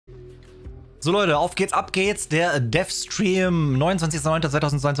So Leute, auf geht's, ab geht's. Der Dev-Stream,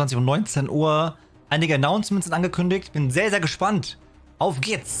 29.09.2022 um 19 Uhr. Einige Announcements sind angekündigt. Bin sehr, sehr gespannt. Auf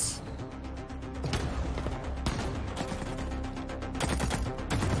geht's.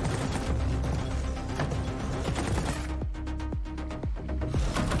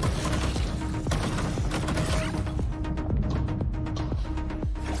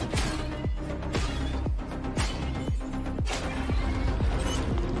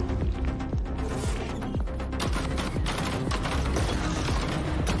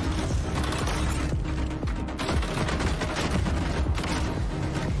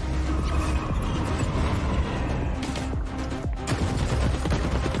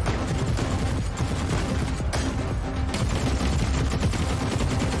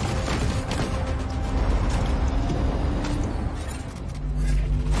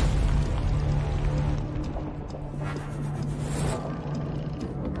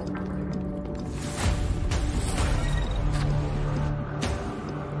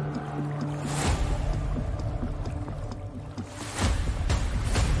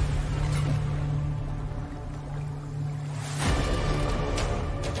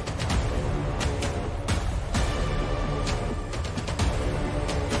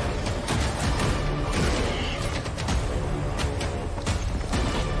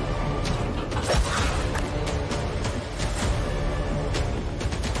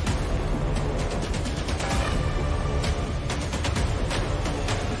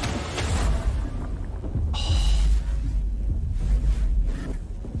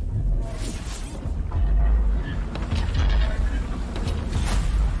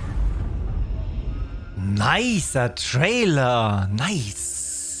 Nicer Trailer.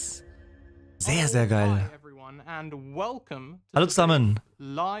 Nice. Sehr, sehr geil. Hallo zusammen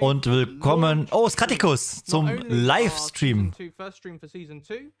und willkommen, Skatikus, zum Livestream.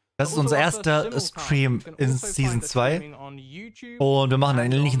 Das ist unser erster Stream in Season 2 und wir machen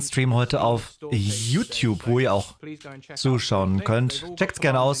einen ähnlichen Stream heute auf YouTube, wo ihr auch zuschauen könnt. Checkt's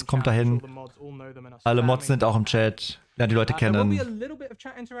gerne aus, kommt dahin. Alle Mods sind auch im Chat. Ja, die Leute kennen.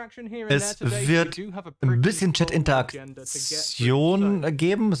 Es wird ein bisschen Chat-Interaktion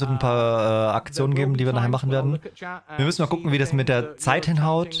geben. Es wird ein paar Aktionen geben, die wir nachher machen werden. Wir müssen mal gucken, wie das mit der Zeit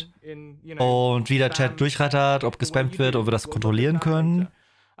hinhaut und wie der Chat durchrattert, ob gespammt wird, ob wir das kontrollieren können.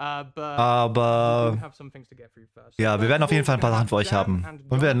 Aber ja, wir werden auf jeden Fall ein paar Sachen für euch haben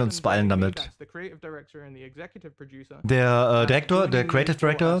und wir werden uns beeilen damit. Der Director, der Creative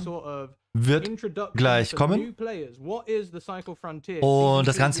Director, wird gleich kommen und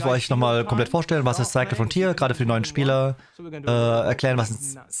das Ganze für euch nochmal komplett vorstellen, was ist Cycle Frontier, gerade für die neuen Spieler, erklären, was in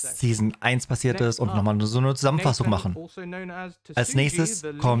Season 1 passiert ist und nochmal so eine Zusammenfassung machen. Als nächstes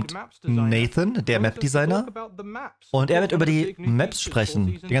kommt Nathan, der Map-Designer, und er wird über die Maps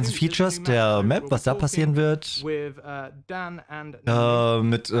sprechen, die ganzen Features der Map, was da passieren wird, mit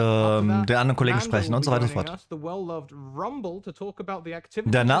den anderen Kollegen sprechen und so weiter und so fort.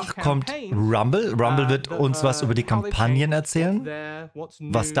 Danach kommt Rumble. Rumble wird uns was über die Kampagnen erzählen,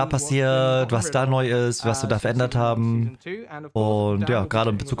 was da passiert, was da neu ist, was wir da verändert haben und ja,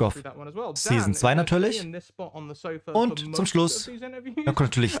 gerade in Bezug auf Season 2 natürlich. Und zum Schluss kommt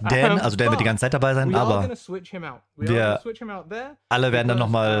natürlich Dan, also Dan wird die ganze Zeit dabei sein, aber wir alle werden dann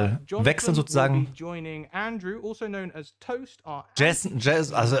nochmal wechseln sozusagen. Jason,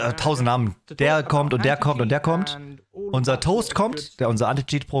 also 1000 Namen, der kommt und der kommt und der kommt. Unser Toast kommt, unser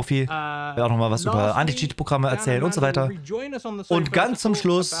Anti-Cheat-Profi, der auch nochmal was über Anti-Cheat-Programme erzählen und so weiter. Und ganz zum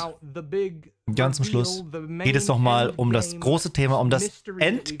Schluss geht es nochmal um das große Thema, um das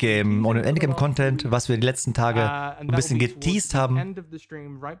Endgame und den Endgame-Content, was wir die letzten Tage ein bisschen geteased haben.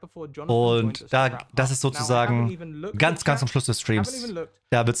 Und das ist sozusagen ganz am Schluss des Streams.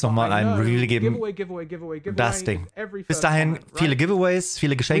 Da wird es nochmal ein Reveal geben. Das Ding. Bis dahin viele Giveaways,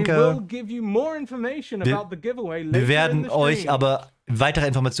 viele Geschenke. Wir werden euch aber weitere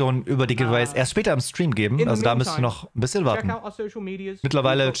Informationen über die Giveaways erst später im Stream geben. Also da müsst ihr noch ein bisschen warten.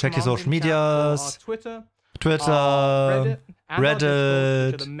 Mittlerweile checkt die Social Medias, Twitter,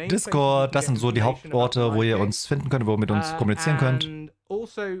 Reddit, Discord. Das sind so die Hauptorte, wo ihr uns finden könnt, wo ihr mit uns kommunizieren könnt.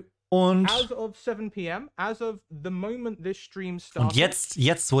 Und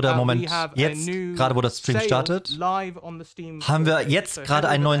jetzt, wo der Moment, gerade wo das Stream startet, haben wir jetzt gerade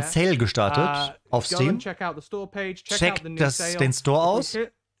einen neuen Sale gestartet auf Steam. Checkt den Store aus.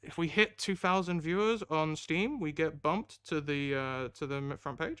 if we hit 2,000 viewers on Steam, we get bumped to the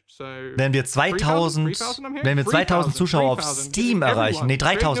front page. So wenn wir 2000 Zuschauer auf Steam erreichen, nee,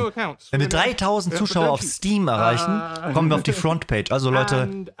 3000. Wenn wir 3000 Zuschauer auf Steam erreichen, kommen wir auf die Frontpage. Also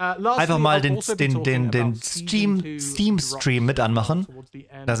Leute, einfach mal den Steam-Stream mit anmachen.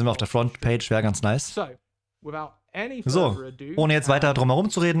 Da sind wir auf der Frontpage, wäre ganz nice. So, ohne jetzt weiter drum herum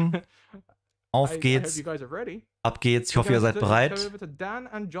zu reden, auf geht's, ab geht's, ich hoffe, ihr seid bereit.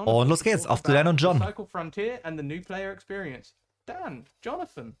 Und los geht's, auf zu Dan und John.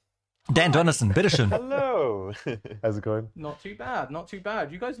 Dan, Jonathan, bitteschön. Hello. How's it going? Not too bad, not too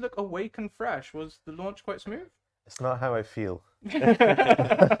bad. You guys look awake and fresh. Was the launch quite smooth? It's not how I feel.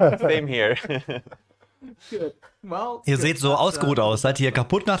 Same here. Good. Well, ihr seht so ausgeruht aus. Seid ihr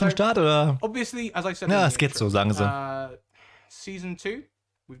kaputt nach dem Start, oder? Obviously, as I said, ja, es geht so, sagen sie. Season 2,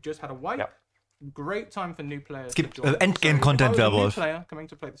 we've just had a wipe. Yep. Great time for new players. Es gibt Endgame-Content, Werwolf.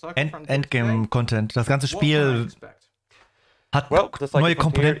 Endgame-Content. Das ganze Spiel hat neue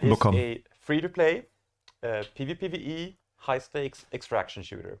Komponenten bekommen. Free-to-play, PvPvE, High-Stakes Extraction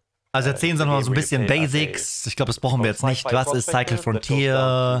Shooter. Also erzählen Sie noch mal so ein bisschen Basics. Ich glaube, das brauchen wir jetzt nicht. Was ist Cycle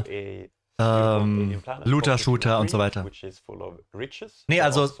Frontier? Looter-Shooter und so weiter. Nee,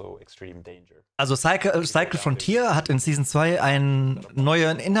 also Cycle Frontier hat in Season 2 einen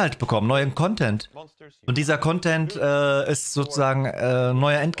neuen Inhalt bekommen, neuen Content. Und dieser Content ist sozusagen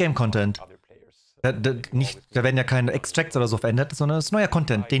neuer Endgame-Content. Da werden ja keine Extracts oder so verändert, sondern es ist neuer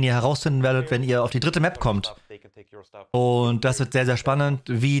Content, den ihr herausfinden werdet, wenn ihr auf die dritte Map kommt. Und das wird sehr, sehr spannend,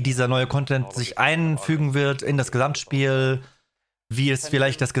 wie dieser neue Content sich einfügen wird in das Gesamtspiel, wie es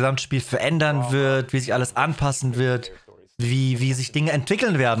vielleicht das Gesamtspiel verändern wird, wie sich alles anpassen wird, wie sich Dinge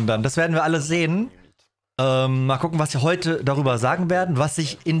entwickeln werden dann. Das werden wir alle sehen. Mal gucken, was wir heute darüber sagen werden, was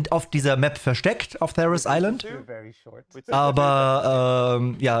sich auf dieser Map versteckt, auf Theros Island. Aber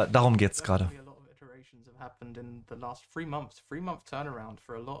ja, darum geht's gerade.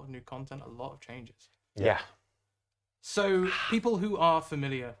 Yeah. So, people who are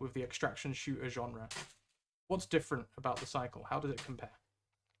familiar with the extraction shooter genre, what's different about the cycle? How does it compare?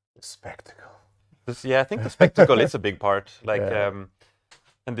 The spectacle. I think the spectacle is a big part. Like,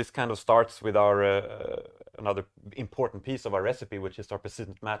 and this kind of starts with our another important piece of our recipe, which is our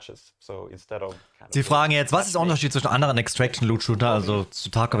persistent matches. So instead of Sie fragen jetzt, was ist der Unterschied zwischen anderen Extraction-Loot-Shooter, also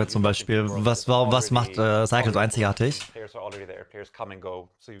zu Tarkov zum Beispiel? Was macht Cycle so einzigartig?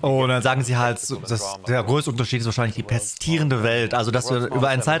 Und dann sagen sie halt, der größte Unterschied ist wahrscheinlich die persistierende Welt. Also, dass wir über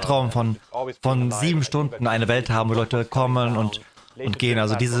einen Zeitraum von 7 Stunden eine Welt haben, wo Leute kommen und gehen.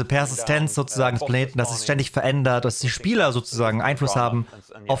 Also diese Persistenz sozusagen des Planeten, dass es ständig verändert, dass die Spieler sozusagen Einfluss haben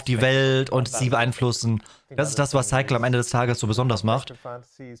auf die Welt und sie beeinflussen. Das ist das, was Cycle am Ende des Tages so besonders macht.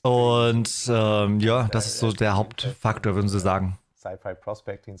 Und ja, das ist so der Hauptfaktor, würden Sie sagen. Sci-fi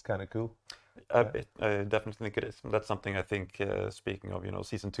prospecting is kind of cool. I definitely think it is. That's something I think, speaking of,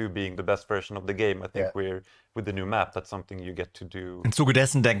 Season 2 being the best version of the game, I think we're, with the new map, that's something you get to do. Im Zuge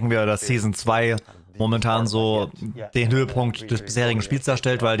dessen denken wir, dass Season 2 momentan so den Höhepunkt des bisherigen Spiels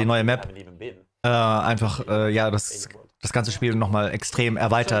darstellt, weil die neue Map einfach, ja, das ganze Spiel nochmal extrem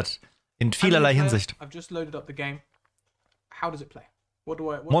erweitert. In vielerlei Hinsicht.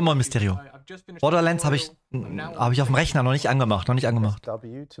 Moin Moin Mysterio. Borderlands habe ich auf dem Rechner noch nicht angemacht.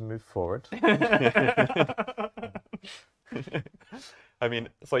 W to move forward. I mean,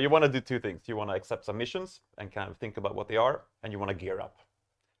 so you want to do two things. You want to accept some missions and kind of think about what they are, and you want to gear up.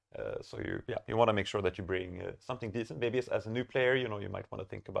 So you want to make sure that you bring something decent. Maybe as a new player, you might want to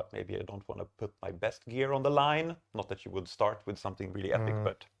think about, maybe I don't want to put my best gear on the line. Not that you would start with something really epic,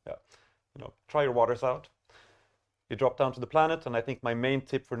 but try your waters out. You drop down to the planet, and I think my main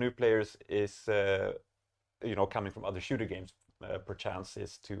tip for new players is, coming from other shooter games, perchance,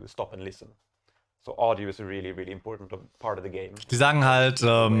 is to stop and listen. So audio is a really, really important part of the game. Die sagen halt,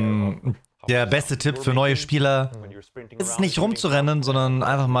 der beste Tipp für neue Spieler ist nicht rumzurennen, sondern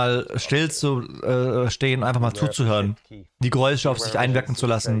einfach mal still zu stehen, einfach mal zuzuhören. Die Geräusche auf sich einwirken zu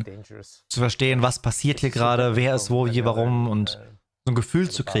lassen, zu verstehen, was passiert hier gerade, wer ist wo, wie, warum und so ein Gefühl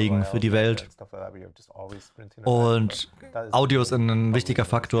zu kriegen für die Welt. Und Audio ist ein wichtiger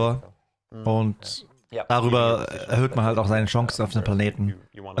Faktor und darüber erhöht man halt auch seine Chancen auf dem Planeten,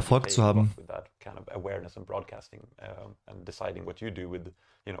 Erfolg zu haben.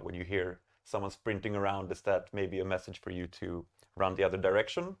 Someone sprinting around, is that maybe a message for you to run the other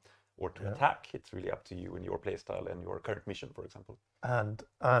direction or to attack? It's really up to you in your playstyle and your current mission, for example. And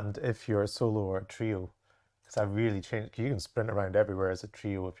if you're a solo or a trio, because I really changed. You can sprint around everywhere as a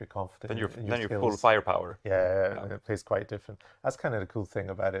trio if you're confident. Then you're full firepower. Yeah, it plays quite different. That's kind of the cool thing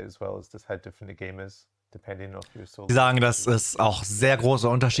about it as well, is just how different the game is. Die sagen, dass es auch sehr großer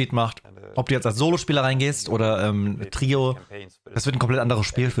Unterschied macht, ob du jetzt als Solospieler reingehst oder Trio. Das wird ein komplett anderes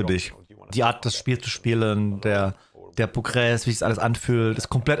Spiel für dich. Die Art, das Spiel zu spielen, der Progress, wie sich alles anfühlt, ist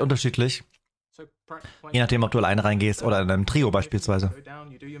komplett unterschiedlich. Je nachdem, ob du alleine reingehst oder in einem Trio beispielsweise.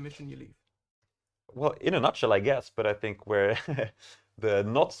 Well, in a nutshell, I guess, but I think where the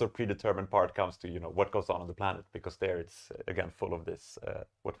not so predetermined part comes to, what goes on the planet, because there it's again full of this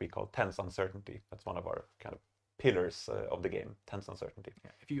what we call tense uncertainty. That's one of our kind of pillars of the game, tense uncertainty.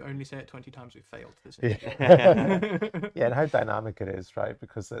 Yeah, if you only say it 20 times, we've failed. Yeah, and how dynamic it is, right?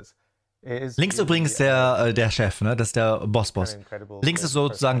 Because it is. Links übrigens der Chef, ne? Das ist der Boss. Links ist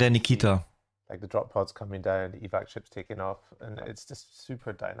sozusagen der Nikita. Like the drop pods coming down, the evac ships taking off, and it's just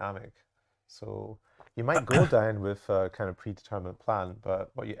super dynamic. So you might go down with a kind of predetermined plan,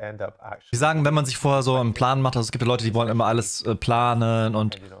 but what you end up actually. Die sagen, wenn man sich vorher so einen Plan macht, also es gibt ja Leute, die wollen immer alles planen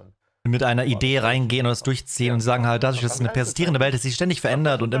und mit einer Idee reingehen und das durchziehen und sie sagen halt, dadurch, dass es eine persistierende Welt ist, die sich ständig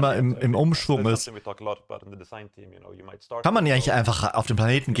verändert und immer im Umschwung ist, kann man ja eigentlich einfach auf den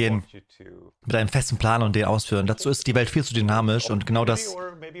Planeten gehen mit einem festen Plan und den ausführen. Dazu ist die Welt viel zu dynamisch und genau das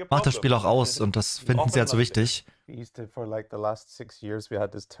macht das Spiel auch aus und das finden sie halt so wichtig. For like the last 6 years, we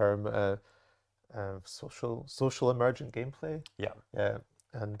had this term social emergent gameplay. Yeah.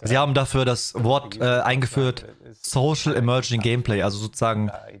 Sie haben dafür das Wort eingeführt, Social Emerging Gameplay, also sozusagen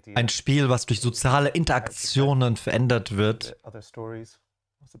ein Spiel, was durch soziale Interaktionen verändert wird,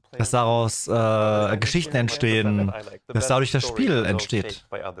 dass daraus Geschichten entstehen, dass dadurch das Spiel entsteht.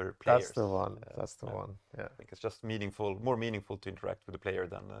 That's the one. Yeah. I think it's just more meaningful to interact with the player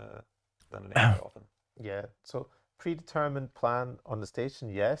than an AI often. Yeah. So predetermined plan on the station,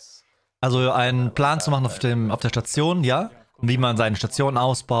 yes. Also einen Plan zu machen auf der Station, ja. Wie man seine Station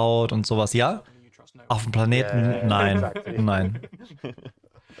ausbaut und sowas, ja. Auf dem Planeten, nein. Nein.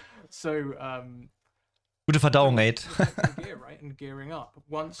 Gute Verdauung, Aid. Gearing up.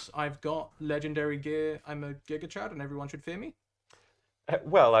 Once I've got legendary gear, I'm a Giga-Chad and everyone should fear me?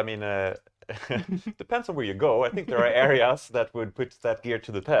 Well, I mean, depends on where you go. I think there are areas that would put that gear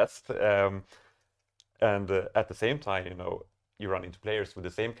to the test. And at the same time, you run into players with the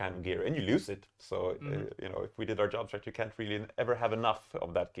same kind of gear and you lose it. So, if we did our jobs right, you can't really ever have enough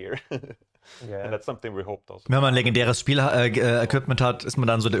of that gear. And that's something we hoped also. Wenn man ein legendäres Spiel-Equipment hat, ist man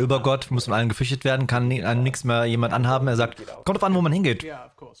dann so der Übergott, muss von allen gefürchtet werden, kann nichts mehr jemand anhaben. Er sagt, kommt drauf an, wo man hingeht.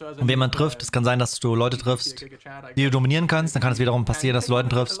 Und wen man trifft, es kann sein, dass du Leute triffst, die du dominieren kannst. Dann kann es wiederum passieren, dass du Leute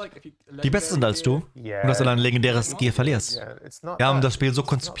triffst, die besser sind als du und dass du dann ein legendäres Gear verlierst. Wir haben das Spiel so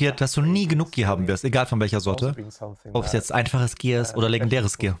konzipiert, dass du nie genug Gear haben wirst, egal von welcher Sorte. Ob es jetzt einfaches Gear ist oder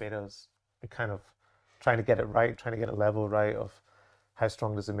legendäres Gear. Kind of trying to get it right, trying to get a level right of how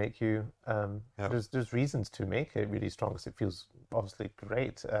strong does it make you. There's reasons to make it really strong because it feels obviously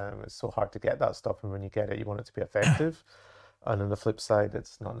great. It's so hard to get that stuff, and when you get it, you want it to be effective. And on the flip side,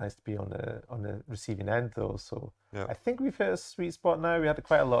 it's not nice to be on the receiving end though. So I think we've hit a sweet spot now. We had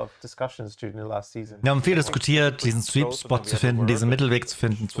quite a lot of discussions during the last season. Wir haben viel diskutiert, diesen Sweet Spot zu finden, diesen Mittelweg zu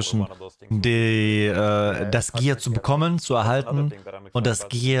finden zwischen das Gear zu bekommen, zu erhalten und das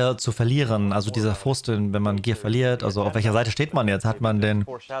Gear zu verlieren. Also dieser Frust, wenn man Gear verliert, also auf welcher Seite steht man jetzt? Hat man bekommt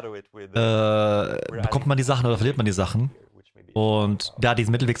man die Sachen oder verliert man die Sachen? Und da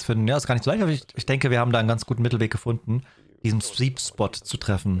diesen Mittelweg zu finden, ja, ist gar nicht so leicht, aber ich denke, wir haben da einen ganz guten Mittelweg gefunden, diesen Sweet Spot zu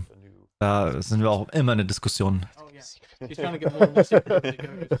treffen. Da sind wir auch immer in der Diskussion. She's trying to get more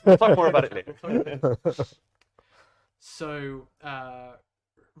we'll talk more about it later. So,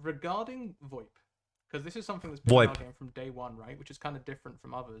 regarding VoIP, because this is something that's been in our game from day one, right? Which is kind of different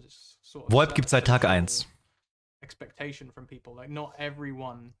from others. It's sort of VoIP gibt seit Tag 1. Expectation from people, like not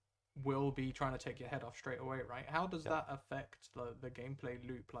everyone will be trying to take your head off straight away, right? How does that affect the gameplay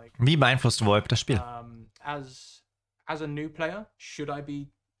loop? Like, wie beeinflusst VoIP das Spiel? As a new player, should I be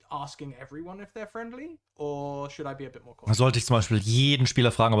asking everyone if they're friendly, or should I be a bit more cautious? Sollte ich zum Beispiel jeden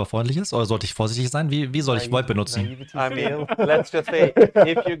Spieler fragen, ob er freundlich ist, oder sollte ich vorsichtig sein? Wie soll ich VoIP benutzen? I mean, let's just say,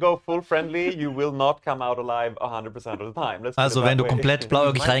 if you go full friendly, you will not come out alive 100% of the time. Also wenn du komplett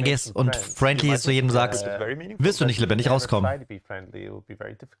blauäugig reingehst und friendly zu jedem sagst, wirst du nicht lebendig rauskommen.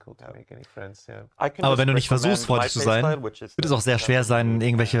 Aber wenn du nicht versuchst, freundlich zu sein, wird es auch sehr schwer sein,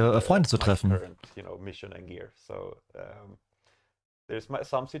 irgendwelche Freunde zu treffen. There's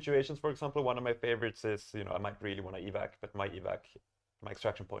some situations, for example, one of my favorites is, I might really want to evac, but my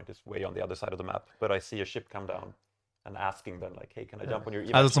extraction point is way on the other side of the map. But I see a ship come down and asking them, like, hey, can I jump on your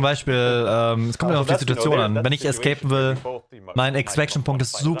evac? Also zum Beispiel, es kommt ja auf die Situation an. Wenn ich escapen will, mein Extraction-Punkt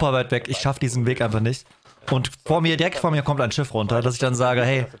ist super weit weg, ich schaffe diesen Weg einfach nicht. Und direkt vor mir kommt ein Schiff runter, dass ich dann sage,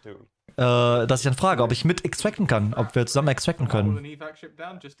 hey, dass ich dann frage, ob ich mit extracten kann, ob wir zusammen extracten können.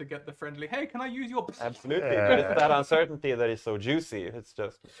 Absolutely, but it's that uncertainty that is so juicy. It's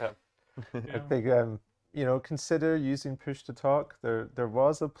just. I think you know, consider using push to talk. There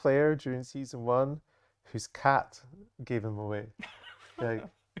was a player during season 1 whose cat gave him away. Like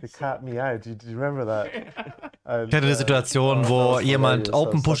the cat meowed. Do you remember that? Ich hatte eine Situation, wo jemand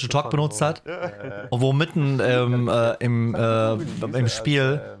Open Push to Talk benutzt hat und wo mitten im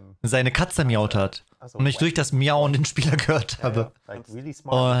Spiel seine Katze miaut hat und ich durch das Miauen den Spieler gehört habe.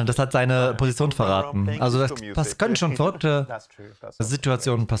 Und das hat seine Position verraten. Also das können schon verrückte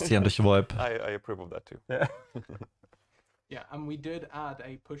Situationen passieren durch VoIP. I approve of that too. Yeah, and we did add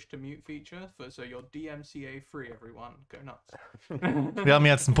a push to mute feature, so you're DMCA free, everyone. Go nuts. Wir haben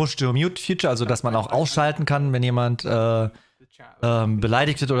jetzt ein Push to Mute Feature, also dass man auch ausschalten kann, wenn jemand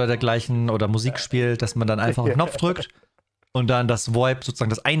beleidigt wird oder dergleichen oder Musik spielt, dass man dann einfach einen Knopf drückt und dann das VoIP, sozusagen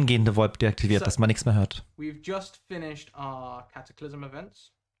das eingehende VoIP deaktiviert, dass man nichts mehr hört. We've just finished our Cataclysm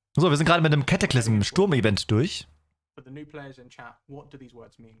events. So, wir sind gerade mit dem Cataclysm Sturm-Event durch. For the new players in chat, what do these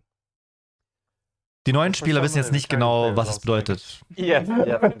words mean? Die neuen Spieler wissen jetzt nicht genau, was es bedeutet. Yes,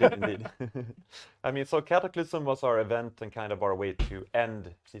 indeed. I mean, so Cataclysm was our event and kind of our way to end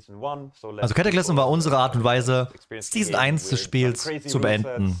Season 1. So Also Cataclysm war unsere Art und Weise, Season 1 des Spiels zu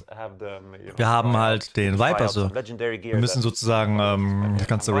beenden. Wir haben halt den Vibe, also wir müssen sozusagen das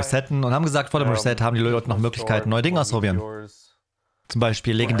Ganze resetten und haben gesagt, vor dem Reset haben die Leute noch Möglichkeiten, neue Dinge auszuprobieren. Zum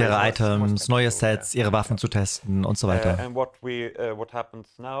Beispiel legendäre Items, neue Sets, ihre Waffen zu testen und so weiter.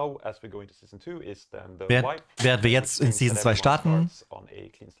 Während wir jetzt in Season 2 starten, haben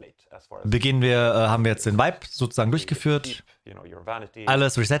wir jetzt den Vibe sozusagen durchgeführt.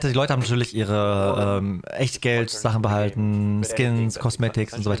 Alles resettet. Die Leute haben natürlich ihre Echtgeld-Sachen behalten, Skins,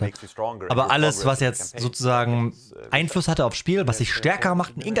 Cosmetics und so weiter. Aber alles, was jetzt sozusagen Einfluss hatte aufs Spiel, was sich stärker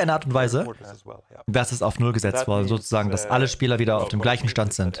macht in irgendeiner Art und Weise, das ist auf Null gesetzt worden. Sozusagen, dass alle Spieler wieder auf dem gleichen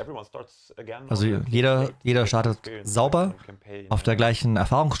Stand sind. Also jeder startet sauber, auf der gleichen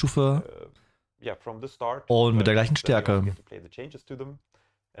Erfahrungsstufe und mit der gleichen Stärke.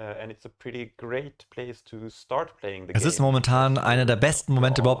 Es ist momentan einer der besten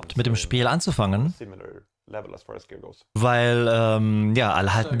Momente überhaupt mit dem Spiel anzufangen, weil ja,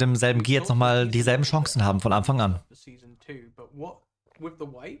 alle halt mit demselben Gear jetzt nochmal dieselben Chancen haben von Anfang an.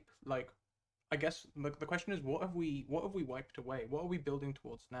 I guess the question is, what have we wiped away? What are we building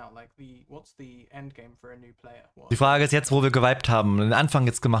towards now? Like what's the end game for a new player? Die Frage ist jetzt, wo wir gewiped haben, den Anfang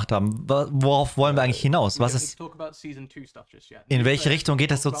jetzt gemacht haben. Worauf wollen wir eigentlich hinaus? Was ist? In welche Richtung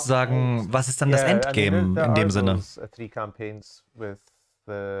geht das sozusagen? Was ist dann das Endgame in dem Sinne? Three campaigns with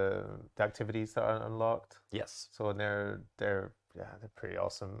the activities that are unlocked. Yes. So they're pretty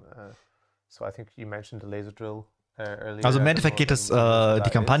awesome. So I think you mentioned the laser drill. Also im Endeffekt geht es um die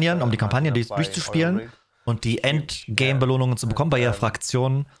Kampagnen durchzuspielen und die Endgame-Belohnungen zu bekommen bei jeder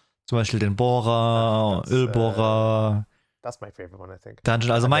Fraktion. Zum Beispiel den Bohrer, Ölbohrer.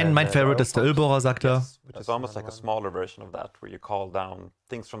 Dungeon. Also mein Favorite ist der Ölbohrer, sagt er.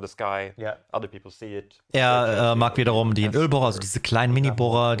 Er mag wiederum den Ölbohrer, also diese kleinen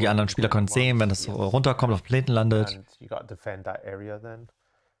Mini-Bohrer, die anderen Spieler können sehen, wenn das runterkommt, auf Planeten landet.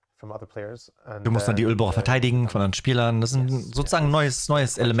 Du musst dann die Ölbohrer verteidigen von anderen Spielern. Das ist sozusagen ein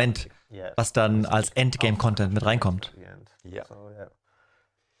neues Element, was dann als Endgame-Content mit reinkommt. Yeah.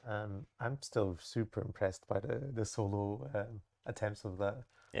 I'm still super impressed by the solo attempts of that.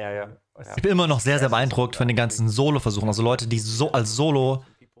 Ich bin immer noch sehr, sehr beeindruckt von den ganzen Solo-Versuchen. Also Leute, die so als Solo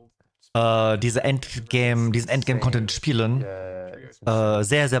diesen Endgame-Content spielen.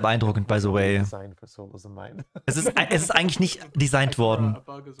 Sehr, sehr beeindruckend, by the way. Es ist eigentlich nicht designt worden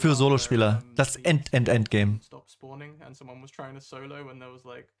für Solospieler. Das Endgame.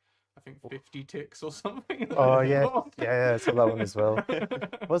 Oh yeah, I saw that one as well.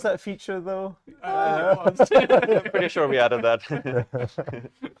 Was that a feature though? Pretty sure we added that.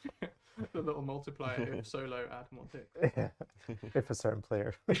 The little multiplier if solo add more ticks. Yeah. If a certain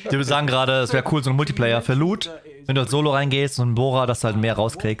player. Die sagen gerade, es wäre cool, so ein Multiplayer für Loot. Wenn du als Solo reingehst und einen Bohrer, dass du halt mehr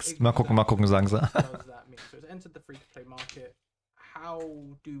rauskriegst. Mal gucken, sagen sie. How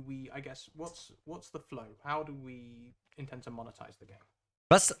do we, I guess, what's the flow? How do we intend to monetize the game?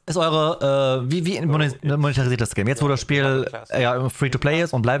 Was ist eure, wie monetarisiert das Game? Jetzt, wo das Spiel Free-to-Play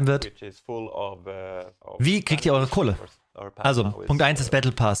ist und bleiben wird, wie kriegt ihr eure Kohle? Also, Punkt 1 ist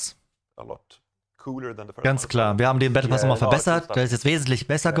Battle Pass. Ganz klar, wir haben den Battle Pass nochmal verbessert. Der ist jetzt wesentlich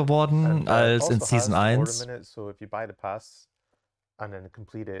besser geworden als in Season 1.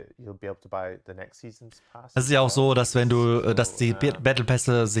 Es ist ja auch so, dass wenn du, dass die Battle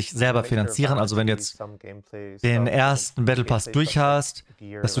Pässe sich selber finanzieren, also wenn du jetzt den ersten Battle Pass durch hast,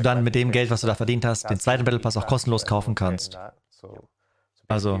 dass du dann mit dem Geld, was du da verdient hast, den zweiten Battle Pass auch kostenlos kaufen kannst.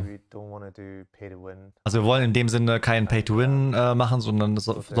 Also wir wollen in dem Sinne keinen Pay-to-Win machen, sondern das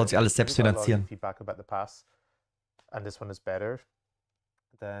soll sich alles selbst finanzieren. Wir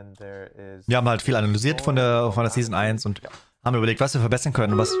haben halt viel analysiert von der Season 1 und haben überlegt, was wir verbessern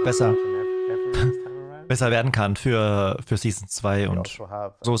können und was besser werden kann für Season 2. Und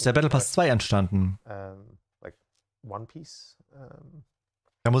so ist der Battle Pass 2 entstanden. Da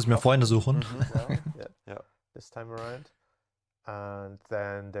muss ich mir Freunde suchen. And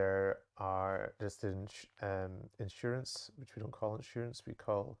then there's the insurance, which we don't call insurance, we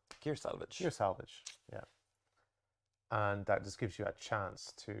call gear salvage. Gear salvage, yeah. And that just gives you a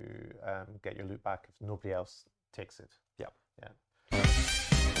chance to get your loot back if nobody else takes it. Yeah. And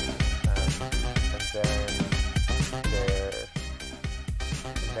then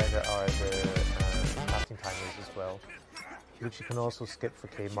there are the crafting timers as well, which you can also skip for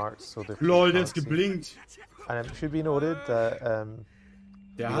Kmarts. So LOL, der ist geblinkt. And it should be noted that der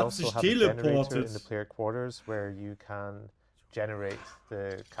we hat also sich have a generator teleportet. in the player quarters where you can generate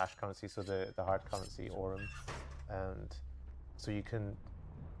the cash currency, so the hard currency Aurum, and so you can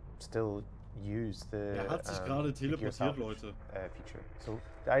still use the Der hat sich gerade teleportiert, Leute. Feature. So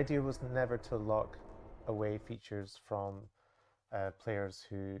the idea was never to lock away features from players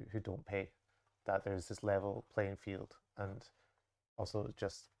who don't pay. That there's this level playing field, and also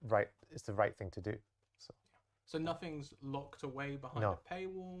just it's the right thing to do. So nothing's locked away behind a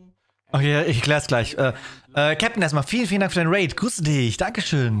paywall. Okay, ich klär's gleich. Captain, erstmal vielen Dank für deinen Raid. Grüße dich.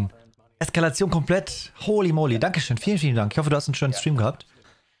 Dankeschön. Eskalation komplett. Holy moly. Dankeschön. Vielen Dank. Ich hoffe, du hast einen schönen Stream gehabt.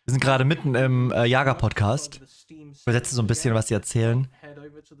 Wir sind gerade mitten im Yager-Podcast. Ich übersetze so ein bisschen, was sie erzählen.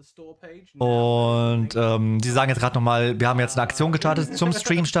 Und sie sagen jetzt gerade nochmal, wir haben jetzt eine Aktion gestartet zum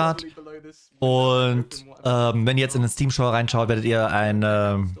Streamstart. Und wenn ihr jetzt in den Steam-Store reinschaut, werdet ihr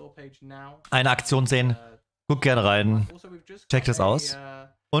eine Aktion sehen. Guckt gerne rein, checkt es aus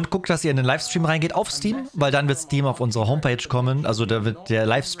und guckt, dass ihr in den Livestream reingeht auf Steam, weil dann wird Steam auf unsere Homepage kommen, also da wird der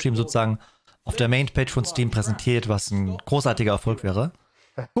Livestream sozusagen auf der Mainpage von Steam präsentiert, was ein großartiger Erfolg wäre.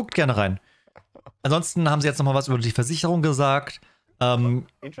 Guckt gerne rein. Ansonsten haben sie jetzt nochmal was über die Versicherung gesagt.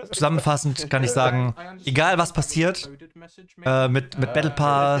 Zusammenfassend kann ich sagen, egal was passiert, mit Battle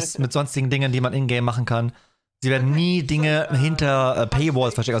Pass, mit sonstigen Dingen, die man in-game machen kann, sie werden nie Dinge hinter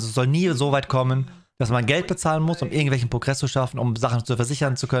Paywalls verstecken, also es soll nie so weit kommen, dass man Geld bezahlen muss, um irgendwelchen Progress zu schaffen, um Sachen zu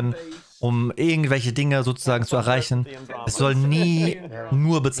versichern zu können, um irgendwelche Dinge sozusagen zu erreichen. Es soll nie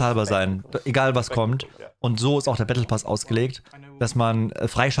nur bezahlbar sein, egal was kommt. Und so ist auch der Battle Pass ausgelegt, dass man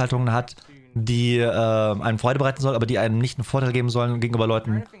Freischaltungen hat, die einem Freude bereiten sollen, aber die einem nicht einen Vorteil geben sollen gegenüber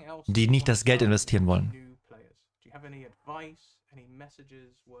Leuten, die nicht das Geld investieren wollen.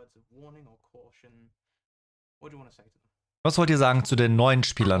 Was wollt ihr sagen zu den neuen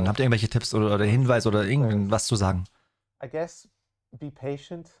Spielern? Habt ihr irgendwelche Tipps oder Hinweise oder irgendwas zu sagen? I guess be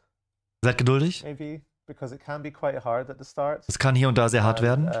patient. Seid geduldig. Maybe because it can be quite hard at the start. Es kann hier und da sehr hart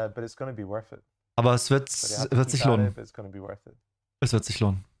werden. But it's gonna be worth it. Aber es wird sich lohnen. Es wird sich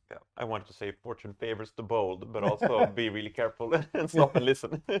lohnen. Yeah, I wanted to say fortune favors the bold, but also be really careful and stop and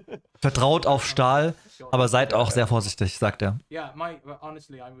listen. Vertraut auf Stahl, aber seid auch sehr vorsichtig, sagt er. Yeah,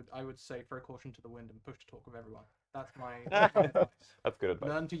 honestly, I would say throw caution to the wind and push to talk with everyone. That's my advice. That's good advice.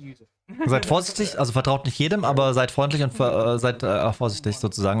 Learn to use it. Seid vorsichtig, also vertraut nicht jedem, aber seid freundlich und seid auch vorsichtig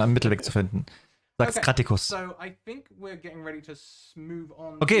sozusagen, einen Mittelweg zu finden. Sag's Kratikus.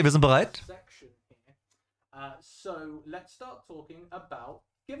 Okay, wir sind bereit.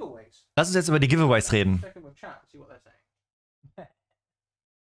 Lass uns jetzt über die Giveaways reden.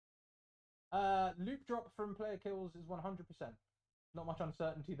 Loop drop from player kills is 100%. Not much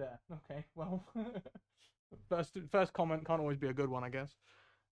uncertainty there. Okay, well, first comment can't always be a good one, I guess.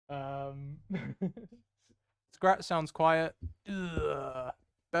 Scratch sounds quiet. Ugh.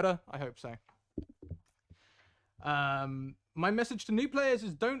 Better? I hope so. My message to new players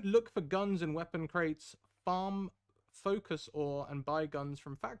is don't look for guns and weapon crates. Farm, focus ore, and buy guns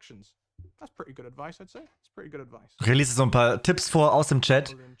from factions. That's pretty good advice, I'd say. It's pretty good advice. Ich lese so ein paar Tipps vor aus dem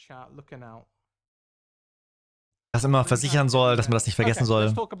Chat. Dass man immer versichern soll, dass man das nicht vergessen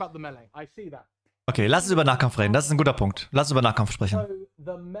soll. Okay, lass uns über Nahkampf reden. Das ist ein guter Punkt. Lass uns über Nahkampf sprechen.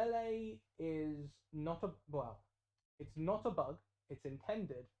 The melee is not a it's not a bug. It's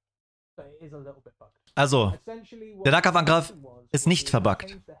intended, but it is a little bit bugged. Also, der Nahkampfangriff ist nicht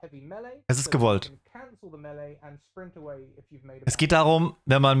verbuggt. Es ist gewollt. Es geht darum,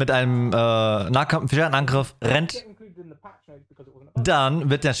 wenn man mit einem Nahkampfangriff rennt, dann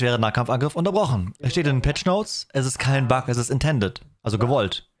wird der schwere Nahkampfangriff unterbrochen. Es steht in den Patch Notes, es ist kein Bug, es ist intended, also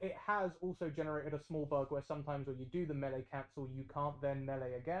gewollt.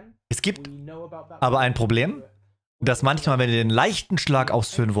 Es gibt aber ein Problem, dass manchmal, wenn ihr den leichten Schlag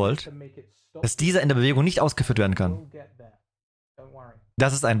ausführen wollt, dass dieser in der Bewegung nicht ausgeführt werden kann.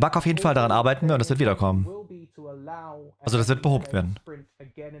 Das ist ein Bug auf jeden Fall, daran arbeiten wir und das wird wiederkommen. Also das wird behoben werden.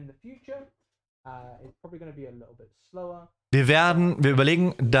 Wir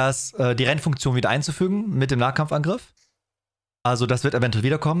überlegen, die Rennfunktion wieder einzufügen mit dem Nahkampfangriff. Also das wird eventuell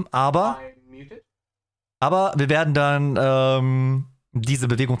wiederkommen, aber wir werden dann diese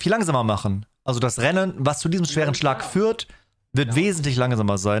Bewegung viel langsamer machen. Also das Rennen, was zu diesem schweren Schlag führt, wird wesentlich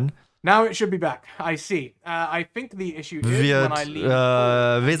langsamer sein. Now it should be back. I see. I think the issue is wird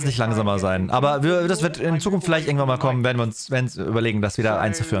wesentlich langsamer sein. Aber das wird in Zukunft vielleicht irgendwann mal kommen, wenn wir uns überlegen, das wieder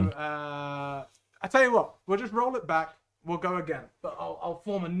einzuführen. I tell you what, we'll just roll it back. We'll go again, but I'll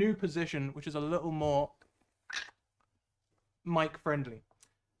form a new position, which is a little more mic friendly.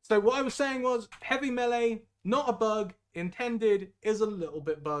 So what I was saying was heavy melee, not a bug. Intended is a little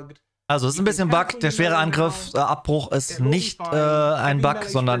bit bugged. Also es ist ein bisschen Bug, der schwere Angriff, Abbruch ist nicht ein Bug,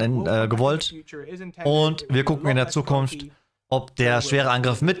 sondern gewollt. Und wir gucken in der Zukunft, ob der schwere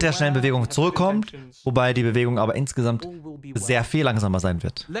Angriff mit der schnellen Bewegung zurückkommt, wobei die Bewegung aber insgesamt sehr viel langsamer sein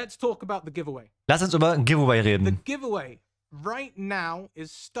wird. Lass uns über Giveaway reden.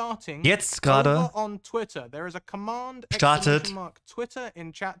 Jetzt gerade startet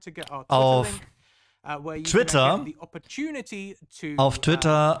auf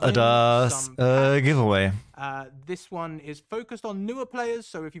Twitter das Giveaway. This one is focused on newer players,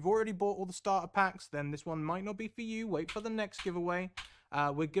 so if you've already bought all the starter packs, then this one might not be for you. Wait for the next giveaway.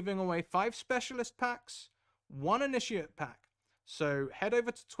 We're giving away 5 specialist packs, 1 initiate pack. So head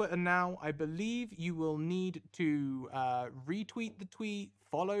over to Twitter now. I believe you will need to retweet the tweet,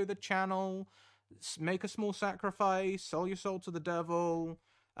 follow the channel, make a small sacrifice, sell your soul to the devil.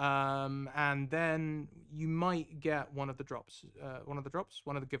 And then you might get one of the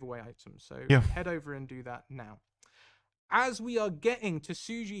giveaway items. So head over and do that now. As we are getting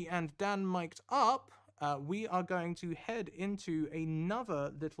Tsuji and Dan mic'd up, we are going to head into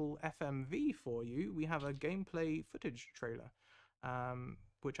another little FMV for you. We have a gameplay footage trailer,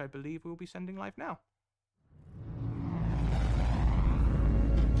 which I believe we'll be sending live now.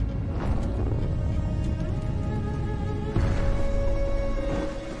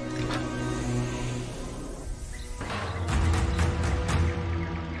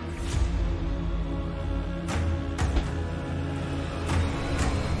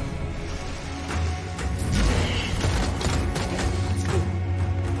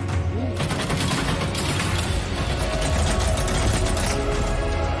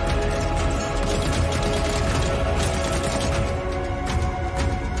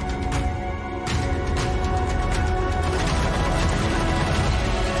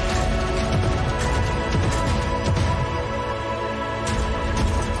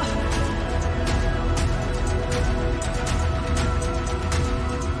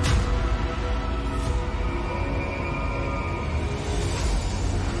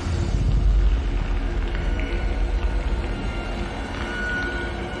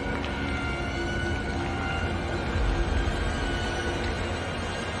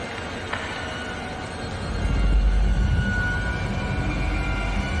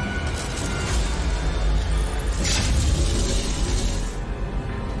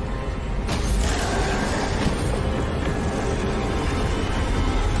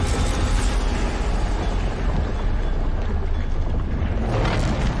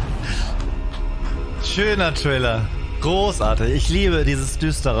 Schöner Trailer. Großartig. Ich liebe dieses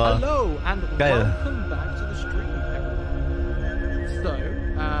düstere. Hello and geil. Welcome back to the stream, everyone. So,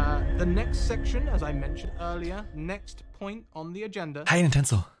 the next section, as I mentioned earlier, next point on the agenda. Hi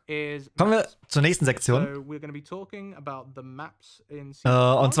Nintendo. Kommen wir zur nächsten Sektion. So we're going to be talking about the maps in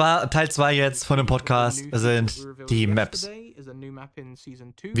und zwar Teil 2 jetzt von dem Podcast sind die Maps.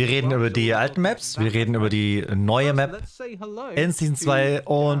 Wir reden über die alten Maps, wir reden über die neue Map in Season 2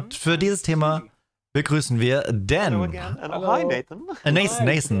 und für dieses Thema begrüßen wir Dan. Hi Nathan.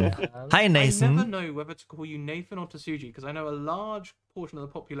 Nathan. Hi Nathan. I never know whether to call you Nathan or Tsuji because I know a large portion of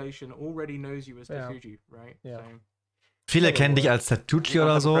the population already knows you as Tsuji, right? Yeah. So. Viele kennen dich als Satucci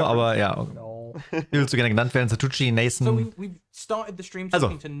oder so, aber ja. Wie willst du gerne genannt werden? Satucci, Nathan. Also,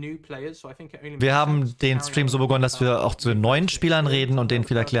 wir haben den Stream so begonnen, dass wir auch zu den neuen Spielern reden und denen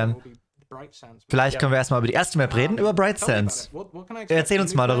viel erklären. vielleicht können wir erstmal über die erste Map reden, über Bright Sands. Erzähl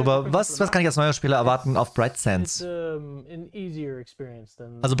uns mal darüber, was kann ich als neuer Spieler erwarten auf Bright Sands?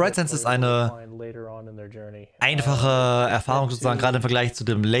 Also Bright Sands ist eine einfache Erfahrung sozusagen, gerade im Vergleich zu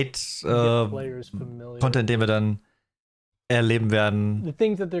dem Late-Content, den wir dann erleben werden.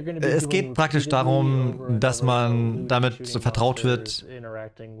 Es geht praktisch darum, dass man damit vertraut wird,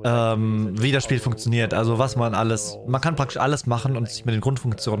 wie das Spiel funktioniert. Also was man kann praktisch alles machen und sich mit den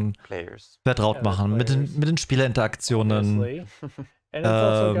Grundfunktionen vertraut machen, mit den Spielerinteraktionen, mit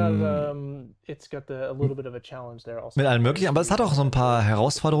allem möglichen. Aber es hat auch so ein paar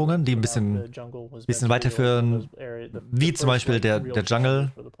Herausforderungen, die ein bisschen weiterführen, wie zum Beispiel der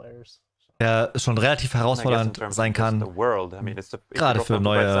Jungle, der schon relativ herausfordernd sein kann, gerade für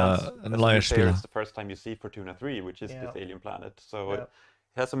neue Spieler.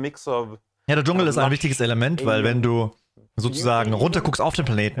 Ja, der Dschungel ist ein wichtiges Element, weil wenn du sozusagen runterguckst auf den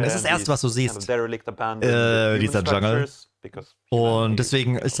Planeten, ist das erste, was du siehst, dieser Dschungel. Und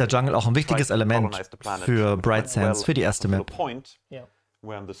deswegen ist der Jungle auch ein wichtiges Element für Bright Sands, für die erste Map.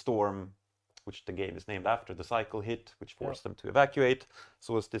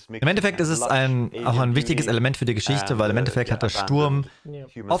 Im Endeffekt ist es auch ein wichtiges Element für die Geschichte, weil im Endeffekt hat der Sturm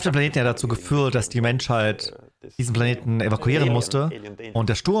auf dem Planeten ja dazu geführt, dass die Menschheit diesen Planeten evakuieren musste. Und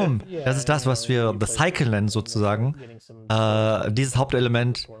der Sturm, das ist das, was wir The Cycle nennen sozusagen. Dieses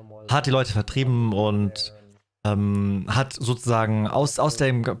Hauptelement hat die Leute vertrieben und hat sozusagen aus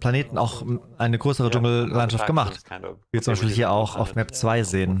dem Planeten auch eine größere Dschungellandschaft gemacht. Wie wir zum Beispiel hier auch auf Map 2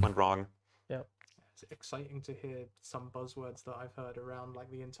 sehen. Exciting to hear some buzzwords that I've heard around like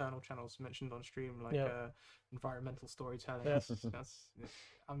the internal channels mentioned on stream, like environmental storytelling.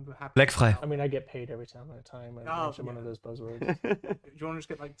 I'm happy. Blackfrei. I mean, I get paid every time I mention one of those buzzwords. Do you want to just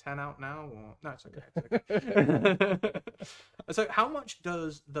get like 10 out now? Or... No, it's okay. It's okay. So how much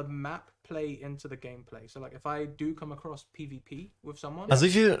does the map play into the gameplay? So like if I do come across PvP with someone... Also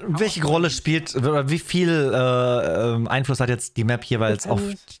welche Rolle spielt, oder wie viel Einfluss hat jetzt die Map jeweils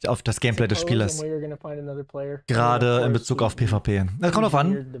auf das Gameplay des Spielers? Gerade in Bezug auf PvP. Das kommt drauf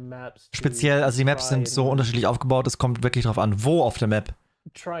an. Speziell, also die Maps sind so unterschiedlich aufgebaut, es kommt wirklich drauf an, wo auf der Map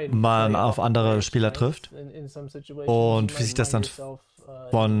man auf andere Spieler trifft und wie sich das dann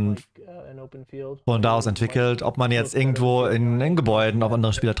von da aus entwickelt, ob man jetzt irgendwo in Gebäuden auf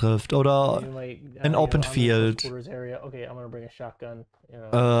andere Spieler trifft oder in Open Field,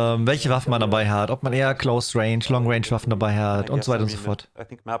 welche Waffen man dabei hat, ob man eher Close Range, Long Range Waffen dabei hat und so weiter und so fort.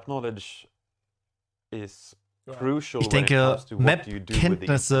 Ich denke,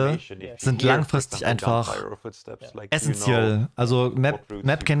 Map-Kenntnisse sind langfristig einfach essentiell. Also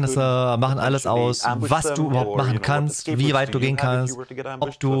Map-Kenntnisse machen alles aus, was du überhaupt machen kannst, wie weit du gehen kannst,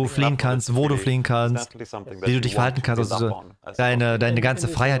 ob du fliehen kannst, wo du fliehen kannst, wie du dich verhalten kannst. Also deine ganze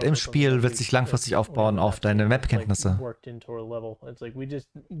Freiheit im Spiel wird sich langfristig aufbauen auf deine Map-Kenntnisse.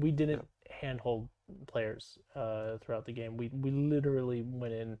 Handhold players throughout the game. We literally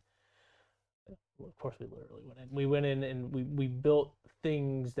went in. Of course, we literally went in. We went in and we built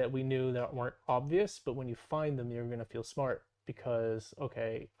things that we knew that weren't obvious, but when you find them, you're going to feel smart because,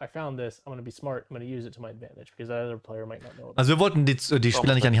 okay, I found this, I'm going to be smart, I'm going to use it to my advantage because that other player might not know about it. Also wir wollten die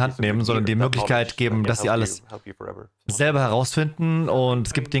Spieler nicht an die Hand nehmen, sondern die Möglichkeit geben, dass sie alles selber herausfinden und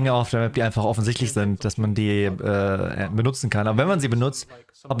es gibt Dinge auf der Map, die einfach offensichtlich sind, dass man die benutzen kann. Aber wenn man sie benutzt,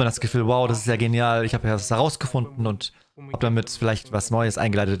 hat man das Gefühl, wow, das ist ja genial, ich habe ja das herausgefunden und habe damit vielleicht was Neues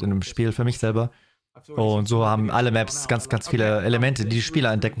eingeleitet in einem Spiel für mich selber. Und so haben alle Maps ganz, ganz viele Elemente, die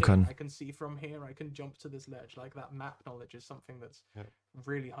Spieler entdecken können.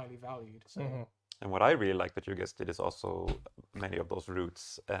 And what I really like that you guys did is also many of those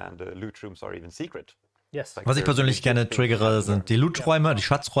routes and loot rooms are even secret. Was ich persönlich gerne triggere, sind die Loot-Räume, die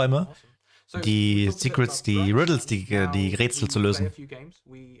Schatzräume, die Secrets, die Riddles, die Rätsel zu lösen.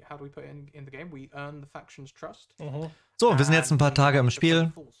 So, wir sind jetzt ein paar Tage im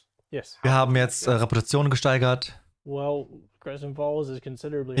Spiel. Wir haben jetzt Reputation gesteigert.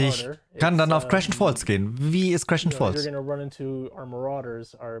 Ich kann dann auf Crash and Falls gehen. Wie ist Crash and Falls?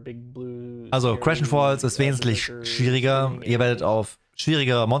 Also Crash and Falls ist wesentlich schwieriger. Ihr werdet auf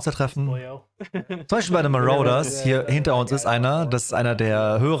schwierige Monster treffen. Zum Beispiel bei den Marauders. Hier hinter uns ist einer. Das ist einer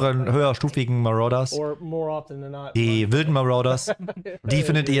der höherstufigen Marauders. Die wilden Marauders. Die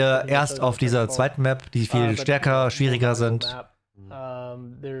findet ihr erst auf dieser zweiten Map, die viel stärker, schwieriger sind.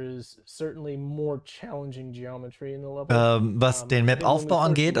 Was den Map-Aufbau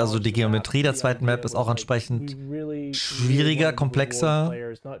angeht, also die Geometrie der zweiten Map ist auch entsprechend schwieriger, komplexer.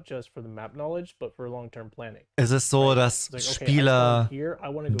 Es ist so, dass Spieler,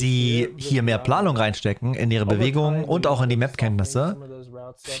 die hier mehr Planung reinstecken in ihre Bewegungen und auch in die Map-Kenntnisse,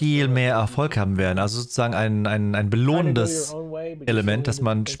 viel mehr Erfolg haben werden. Also sozusagen ein belohnendes Element, dass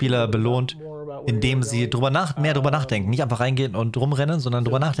man Spieler belohnt, indem sie mehr drüber nachdenken. Nicht einfach reingehen und rumrennen, sondern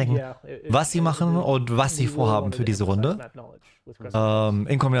drüber nachdenken, was sie machen und was sie vorhaben für diese Runde.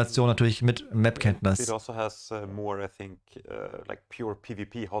 In Kombination natürlich mit Map-Kenntnis.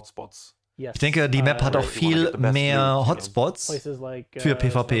 Ich denke, die Map hat auch viel mehr Hotspots für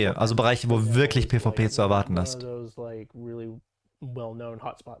PvP, also Bereiche, wo wirklich PvP zu erwarten ist.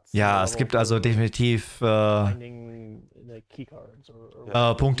 Ja, es gibt also definitiv Punkte,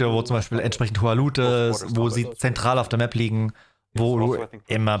 wo zum Beispiel entsprechend hoher Loot ist, wo sie zentral auf der Map liegen, wo du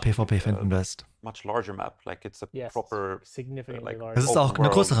immer PvP finden wirst. Es ist auch eine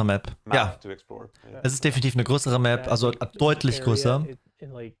größere Map. Ja, es ist definitiv eine größere Map, also deutlich größer.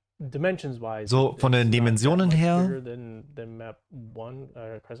 So von den Dimensionen her.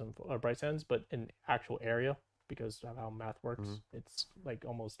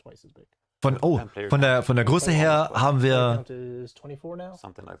 Von der Größe her haben wir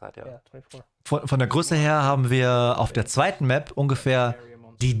von der Größe her haben wir auf der zweiten Map ungefähr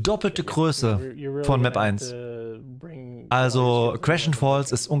die doppelte Größe von Map 1. Also Crash and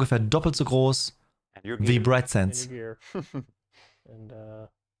Falls ist ungefähr doppelt so groß wie Bright Sands.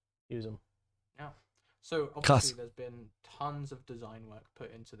 Krass. Tons of design work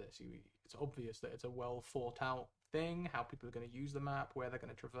put into this. It's obvious that it's a well thought out thing, how people are going to use the map, where they're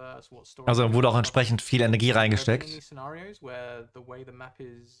going to traverse, what story. Also wurde auch entsprechend viel Energie reingesteckt.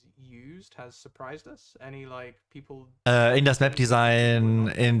 In das Map-Design,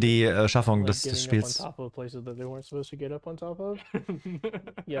 in die Schaffung des Spiels.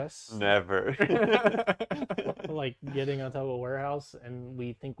 Yes. Never. Like getting on top of a warehouse and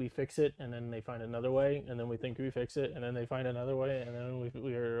we think we fix it and then they find another way and then we think we fix it and then they find another way and then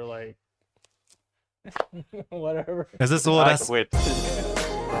we're like whatever. Es ist so, dass I'd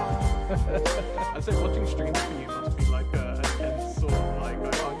say watching streams for you must be like a intense sort of like I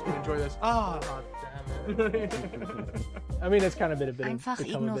can enjoy this. Damn it. I mean, it's kind of Einfach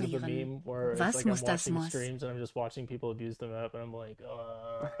become a bit of a meme where Was it's like muss I'm das watching muss? streams and I'm just watching people abuse the map and I'm like,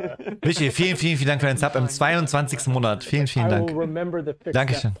 Michi, vielen Dank für den Sub im 22. Monat. Vielen I will Dank. remember the fix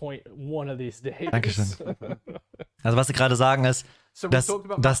Dankeschön. that point one of these days. Dankeschön. Also was Sie gerade sagen ist, dass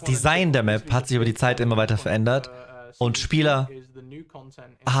das Design der Map hat sich über die Zeit immer weiter verändert und Spieler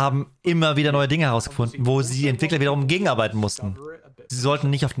haben immer wieder neue Dinge herausgefunden, wo sie die Entwickler wiederum gegenarbeiten mussten. Sie sollten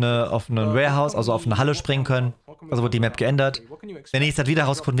nicht auf einen Warehouse, also auf eine Halle springen können, also wurde die Map geändert. Der nächste hat wieder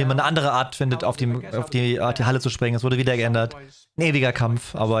herausgefunden, wie man eine andere Art findet, auf die Art die Halle zu springen. Es wurde wieder geändert. Ein ewiger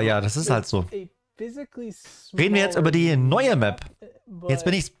Kampf, aber ja, das ist halt so. Reden wir jetzt über die neue Map. Jetzt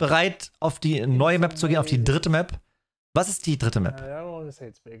bin ich bereit, auf die neue Map zu gehen, auf die dritte Map. Was ist die dritte Map? I don't want to say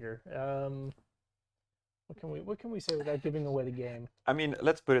it's bigger. What can we say without giving away the game? I mean,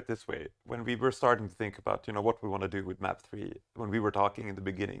 let's put it this way. When we were starting to think about, what we want to do with map 3, when we were talking in the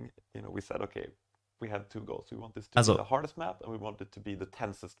beginning, we said, okay, we had two goals. We want this to be the hardest map and we want it to be the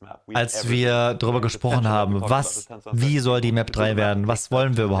tensest map. Als wir darüber gesprochen haben, wie soll die Map 3 werden? Was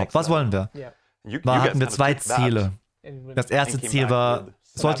wollen wir überhaupt? Was wollen wir? Da hatten wir zwei Ziele. Das erste Ziel war,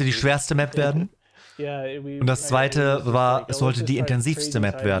 es sollte die schwerste Map werden. Und das zweite war, es sollte die intensivste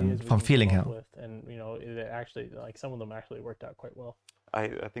Map werden, vom Feeling her. I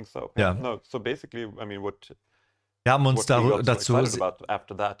think so. Ja. No, so basically, I mean, wir haben uns dazu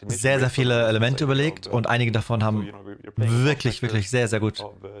sehr, sehr viele Elemente überlegt und einige davon haben wirklich sehr, sehr gut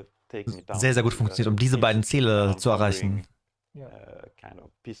funktioniert, um diese beiden Ziele zu erreichen. Kind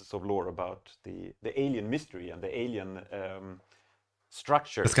of pieces of lore about the alien mystery and the alien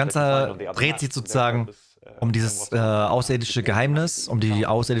Das Ganze dreht sich sozusagen um dieses außerirdische Geheimnis, um die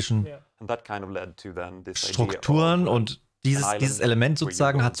außerirdischen Strukturen und dieses Element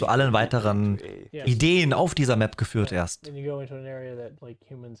sozusagen hat zu allen weiteren Ideen auf dieser Map geführt erst.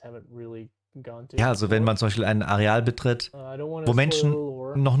 Ja, also wenn man zum Beispiel ein Areal betritt, wo Menschen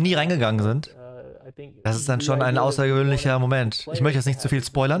noch nie reingegangen sind, das ist dann schon ein außergewöhnlicher Moment. Ich möchte jetzt nicht zu viel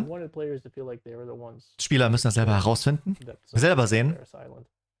spoilern. Spieler müssen das selber herausfinden, selber sehen.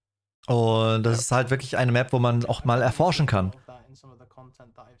 Und das ist halt wirklich eine Map, wo man auch mal erforschen kann. in some of the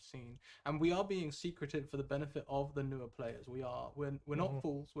content that I've seen. And we are being secretive for the benefit of the newer players. We're not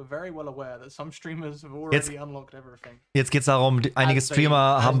fools. We're very well aware that some streamers have already unlocked everything. Jetzt geht es darum, einige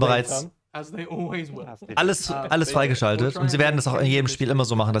Streamer haben bereits alles freigeschaltet. Und sie werden das auch in jedem Spiel immer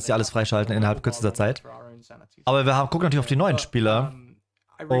so machen, dass sie alles freischalten innerhalb kürzester Zeit. Aber wir gucken natürlich auf die neuen Spieler.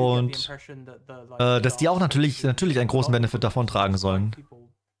 Und dass die auch natürlich einen großen Benefit davon tragen sollen.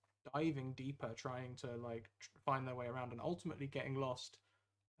 Diving deeper, trying to like find their way around and ultimately getting lost,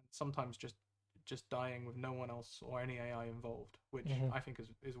 and sometimes just dying with no one else or any AI involved, which I think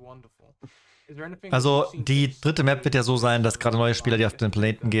is wonderful. Is there anything? Also die dritte Map wird ja so sein, dass gerade neue Spieler, die auf den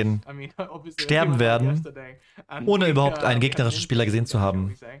Planeten gehen, sterben werden, ohne überhaupt einen gegnerischen Spieler gesehen zu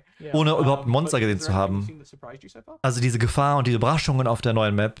haben, ohne überhaupt ein Monster gesehen zu haben. Also diese Gefahr und die Überraschungen auf der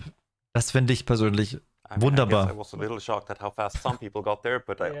neuen Map, das finde ich persönlich wunderbar. I was a little shocked at how fast some people got there,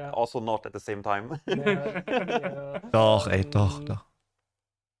 but I also not at the same time. Doch, ey, doch.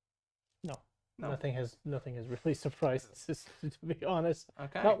 No. Nothing has really surprised us, to be honest.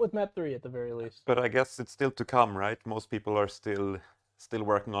 Okay. Not with map 3 at the very least. But I guess it's still to come, right? Most people are still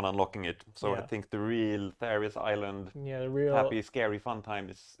working on unlocking it. So I think the real Theris Island, the real happy, scary, fun time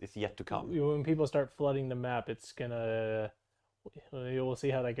is yet to come. When people start flooding the map, it's gonna... We'll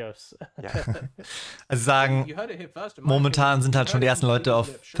see how that goes. Also sagen, momentan sind halt schon die ersten Leute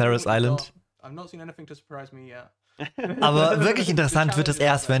auf Theris Island. Aber wirklich interessant wird es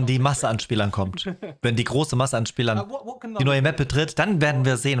erst, wenn die Masse an Spielern kommt. Wenn die große Masse an Spielern die neue Map betritt, dann werden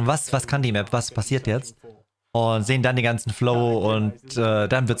wir sehen, was kann die Map, was passiert jetzt. Und sehen dann den ganzen Flow und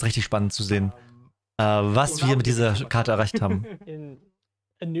dann wird es richtig spannend zu sehen, was wir mit dieser Karte erreicht haben.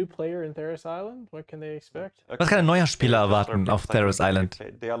 A new player in Theris Island? What can they expect? Was kann ein neuer Spieler erwarten auf Theris Island?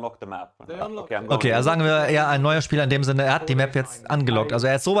 Okay, also sagen wir eher ein neuer Spieler in dem Sinne, er hat die Map jetzt angelockt. Also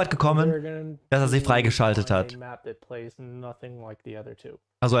er ist so weit gekommen, dass er sie freigeschaltet hat.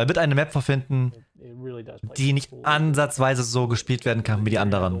 Also er wird eine Map verfinden, die nicht ansatzweise so gespielt werden kann wie die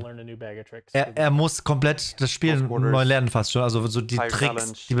anderen. Er muss komplett das Spiel neu lernen fast schon, also so die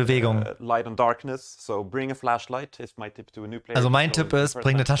Tricks, die Bewegung. Also mein Tipp ist,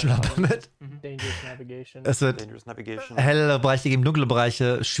 bring eine Taschenlampe mit. Es wird helle Bereiche geben, dunkle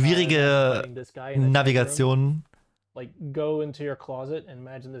Bereiche, schwierige Navigationen.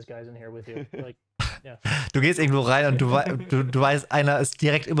 Du gehst irgendwo rein und du weißt, einer ist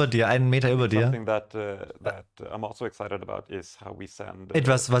direkt über dir, einen Meter über dir.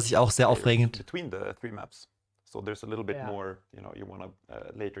 Etwas, was ich auch sehr aufregend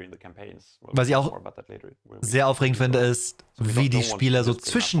was ich auch sehr aufregend finde, ist, wie die Spieler so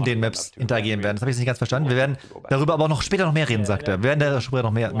zwischen den Maps interagieren werden. Das habe ich nicht ganz verstanden. Wir werden darüber aber auch später noch mehr reden, sagt er. Wir werden darüber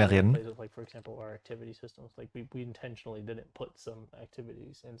noch mehr reden.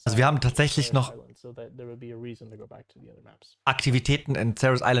 Also wir haben tatsächlich noch Aktivitäten in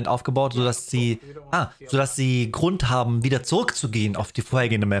Theris Island aufgebaut, sodass sie Grund haben, wieder zurückzugehen auf die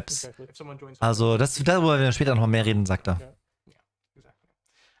vorhergehenden Maps. Also darüber werden wir später noch mehr reden, sagt er.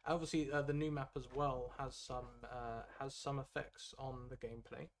 Obviously, the new map as well has some effects on the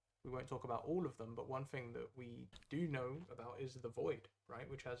gameplay. We won't talk about all of them, but one thing that we do know about is the void, right?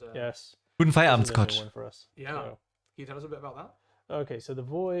 Which has a Guten Feierabend, Scott. Yeah. Can you tell us a bit about that? Okay, so the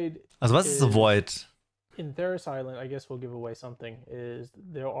void. Also was ist the void? In Theris Island, I guess we'll give away something. Is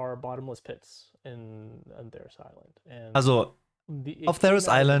there are bottomless pits in Theris Island? And also auf Theris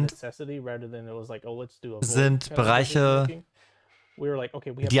Island sind Bereiche,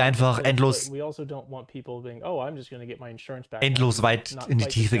 die einfach endlos weit in die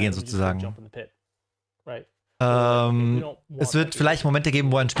Tiefe gehen, sozusagen. Es wird vielleicht Momente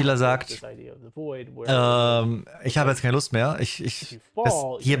geben, wo ein Spieler sagt, ich habe jetzt keine Lust mehr,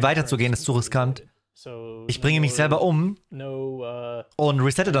 hier weiterzugehen ist zu riskant. Ich bringe mich selber um und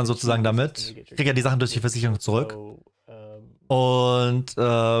resette dann sozusagen damit, kriege ja die Sachen durch die Versicherung zurück. Und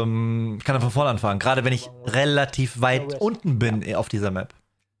kann dann von vorne anfangen, gerade wenn ich relativ weit unten bin auf dieser Map.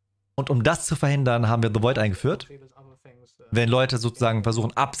 Und um das zu verhindern, haben wir The Void eingeführt. Wenn Leute sozusagen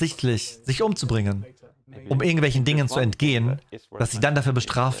versuchen, absichtlich sich umzubringen, um irgendwelchen Dingen zu entgehen, dass sie dann dafür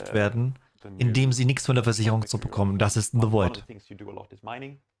bestraft werden, indem sie nichts von der Versicherung zu bekommen. Das ist The Void.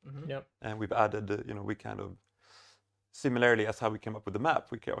 Similarly, as how we came up with the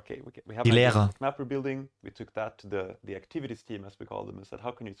map, we have die Lehrer. Map we're building. We took that to the activities team, as we call them, and said,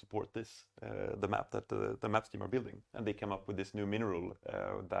 how can you support this, the map that the maps team are building? And they came up with this new mineral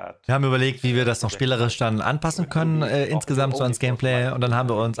that. Wir haben überlegt, wie wir das noch spielerisch dann anpassen können, insgesamt so ans Gameplay. Und dann haben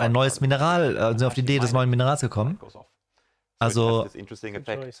wir uns ein neues Mineral, sind auf die Idee des neuen Minerals gekommen. Also, this interesting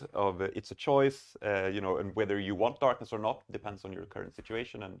effect of it's a choice, you know, and whether you want darkness or not depends on your current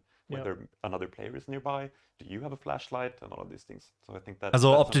situation and whether another player is nearby. Do you have a flashlight and all of these things? So I think that.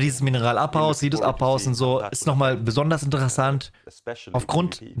 also ob du dieses Mineral abbaust, wie du es abbaust und so, ist nochmal besonders interessant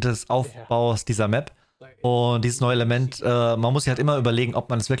aufgrund des Aufbaus dieser Map. Und dieses neue Element, man muss sich halt immer überlegen, ob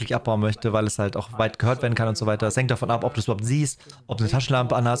man es wirklich abbauen möchte, weil es halt auch weit gehört werden kann und so weiter. Es hängt davon ab, ob du es überhaupt siehst, ob du eine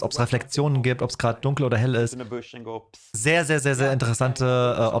Taschenlampe anhast, ob es Reflexionen gibt, ob es gerade dunkel oder hell ist. Sehr, sehr, sehr, sehr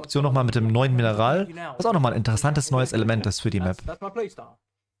interessante Option nochmal mit dem neuen Mineral, was auch nochmal ein interessantes neues Element ist für die Map.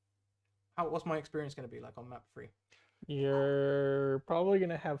 What's my experience going to be like on map 3? You're probably going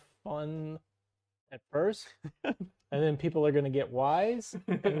to have fun at first, and then people are going to get wise,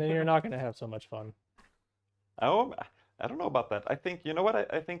 and then you're not going to have so much fun. Oh, I don't know about that. I think, you know what,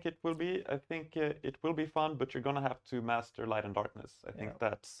 I think it will be, it will be fun, but you're gonna have to master light and darkness. I think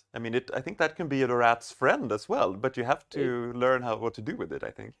that's, I mean, I think that can be a rat's friend as well, but you have to learn what to do with it,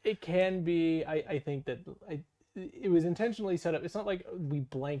 I think. It can be, I think that it was intentionally set up. It's not like we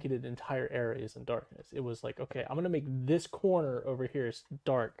blanketed entire areas in darkness. It was like, okay, I'm gonna make this corner over here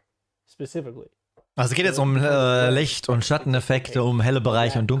dark, specifically. Also es geht jetzt um Licht- und Schatteneffekte, um helle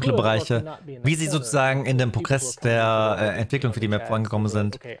Bereiche und dunkle Bereiche, wie sie sozusagen in dem Progress der Entwicklung für die Map vorangekommen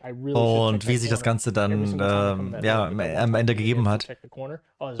sind und wie sich das Ganze dann ja, am Ende gegeben hat.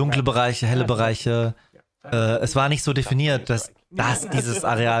 Dunkle Bereiche, helle Bereiche. Es war nicht so definiert, dass dieses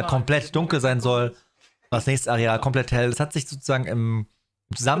Areal komplett dunkel sein soll, das nächste Areal komplett hell. Es hat sich sozusagen im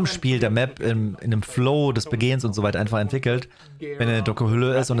Zusammenspiel der Map, in dem Flow des Begehens und so weiter einfach entwickelt. Wenn eine dunkle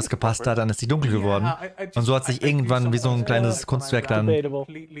Hülle ist und es gepasst hat, dann ist sie dunkel geworden. Und so hat sich irgendwann wie so ein kleines Kunstwerk dann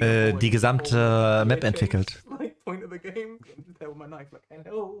die gesamte Map entwickelt.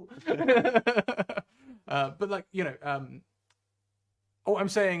 All I'm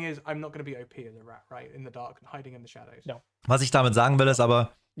saying is I'm not going to be OP as a rat, right? In the dark and hiding in the shadows. No. Was ich damit sagen will, ist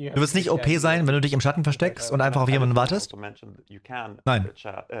aber, du wirst nicht OP sein, wenn du dich im Schatten versteckst und einfach auf jemanden wartest. Nein.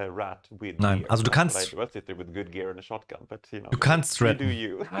 Nein, also du kannst. Du kannst retten.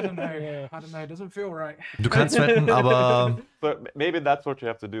 Du kannst retten, aber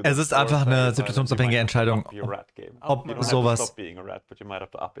es ist einfach eine situationsabhängige Entscheidung, ob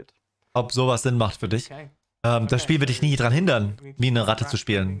sowas Sinn macht für dich. Das Spiel wird dich nie daran hindern, wie eine Ratte zu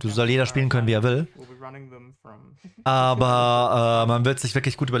spielen. Du soll jeder spielen können, wie er will. Aber man wird sich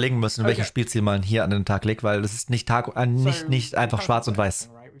wirklich gut überlegen müssen, welches Spielziel man hier an den Tag legt, weil es ist nicht einfach schwarz und weiß.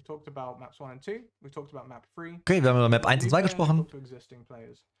 Okay, wir haben über Map 1 und 2 gesprochen.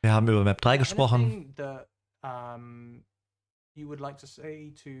 Wir haben über Map 3 gesprochen.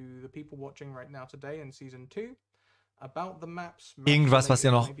 Irgendwas, was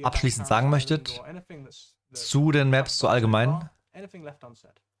ihr noch abschließend sagen möchtet zu den Maps, so allgemein?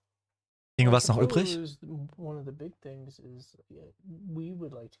 Irgendwas noch übrig? One of the big things is we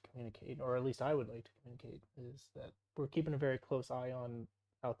would like to communicate, or at least I would like to communicate, is that we're keeping a very close eye on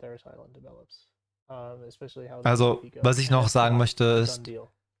how Theros Island develops, especially how. Also, was ich noch sagen möchte, ist,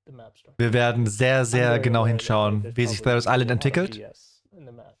 wir werden sehr, sehr genau hinschauen, wie sich Theros Island entwickelt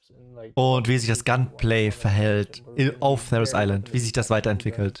und wie sich das Gunplay verhält auf Theros Island, wie sich das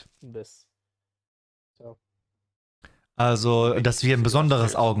weiterentwickelt. Also, dass wir ein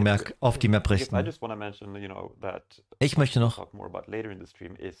besonderes Augenmerk auf die Map richten. Ich möchte noch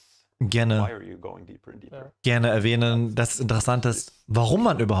gerne erwähnen, dass es interessant ist, warum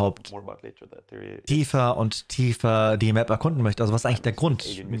man überhaupt tiefer und tiefer die Map erkunden möchte. Also was ist eigentlich der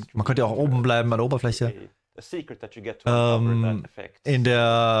Grund? Man könnte ja auch oben bleiben an der Oberfläche.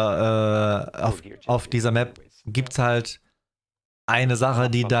 Auf dieser Map gibt es halt eine Sache,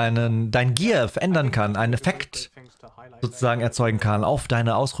 die dein Gear verändern kann, einen Effekt sozusagen erzeugen kann auf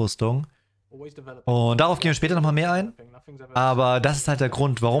deine Ausrüstung. Und darauf gehen wir später nochmal mehr ein. Aber das ist halt der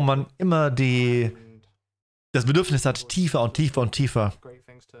Grund, warum man immer das Bedürfnis hat, tiefer und tiefer und tiefer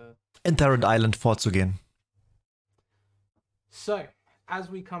in Theros Island vorzugehen. So,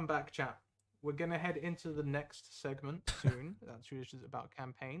 as we come back, chat, we're gonna head into the next segment soon. That's which is about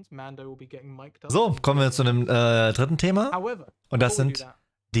campaigns. Mando will be getting mic'd up. So, kommen wir zu einem dritten Thema. Und das sind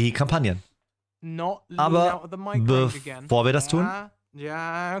die Kampagnen. Aber bevor wir das tun,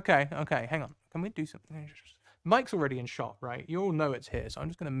 okay, hang on. Can we do something? Mike's already in shot, right? You all know it's here, so I'm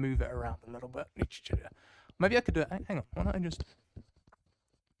just gonna move it around a little bit. Maybe I could do it. Hang on, why don't I just?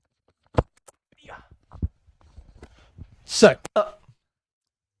 Yeah. So,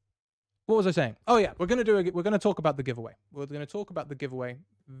 what was I saying? Oh yeah, we're gonna talk about the giveaway. We're gonna talk about the giveaway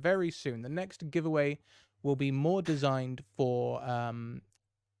very soon. The next giveaway will be more designed for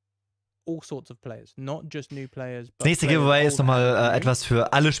all sorts of players, not just new players. Das nächste Giveaway ist nochmal etwas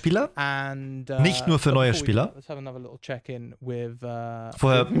für alle Spieler, nicht nur für neue Spieler.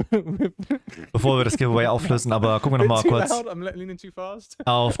 Vorher, bevor wir das Giveaway auflösen, aber gucken wir nochmal kurz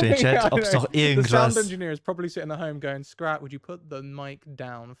auf den Chat, ob es noch irgendwas...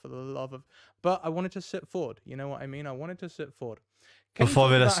 Bevor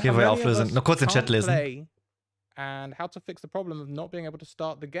wir das Giveaway auflösen, noch kurz den Chat lesen. And how to fix the problem of not being able to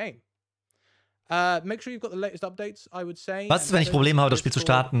start the game. Make sure you've got the latest updates, I would say. Was ist, wenn ich Probleme habe, das Spiel zu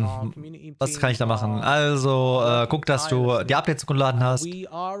starten? Was kann ich da machen? Also, guck, dass du die Updates geladen hast, die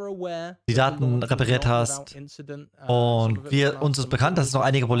Daten repariert hast. Und uns ist bekannt, dass es noch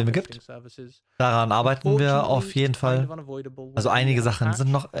einige Probleme gibt. Daran arbeiten wir auf jeden Fall. Also einige Sachen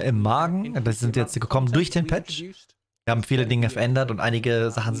sind noch im Magen. Das sind jetzt gekommen durch den Patch. Wir haben viele Dinge verändert und einige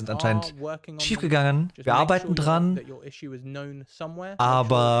Sachen sind anscheinend schiefgegangen. Wir arbeiten dran,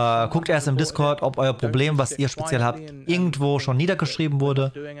 aber guckt erst im Discord, ob euer Problem, was ihr speziell habt, irgendwo schon niedergeschrieben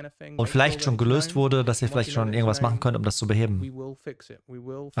wurde und vielleicht schon gelöst wurde, dass ihr vielleicht schon irgendwas machen könnt, um das zu beheben.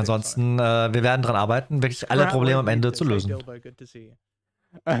 Ansonsten, wir werden dran arbeiten, wirklich alle Probleme am Ende zu lösen.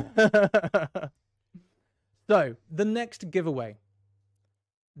 So, the next giveaway.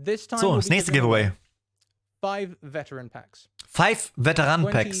 So, das nächste Giveaway. 5 Veteran Packs. 5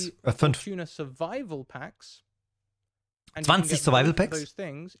 Veteranen-Packs. 5. 20 Survival Packs.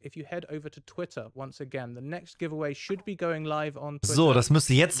 So, das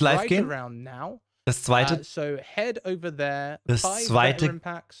müsste jetzt live gehen. Das zweite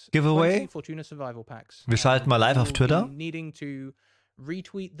Giveaway. Wir schalten mal live auf Twitter.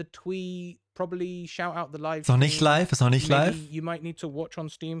 Retweet the tweet, probably shout out the live. Ist noch nicht live, ist noch nicht live. You might need to watch on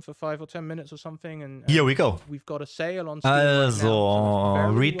Steam for 5 or 10 minutes or something. And here we go. We've got a sale on Steam also, right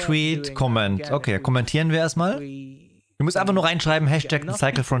now, so Retweet, Comment. Okay, kommentieren wir erstmal. Ihr müsst einfach nur reinschreiben, Hashtag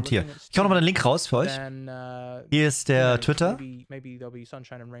Cycle Frontier. Ich hau nochmal den Link raus für euch. Hier ist der Twitter.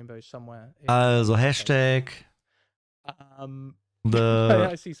 Also, Hashtag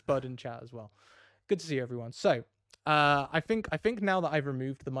I see Spud in chat as well. Good to see everyone. So, I think now that I've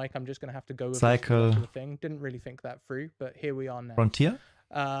removed the mic, I'm just going to have to go with Cycle the thing. Didn't really think that through, but here we are now. Frontier?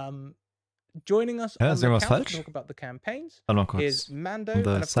 Joining us on the account to talk about the campaigns is Mando, and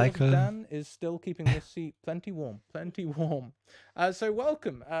of course Dan is still keeping this seat plenty warm. So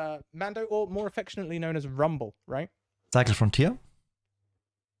welcome, Mando, or more affectionately known as Rumble, right? Cycle Frontier?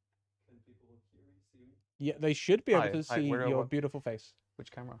 Yeah, they should be able to see your beautiful face.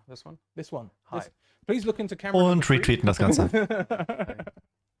 Which camera? This one? This one. Hi. Please look into camera. Und retweeten das Ganze.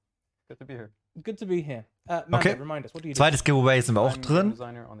 Good to be here. Good to be here. Mando, okay. Remind us, what do you do? Zweites Giveaway sind wir auch drin.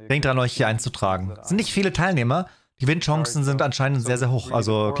 Denkt dran, euch hier einzutragen. Es sind nicht viele Teilnehmer. Die Gewinnchancen sind anscheinend sehr, sehr hoch.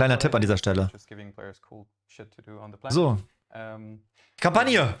 Also kleiner Tipp an dieser Stelle. So.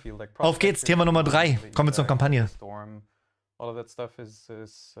 Kampagne. Auf geht's. Thema Nummer 3. Kommen wir zur Kampagne.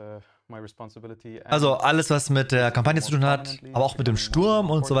 Also alles, was mit der Kampagne zu tun hat, aber auch mit dem Sturm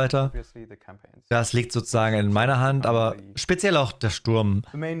und so weiter, das liegt sozusagen in meiner Hand, aber speziell auch der Sturm,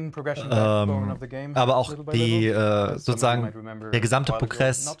 aber auch die, sozusagen der gesamte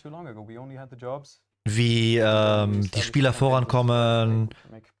Progress, wie die Spieler vorankommen,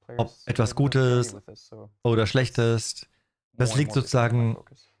 ob etwas Gutes oder Schlechtes, das liegt sozusagen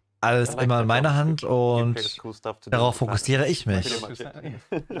alles immer in meiner Hand und darauf fokussiere ich mich.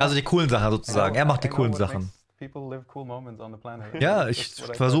 Also die coolen Sachen sozusagen. Er macht die coolen Sachen. Ja, ich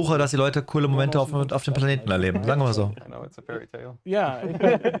versuche, dass die Leute coole Momente auf dem Planeten erleben. Sagen wir mal so. Yeah,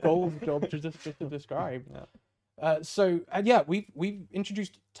 gold job to describe. So yeah, we've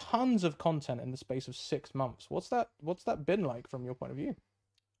introduced tons of content in the space of 6 months. What's that been like from your point of view?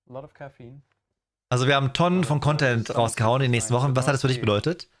 A lot of caffeine. Also wir haben Tonnen von Content rausgehauen in den nächsten Wochen. Was hat das für dich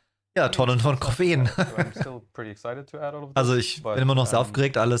bedeutet? Ja, Tonnen von Koffein. Also ich bin immer noch sehr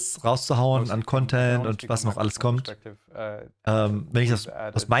aufgeregt, alles rauszuhauen an Content und was noch alles kommt. Wenn ich das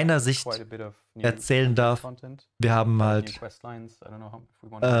aus meiner Sicht erzählen darf, wir haben halt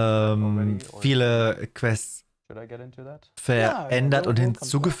viele Quests verändert und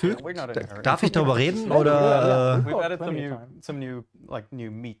hinzugefügt. Darf ich darüber reden oder?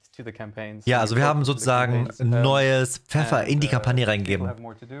 Ja, also wir haben sozusagen neues Pfeffer in die Kampagne reingegeben.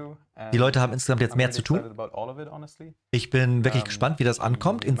 Die Leute haben insgesamt jetzt mehr zu tun. Ich bin wirklich gespannt, wie das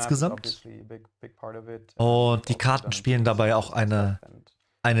ankommt insgesamt. Und die Karten spielen dabei auch eine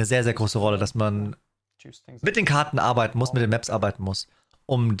sehr, sehr große Rolle, dass man mit den Karten arbeiten muss, mit den Maps arbeiten muss,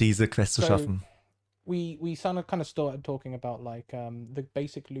 um diese Quest zu schaffen. We kind of started talking about like the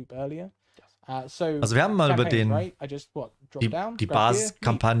basic loop earlier. Also wir haben mal über die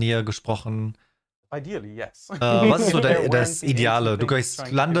Basiskampagne gesprochen. Was ist so das Ideale? Du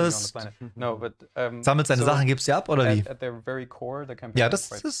landest, sammelst deine Sachen, gibst sie ab oder wie? Ja, das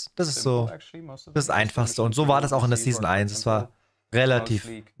ist so das Einfachste. Und so war das auch in der Season 1. Es war relativ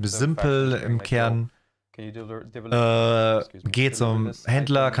simpel im Kern. Geh zum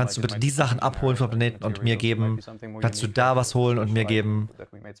Händler, kannst du bitte die Sachen abholen vom Planeten und mir geben? Kannst du da was holen und mir geben?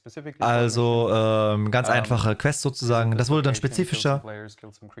 Also ganz einfache Quests sozusagen. Das wurde dann spezifischer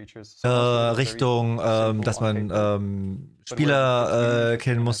Richtung, dass man Spieler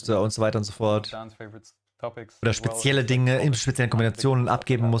killen musste und so weiter und so fort. Oder spezielle Dinge in speziellen Kombinationen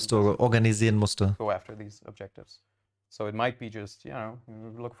abgeben musste, organisieren musste. So it might be just, you know,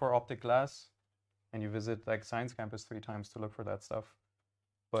 look for optic glass. And you visit like Science Campus 3 times to look for that stuff.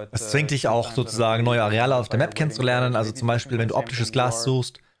 Es zwingt dich auch sozusagen neue Areale auf der Map kennenzulernen. Also zum Beispiel, wenn du optisches Glas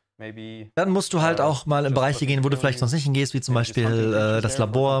suchst, dann musst du halt auch mal in Bereiche gehen, wo du vielleicht sonst nicht hingehst, wie zum Beispiel das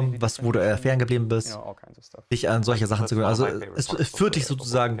Labor, wo du ferngeblieben bist, dich an solche Sachen zu gewöhnen. Also es führt dich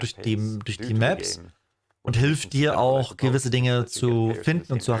sozusagen durch die Maps und hilft dir auch, gewisse Dinge zu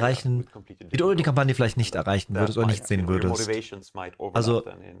finden und zu erreichen, die du in die Kampagne vielleicht nicht erreichen würdest oder nicht sehen würdest. Also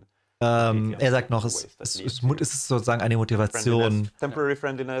er sagt noch, es ist sozusagen eine Motivation,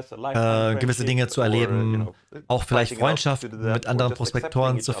 gewisse Dinge zu erleben, auch vielleicht Freundschaften mit anderen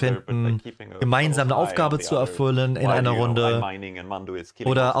Prospektoren zu finden, gemeinsam eine Aufgabe zu erfüllen in einer Runde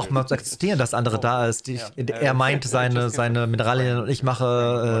oder auch mal zu akzeptieren, dass andere da ist. Er meint seine Mineralien und ich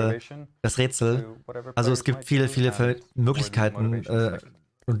mache das Rätsel. Also es gibt viele, viele Möglichkeiten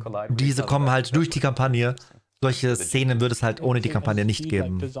und diese kommen halt durch die Kampagne. Solche Szenen würde es halt ohne die Kampagne nicht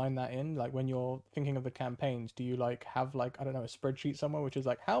geben.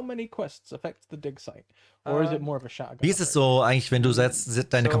 Wie ist es so eigentlich, wenn du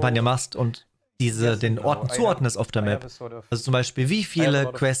selbst deine Kampagne machst und den Orten zuordnest auf der Map? Also zum Beispiel, wie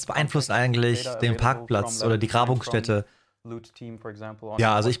viele Quests beeinflussen eigentlich den Parkplatz oder die Grabungsstätte?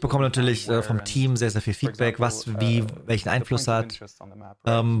 Ja, also ich bekomme natürlich vom Team sehr, sehr viel Feedback, welchen Einfluss hat,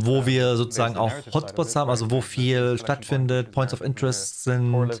 wo wir sozusagen auch Hotspots haben, also wo viel stattfindet, Points of Interest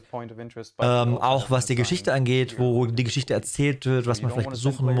sind, auch was die Geschichte angeht, wo die Geschichte erzählt wird, was man vielleicht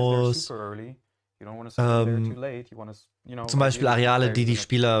besuchen muss. Zum Beispiel Areale, die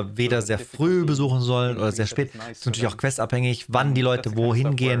Spieler weder sehr früh besuchen sollen oder sehr spät. Das ist natürlich auch questabhängig, wann die Leute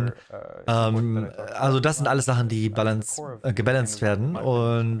wohin gehen. Also das sind alles Sachen, die gebalanced werden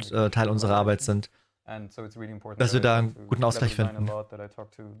und Teil unserer Arbeit sind. Dass wir da einen guten Ausgleich finden.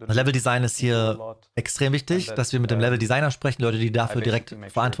 Das Leveldesign ist hier extrem wichtig, dass wir mit dem Leveldesigner sprechen, Leute, die dafür direkt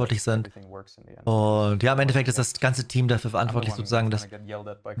verantwortlich sind. Und ja, im Endeffekt ist das ganze Team dafür verantwortlich, sozusagen, dass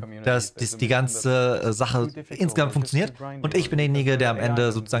die ganze Sache insgesamt funktioniert. Und ich bin derjenige, der am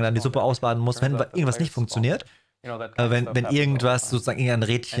Ende sozusagen dann die Suppe ausbaden muss, wenn irgendwas nicht funktioniert. Wenn irgendwas, sozusagen irgendein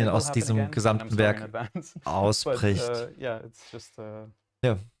Rädchen aus diesem gesamten Werk ausbricht. Ja.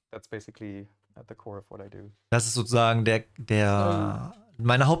 Das ist sozusagen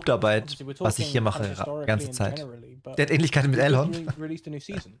meine Hauptarbeit, was ich hier mache, die ganze Zeit. Der hat Ähnlichkeiten mit Elon.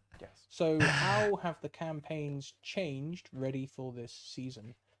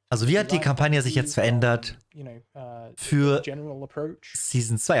 Also wie hat die Kampagne sich jetzt verändert für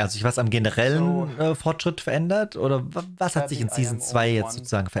Season 2? Also was am generellen Fortschritt verändert? Oder was hat sich in Season 2 jetzt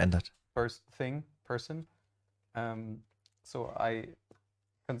sozusagen verändert?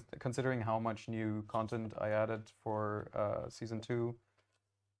 Considering how much new content I added for Season 2,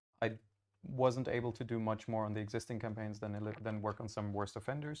 I wasn't able to do much more on the existing campaigns than work on some worst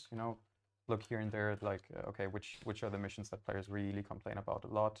offenders, you know, look here and there at like, okay, which are the missions that players really complain about a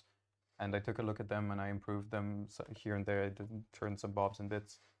lot, and I took a look at them and I improved them here and there. I didn't turn some bobs and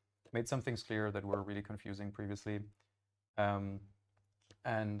bits, made some things clear that were really confusing previously.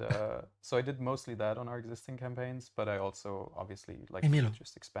 So I did mostly that on our existing campaigns, but I also obviously like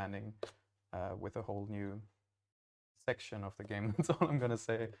just expanding with a whole new section of the game. That's all I'm gonna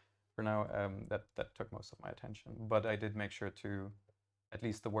say for now. That took most of my attention, but I did make sure to at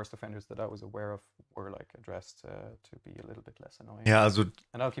least the worst offenders that I was aware of were like addressed to be a little bit less annoying. Ja, also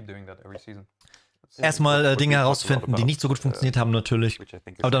and I'll keep doing that every season. Erstmal Dinge herausfinden, die nicht so gut funktioniert haben natürlich,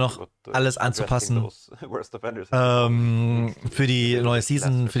 aber dann noch alles anzupassen für die neue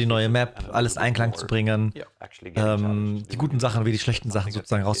Season, für die neue Map, alles in Einklang zu bringen, die guten Sachen wie die schlechten Sachen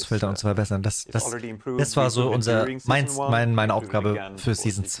sozusagen rauszufiltern und zu verbessern. Das war so meine Aufgabe für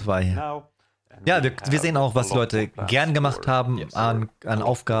Season 2. Ja, wir sehen auch, was die Leute gern gemacht haben an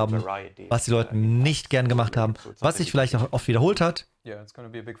Aufgaben, was die Leute nicht gern gemacht haben, was sich vielleicht auch oft wiederholt hat,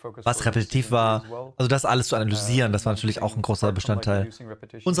 was repetitiv war. Also das alles zu analysieren, das war natürlich auch ein großer Bestandteil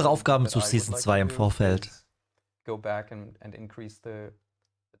unserer Aufgaben zu Season 2 im Vorfeld.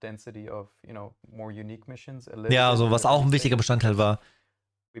 Ja, also was auch ein wichtiger Bestandteil war,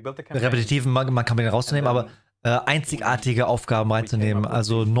 repetitiven Kampagnen rauszunehmen, aber einzigartige Aufgaben reinzunehmen,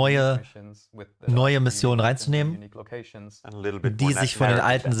 also neue Missionen reinzunehmen, die sich von den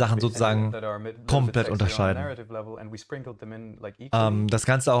alten Sachen sozusagen komplett unterscheiden. Das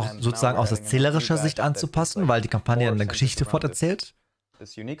Ganze auch sozusagen aus erzählerischer Sicht anzupassen, weil die Kampagne eine Geschichte forterzählt.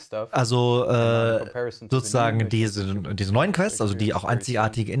 Also sozusagen diese neuen Quests, also die auch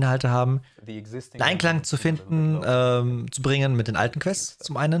einzigartige Inhalte haben, in Einklang zu finden, zu bringen mit den alten Quests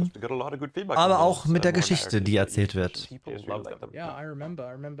zum einen, aber auch mit der Geschichte, die erzählt wird. Yeah, I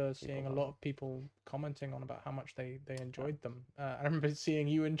remember seeing a lot of people commenting on about how much they enjoyed them. I remember seeing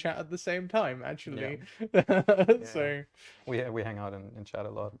you in chat at the same time, actually. So we hang out in chat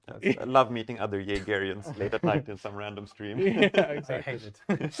a lot. I love meeting other Yagerians late at night in some random stream. Yeah, exactly. I hate it.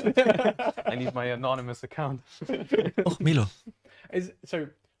 I need my anonymous account. Oh, Milo. So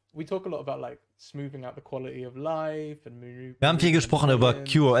we talk a lot about like smoothing out the quality of life and wir haben viel gesprochen über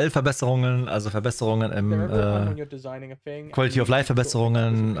QoL-Verbesserungen, also Verbesserungen im Quality of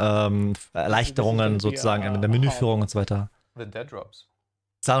Life-Verbesserungen, Erleichterungen sozusagen in der Menüführung und so weiter. The dead drops.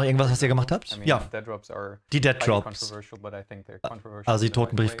 Ist da noch irgendwas, was ihr gemacht habt? Ja, die Dead Drops. Also die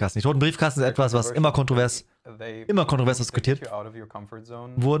toten Briefkasten. Die toten Briefkasten ist etwas, was immer kontrovers diskutiert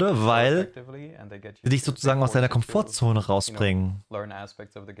wurde, weil sie dich sozusagen aus deiner Komfortzone rausbringen.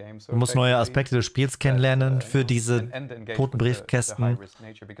 Du musst neue Aspekte des Spiels kennenlernen für diese toten Briefkästen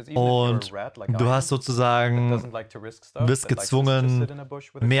und du hast sozusagen, bist gezwungen,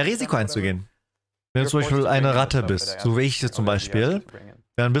 mehr Risiko einzugehen. Wenn du zum Beispiel eine Ratte bist, so wie ich zum Beispiel,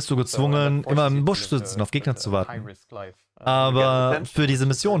 dann bist du gezwungen, immer im Busch zu sitzen, auf Gegner zu warten. Aber für diese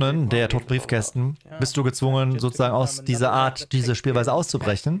Missionen der toten Briefkästen bist du gezwungen, sozusagen aus dieser Art, diese Spielweise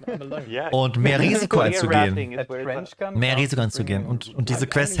auszubrechen und mehr Risiko einzugehen. Mehr Risiko einzugehen. Und diese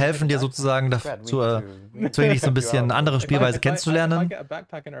Quests helfen dir sozusagen dazu, zwingen dich so ein bisschen eine andere Spielweise kennenzulernen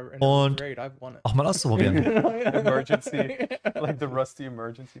und auch mal auszuprobieren. Emergency, like the rusty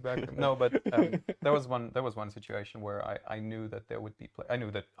emergency backpack. No, but there was one situation where I knew that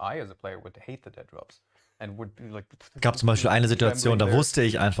I as a player would hate the dead drops. Es gab zum Beispiel eine Situation, da wusste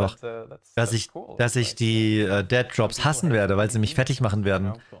ich einfach, dass ich die Dead Drops hassen werde, weil sie mich fertig machen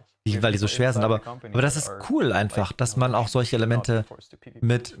werden, weil die so schwer sind. Aber das ist cool einfach, dass man auch solche Elemente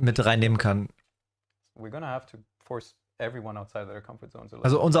mit reinnehmen kann.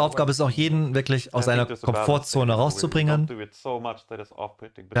 Also unsere Aufgabe ist auch, jeden wirklich aus seiner Komfortzone rauszubringen,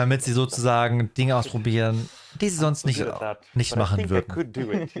 damit sie sozusagen Dinge ausprobieren, die sie sonst nicht machen würden.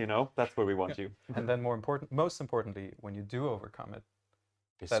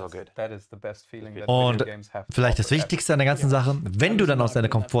 Und vielleicht das Wichtigste an der ganzen Sache, wenn du dann aus deiner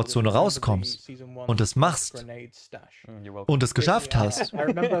Komfortzone rauskommst und es machst und es geschafft hast,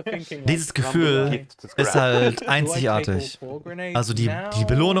 dieses Gefühl ist halt einzigartig. Also die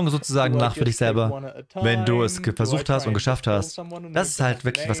Belohnung sozusagen nach für dich selber, wenn du es versucht hast und geschafft hast, das ist halt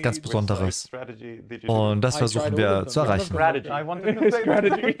wirklich was ganz Besonderes. Und das versuchen wir zu erreichen.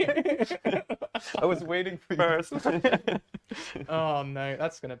 I was waiting for first. Oh no,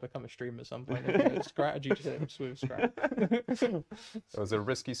 that's gonna become a stream at some point. Strategy with Scrap. That was a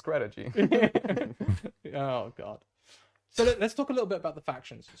risky strategy. Oh god. So let's talk a little bit about the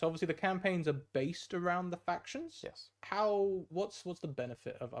factions. So obviously the campaigns are based around the factions. Yes. What's the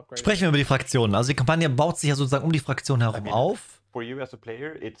benefit of upgrading? Sprechen wir über die Fraktionen. Also die Kampagne baut sich ja sozusagen um die Fraktion herum auf. Welche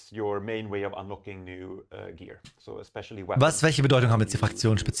Bedeutung haben jetzt die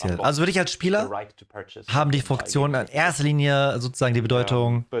Fraktionen speziell? Also für dich als Spieler haben die Fraktionen in erster Linie sozusagen die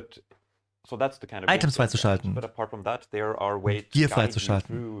Bedeutung, Items freizuschalten, Gear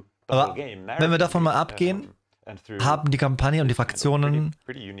freizuschalten. Aber wenn wir davon mal abgehen, haben die Kampagne und die Fraktionen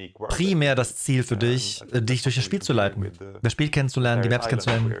primär das Ziel für dich, dich durch das Spiel zu leiten, das Spiel kennenzulernen, die Maps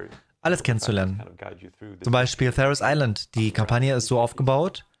kennenzulernen, alles kennenzulernen. Zum Beispiel Ferris Island. Die Kampagne ist so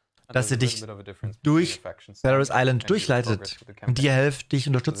aufgebaut, dass sie dich durch Ferris Island durchleitet und dir hilft, dich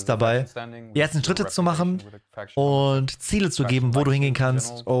unterstützt dabei, die ersten Schritte zu machen und Ziele zu geben, wo du hingehen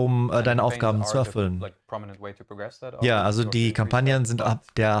kannst, um deine Aufgaben zu erfüllen. Ja, also die Kampagnen sind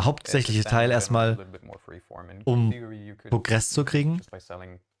der hauptsächliche Teil erstmal, um Progress zu kriegen.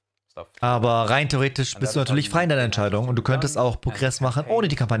 Aber rein theoretisch bist du natürlich frei in deiner Entscheidung und du könntest auch Progress machen, ohne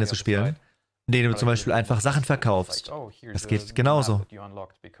die Kampagne zu spielen, indem du zum Beispiel einfach Sachen verkaufst. Das geht genauso.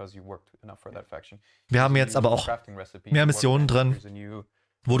 Wir haben jetzt aber auch mehr Missionen drin,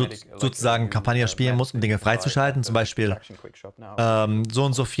 wo du sozusagen Kampagne spielen musst, um Dinge freizuschalten. Zum Beispiel so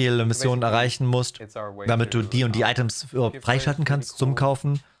und so viele Missionen erreichen musst, damit du die und die Items freischalten kannst zum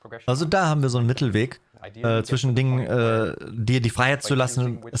Kaufen. Also da haben wir so einen Mittelweg. zwischen Dingen, dir die Freiheit zu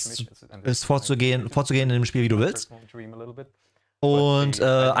lassen, es vorzugehen in dem Spiel, wie du willst. Und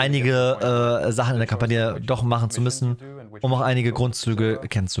einige Sachen in der Kampagne doch machen zu müssen, um auch einige Grundzüge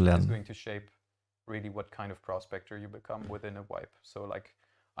kennenzulernen.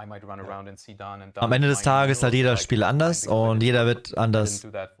 Am Ende des Tages ist halt jeder Spiel anders und jeder wird anders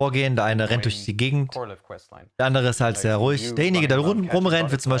vorgehen. Der eine rennt durch die Gegend, der andere ist halt sehr ruhig. Derjenige, der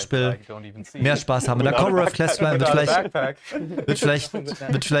rumrennt, wird zum Beispiel mehr Spaß haben in der Coverref-Questline,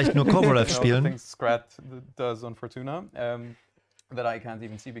 wird vielleicht nur Coverref spielen.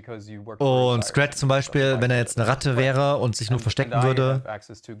 Und Scrat zum Beispiel, wenn er jetzt eine Ratte wäre und sich nur verstecken würde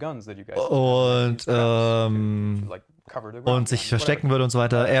und sich verstecken würde und so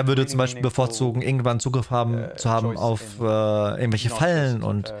weiter, er würde zum Beispiel bevorzugen, irgendwann Zugriff zu haben auf irgendwelche Fallen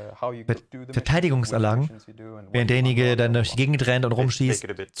und Verteidigungsanlagen, während derjenige dann durch die Gegend rennt und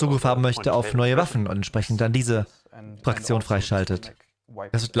rumschießt, Zugriff haben möchte auf neue Waffen und entsprechend dann diese Fraktion freischaltet.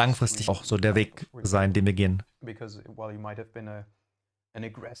 Das wird langfristig auch so der Weg sein, den wir gehen. An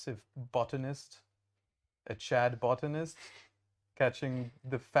aggressive botanist, a Chad botanist, catching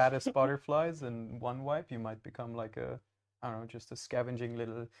the fattest butterflies in one wipe, you might become like a, I don't know, just a scavenging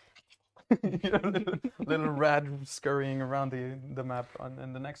little little rat scurrying around the map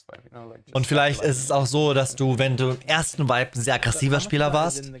in the next wipe, you know, like. Und vielleicht ist es auch so, dass du, wenn du im ersten Wipe ein sehr aggressiver Spieler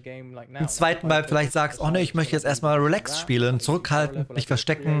warst, im zweiten Wipe vielleicht sagst, oh ne, ich möchte jetzt erstmal relax spielen, zurückhalten, mich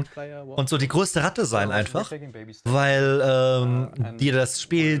verstecken und so die größte Ratte sein einfach, weil dir das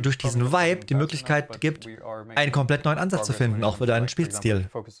Spiel durch diesen Vibe die Möglichkeit gibt, einen komplett neuen Ansatz zu finden, auch für deinen Spielstil.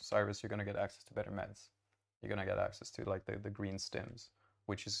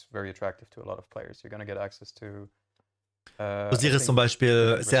 Which is very attractive to a lot of players. You're going to get access to Osiris zum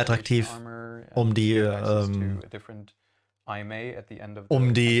Beispiel ist sehr attraktiv, um die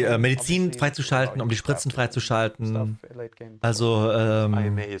Medizin freizuschalten, um die Spritzen freizuschalten. Also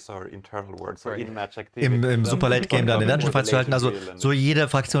im Super Late Game dann den Dungeon freizuschalten. Also so jede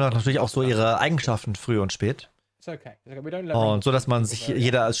Fraktion hat natürlich auch so ihre Eigenschaften früh und spät. Und so, dass man sich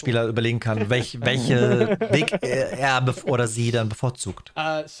jeder als Spieler überlegen kann, welche Weg er oder sie dann bevorzugt.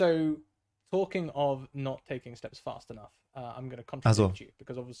 Talking of not taking steps fast enough, I'm going to contradict you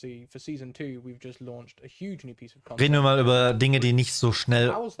because obviously for season 2 we've just launched a huge new piece of content. Reden wir mal über Dinge, die nicht so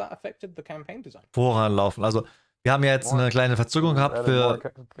schnell voranlaufen. Also wir haben ja jetzt eine kleine Verzögerung gehabt für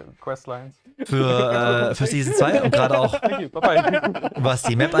Season 2 und gerade auch was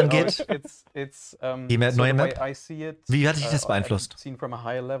die Map angeht. Die neue Map. Wie hat dich das beeinflusst?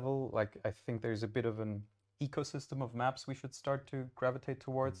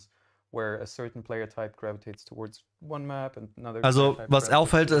 Also was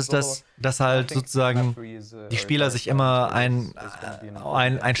auffällt ist, dass halt sozusagen die Spieler sich immer einen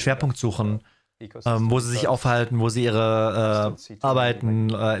Schwerpunkt suchen, wo sie sich aufhalten, wo sie ihre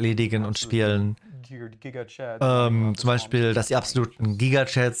Arbeiten erledigen und spielen. Zum Beispiel, dass die absoluten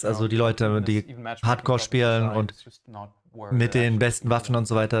Giga-Chats, also die Leute, die Hardcore spielen und mit den besten Waffen und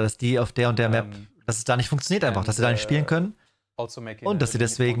so weiter, dass die auf der und der Map, dass es da nicht funktioniert einfach, dass sie da nicht spielen können und dass sie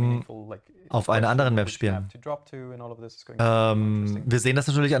deswegen auf einer anderen Map spielen. Wir sehen das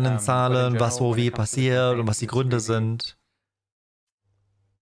natürlich an den Zahlen, was wo wie passiert und was die Gründe sind.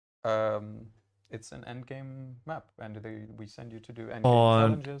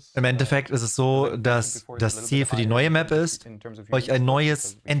 Und im Endeffekt ist es so, dass das Ziel für die neue Map ist, euch ein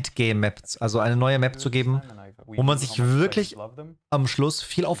neues Endgame-Map, also eine neue Map zu geben, wo man sich wirklich am Schluss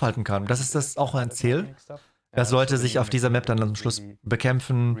viel aufhalten kann. Das ist das auch ein Ziel, dass Leute sich auf dieser Map dann am Schluss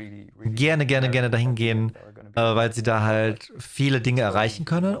bekämpfen, gerne dahin gehen, weil sie da halt viele Dinge erreichen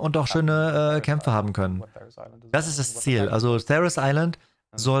können und auch schöne Kämpfe haben können. Das ist das Ziel. Also Theros Island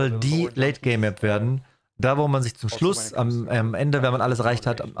soll die Late-Game-Map werden, da wo man sich zum Schluss, am Ende, wenn man alles erreicht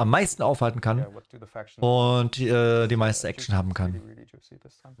hat, am meisten aufhalten kann und die meiste Action haben kann.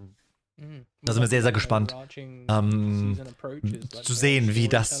 Da sind wir sehr, sehr gespannt zu sehen, wie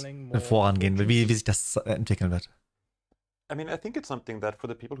das vorangehen wird, wie sich das entwickeln wird. I mean, I think it's something that for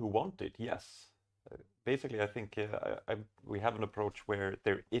the people who want it, yes. Basically, I think we have an approach where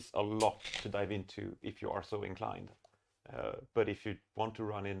there is a lot to dive into if you are so inclined. But if you want to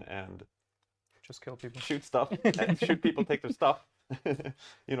run in and just kill people, shoot stuff, and shoot people, take their stuff,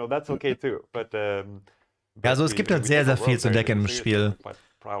 you know, that's okay too. But ja, also es gibt halt sehr, sehr viel zu entdecken im Spiel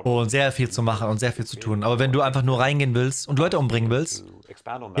und sehr viel zu machen und sehr viel zu tun. Aber wenn du einfach nur reingehen willst und Leute umbringen willst,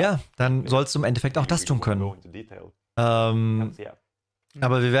 ja, dann sollst du im Endeffekt auch das tun können. Aber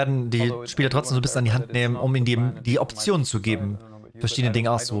wir werden die Spieler trotzdem so ein bisschen an die Hand nehmen, um ihnen die Option zu geben, verschiedene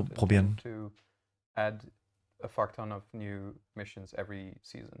Dinge auszuprobieren. a fuck ton of new missions every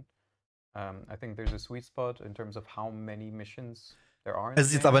season. I think there's a sweet spot in terms of how many missions there are. Es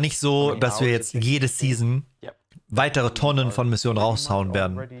ist jetzt aber nicht so, dass wir jetzt jede Season weitere Tonnen von Missionen raushauen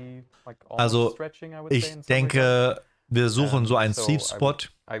werden. Also ich denke, wir suchen so einen Sweet Spot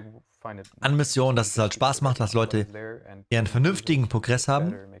an Missionen, dass es halt Spaß macht, dass Leute ihren vernünftigen Progress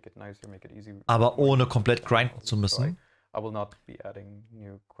haben, aber ohne komplett grinden zu müssen.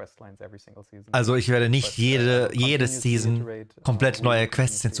 Also ich werde nicht jede Season komplett neue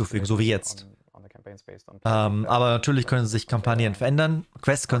Quests hinzufügen, so wie jetzt. Aber natürlich können sich Kampagnen verändern,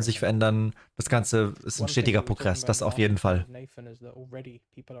 Quests können sich verändern, das Ganze ist ein stetiger Progress, das auf jeden Fall.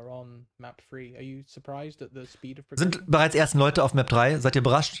 Sind bereits ersten Leute auf Map 3? Seid ihr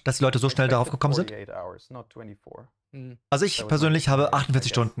überrascht, dass die Leute so schnell darauf gekommen sind? Also ich persönlich habe 48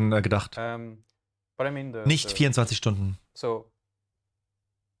 Stunden gedacht. Nicht 24 Stunden.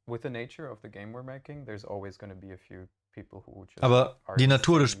 Aber die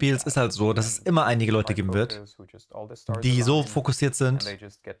Natur des Spiels ist halt so, dass es immer einige Leute geben wird, die so fokussiert sind,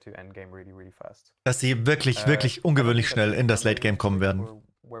 dass sie wirklich ungewöhnlich schnell in das Late Game kommen werden.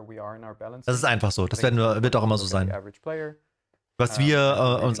 Das ist einfach so. Das wird auch immer so sein. Was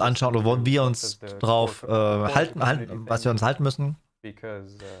wir uns anschauen oder wo wir uns drauf was wir uns halten müssen,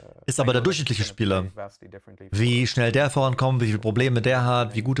 ist aber der durchschnittliche Spieler. Wie schnell der vorankommt, wie viele Probleme der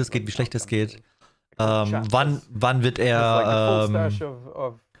hat, wie gut es geht, wie schlecht es geht. Wann wird er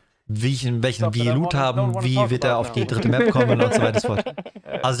wie Loot haben, wie wird er auf die dritte Map kommen und so weiter und so fort.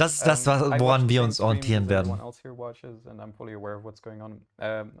 Also das ist das, woran wir uns orientieren werden.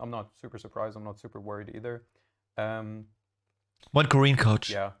 Moin Korean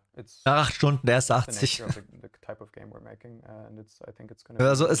Coach. Nach 8 Stunden, der erste 80.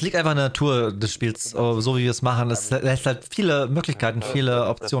 Also es liegt einfach in der Natur des Spiels, so wie wir es machen. Es lässt halt viele Möglichkeiten, viele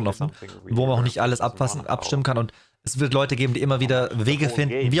Optionen offen, wo man auch nicht alles abstimmen kann. Und es wird Leute geben, die immer wieder Wege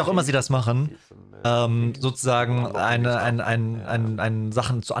finden, wie auch immer sie das machen, sozusagen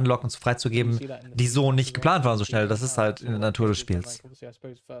Sachen zu unlocken, freizugeben, die so nicht geplant waren so schnell. Das ist halt in der Natur des Spiels.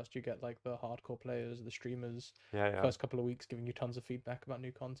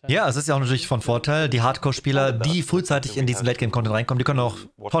 Ja, es ist ja auch natürlich von Vorteil, die Hardcore-Spieler, die frühzeitig in diesen Late-Game-Content reinkommen, die können auch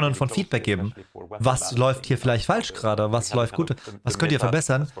Tonnen von Feedback geben. Was läuft hier vielleicht falsch gerade? Was läuft gut? Was könnt ihr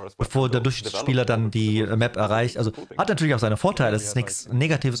verbessern, bevor der Durchschnittsspieler dann die Map erreicht? Also hat natürlich auch seine Vorteile, es ist nichts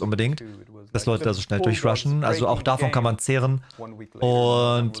Negatives unbedingt, dass Leute da so schnell durchrushen. Also auch davon kann man zehren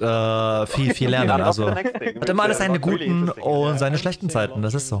und viel lernen. Also hat immer alles seine guten und seine schlechten Zeiten,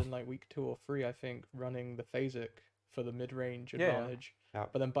 das ist so.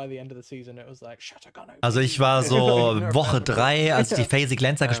 Also ich war so Woche 3, als ich die Phasic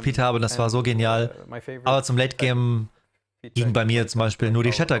Lancer gespielt habe, und das war so genial. Aber zum Late Game ging bei mir zum Beispiel nur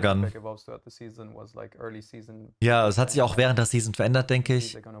die Shattergun. Ja, es hat sich auch während der Season verändert, denke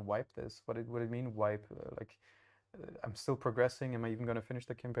ich. I'm still progressing. Am I even gonna finish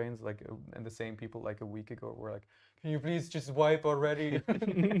the campaigns? Like, and the same people like a week ago were like, "Can you please just wipe already?"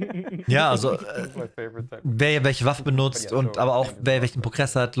 Ja, also wer welche Waffe benutzt und aber auch wer welchen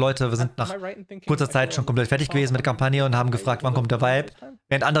Progress hat. Leute, wir sind nach kurzer Zeit schon komplett fertig gewesen mit der Kampagne und haben gefragt, wann kommt der Vibe.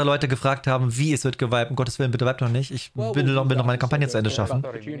 Während andere Leute gefragt haben, wie es wird gewiped. Um Gottes Willen, bitte vibe noch nicht. Ich will noch meine Kampagne zu Ende schaffen.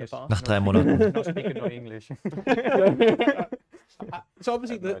 Nach 3 Monaten. So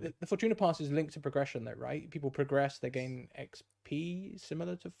obviously the Fortuna Pass is linked to progression though, right? People progress, they gain XP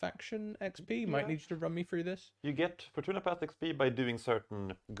similar to faction XP. Might need you to run me through this. You get Fortuna Pass XP by doing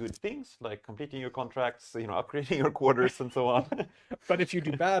certain good things, like completing your contracts, upgrading your quarters and so on. But if you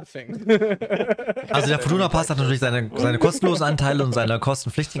do bad things. Also der Fortuna Pass hat natürlich seine kostenlosen Anteile und seine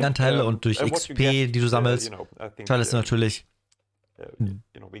kostenpflichtigen Anteile und durch XP, die du sammelst, zahlst du natürlich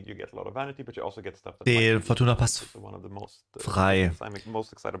den Fortuna Pass frei.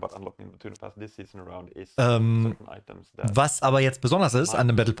 Was aber jetzt besonders ist an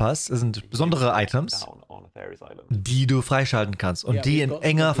dem Battle Pass, sind besondere Items, die du freischalten kannst und die in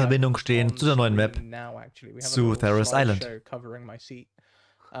enger Verbindung stehen zu der neuen Map, zu Theros Island.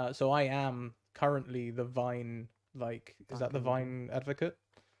 So I am currently the Vine, is that the Vine Advocate?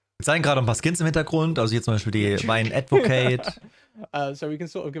 Wir zeigen gerade ein paar Skins im Hintergrund, also hier zum Beispiel die Meine Advocate. So we can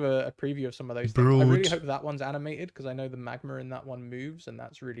sort of give a preview of some of those Brute. things. I really hope that one's animated, because I know the magma in that one moves, and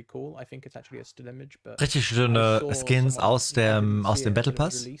that's really cool. I think it's actually a still image, but richtig schöne Skins aus dem Battle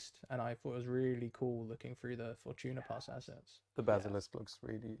Pass. And I thought it was really cool looking through the Fortuna Pass assets. The basilisk looks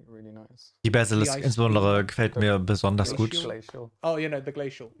really, really nice. Die Basilisk insbesondere gefällt mir besonders gut. Oh, the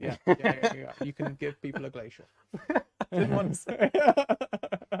glacial. Yeah. You can give people a glacial. Didn't want to say.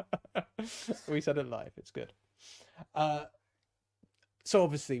 We said it live. It's good. So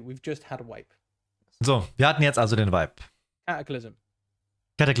obviously we've just had a wipe. So, wir hatten jetzt also den Vibe. Cataclysm.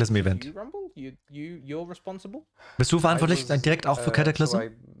 Cataclysm-Event. Bist du verantwortlich direkt auch für Cataclysm?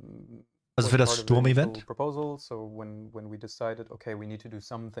 Also für das Sturm-Event? Ja, wir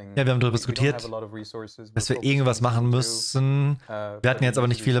haben darüber diskutiert, dass wir irgendwas machen müssen. Wir hatten jetzt aber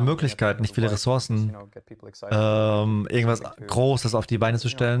nicht viele Möglichkeiten, nicht viele Ressourcen, irgendwas Großes auf die Beine zu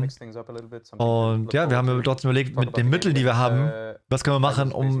stellen. Und ja, wir haben trotzdem überlegt, mit den Mitteln, die wir haben, was können wir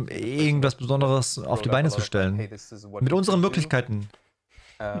machen, um irgendwas Besonderes auf die Beine zu stellen. Mit unseren Möglichkeiten,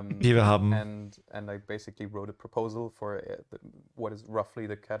 die wir haben.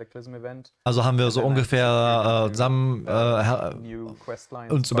 Also haben wir so ungefähr zusammen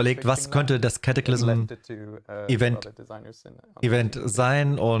uns überlegt, was könnte das Cataclysm-Event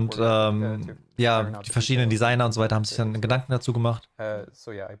sein, und ja, die verschiedenen Designer und so weiter haben sich dann Gedanken dazu gemacht.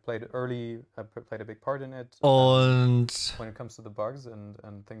 Und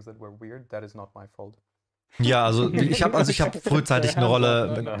ja, also ich habe frühzeitig eine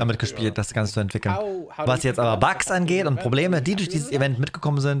Rolle damit gespielt, das Ganze zu entwickeln. Was jetzt aber Bugs angeht und Probleme, die durch dieses Event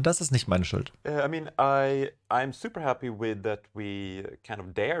mitgekommen sind, das ist nicht meine Schuld. I mean, I'm super happy with that we kind of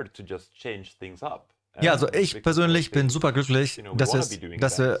dared to just change things up. Ja, also ich persönlich bin super glücklich, dass wir es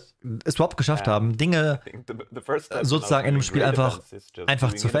überhaupt geschafft haben, Dinge sozusagen in dem Spiel einfach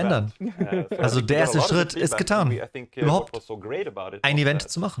zu verändern. Also der erste Schritt ist getan, überhaupt ein Event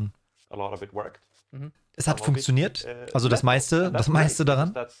zu machen. Es hat funktioniert, also das meiste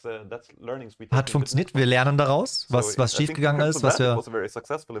daran hat funktioniert. Wir lernen daraus, was schiefgegangen ist, was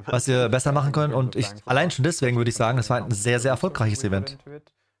wir besser machen können, und allein schon deswegen würde ich sagen, es war ein sehr, sehr erfolgreiches Event.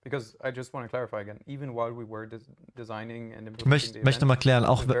 Ich möchte mal klären,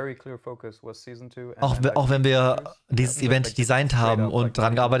 auch wenn wir dieses Event designt haben und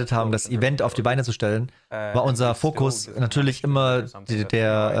daran gearbeitet haben, das Event auf die Beine zu stellen, war unser Fokus natürlich immer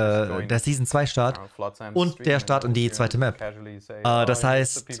der Season 2 Start und der Start in die zweite Map. Das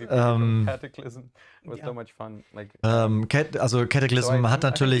heißt, also Cataclysm hat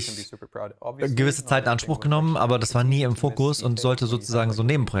natürlich gewisse Zeit in Anspruch genommen, aber das war nie im Fokus und sollte sozusagen so ein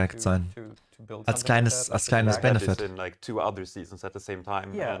Nebenprojekt sein. Als kleines Benefit.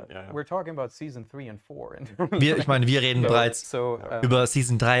 Ich meine, wir reden bereits über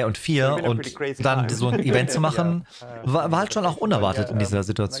Season 3 und 4, und dann so ein Event zu machen, war halt schon auch unerwartet in dieser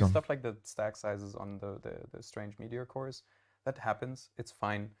Situation.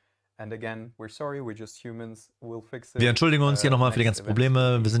 Wir entschuldigen uns hier nochmal für die ganzen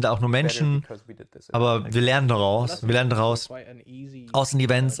Probleme. Wir sind auch nur Menschen, aber wir lernen daraus. Wir lernen daraus aus den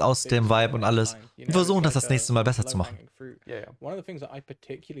Events, aus dem Vibe und alles. Wir versuchen das nächste Mal besser zu machen. One of the things that I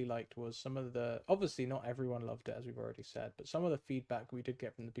particularly liked was some of the, obviously not everyone loved it, as we've already said, but some of the feedback we did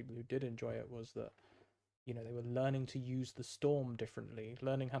get from the people who did enjoy it was that, you know, they were learning to use the storm differently,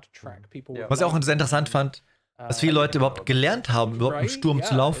 learning how to track people. Was ich auch sehr interessant fand, dass viele Leute überhaupt gelernt haben, überhaupt im Sturm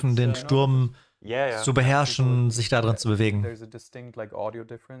zu laufen, den Sturm zu beherrschen, sich da drin zu bewegen. There's a distinct like audio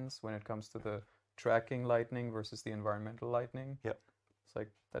difference when it comes to the tracking lightning versus the environmental lightning. Yeah. It's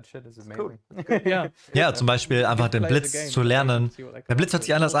like that shit is amazing. Ja, zum Beispiel einfach den Blitz zu lernen. Der Blitz hört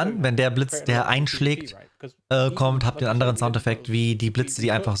sich anders an, wenn der Blitz, der einschlägt, kommt, habt ihr einen anderen Soundeffekt, wie die Blitze,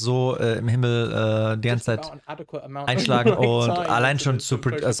 die einfach so im Himmel die ganze Zeit einschlagen, und allein schon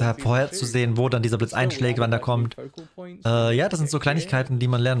vorherzusehen, wo dann dieser Blitz einschlägt, wann der kommt. Ja, das sind so Kleinigkeiten, die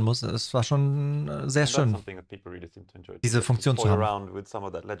man lernen muss. Es war schon sehr schön, diese Funktion zu haben.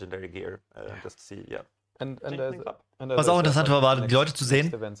 Was auch interessant war, die Leute zu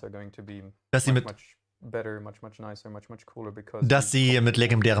sehen, dass sie mit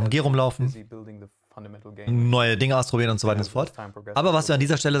legendärem Gear rumlaufen, neue Dinge ausprobieren und so weiter und so fort. Aber was wir an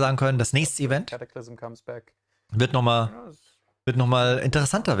dieser Stelle sagen können, das nächste Event wird nochmal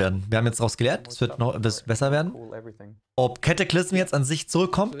interessanter werden. Wir haben jetzt daraus gelernt, es wird noch besser werden. Ob Cataclysm jetzt an sich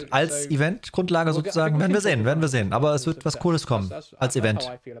zurückkommt als Event-Grundlage sozusagen, werden wir sehen. Aber es wird was Cooles kommen als Event.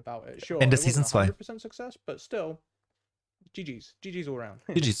 Ende Season 2. GG's all around.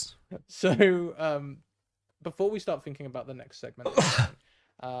 GG's. So, before we start thinking about the next segment,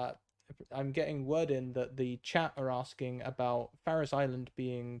 I'm getting word in that the chat are asking about Faris Island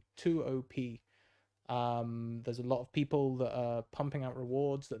being too OP. There's a lot of people that are pumping out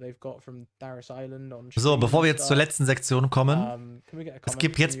rewards that they've got from Faris Island on. So, bevor wir jetzt zur letzten Sektion kommen, es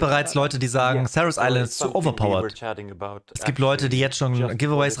gibt jetzt bereits Leute, die sagen, Faris Island ist zu overpowered. Es gibt Leute, die jetzt schon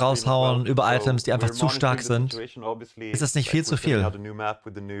Giveaways raushauen über Items, die einfach zu stark sind. Ist das nicht viel zu viel?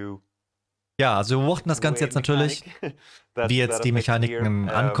 Ja, also wir beobachten das Ganze jetzt natürlich, wie jetzt die Mechaniken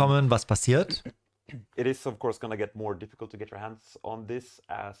ankommen, was passiert. It is of course going to get more difficult to get your hands on this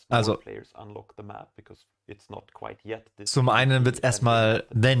as more players unlock the map because it's not quite yet. Zum einen wird es erstmal,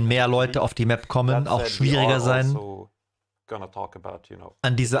 wenn mehr Leute auf die Map kommen, auch schwieriger sein,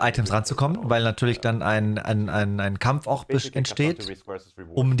 an diese Items ranzukommen, weil natürlich dann ein Kampf auch entsteht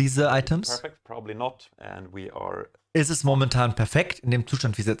um diese Items. Ist es momentan perfekt in dem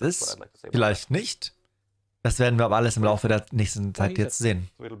Zustand, wie es jetzt ist? Vielleicht nicht. Das werden wir aber alles im Laufe der nächsten Zeit jetzt sehen.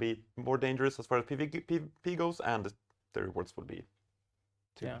 Im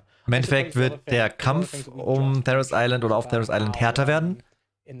Endeffekt wird der Kampf um Theros Island oder auf Theros Island härter werden.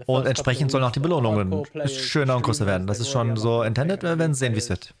 Und entsprechend sollen auch die Belohnungen schöner und größer werden. Das ist schon so intended. Wir werden sehen, wie es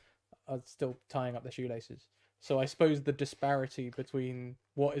wird. So I suppose the disparity between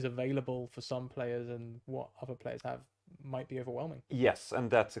what is available for some players and what other players have might be overwhelming. Yes,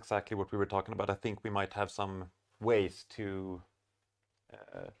 and that's exactly what we were talking about. I think we might have some ways to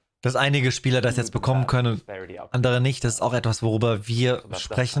dass einige Spieler das jetzt bekommen können, andere nicht. Das ist auch etwas, worüber wir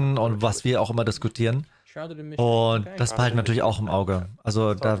sprechen und was wir auch immer diskutieren. Und das behalten wir natürlich auch im Auge.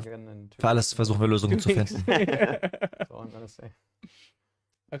 Also da für alles versuchen wir Lösungen zu finden.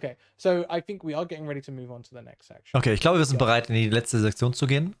 Okay, so I think we are getting ready to move on to the next section. Okay, ich glaube, wir sind bereit, in die letzte Sektion zu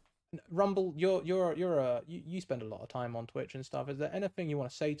gehen. Rumble, you spend a lot of time on Twitch and stuff. Is there anything you want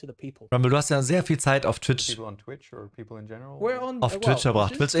to say to the people? Rumble, du hast ja sehr viel Zeit auf Twitch. Auf Twitch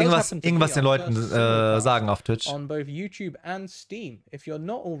verbracht. Willst du irgendwas den Leuten sagen auf Twitch? On both YouTube and Steam. If you're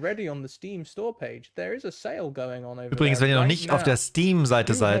not already on the Steam Store page, there is a sale going on over there. Übrigens, wenn ihr noch nicht auf der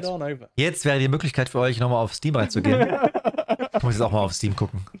Steam-Seite seid, jetzt wäre die Möglichkeit für euch, nochmal auf Steam reinzugehen. Ich muss jetzt auch mal auf Steam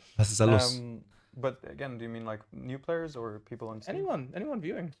gucken. Was ist da los? But again, do you mean like new players or people on Steam? Anyone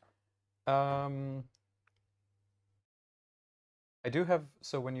viewing? I do have,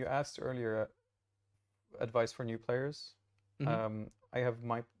 so when you asked earlier advice for new players, I have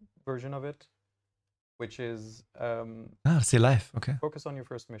my version of it, which is das ist hier live, okay. Focus on your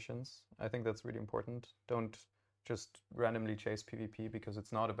first missions. I think that's really important. Don't just randomly chase PvP because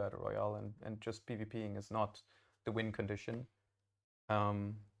it's not a battle royale and just PvPing is not the win condition.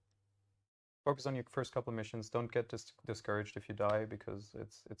 Focus on your first couple missions. Don't get discouraged if you die because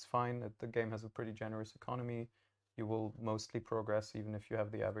it's fine. The game has a pretty generous economy. You will mostly progress even if you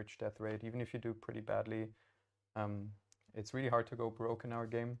have the average death rate. Even if you do pretty badly, it's really hard to go broke in our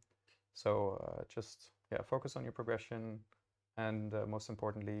game. So just focus on your progression and most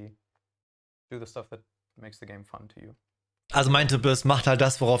importantly, do the stuff that makes the game fun to you. Also mein Tipp ist, macht halt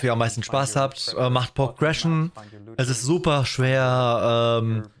das, worauf ihr am meisten Spaß habt. Macht Progression. Es ist super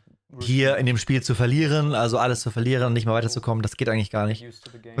schwer, hier in dem Spiel zu verlieren, also alles zu verlieren und nicht mehr weiterzukommen, das geht eigentlich gar nicht.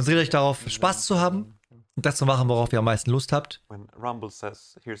 Konzentriert euch darauf, Spaß zu haben und das zu machen, worauf ihr am meisten Lust habt. Und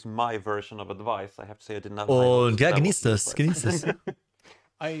ja, genießt es, genießt es.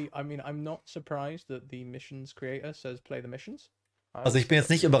 I mean, I'm not surprised that the missions creator says play the missions. Also ich bin jetzt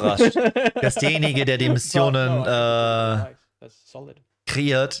nicht überrascht, dass derjenige, der die Missionen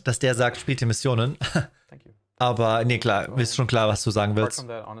kreiert, dass der sagt, spielt die Missionen. Aber nee, klar, ist schon klar, was du sagen willst.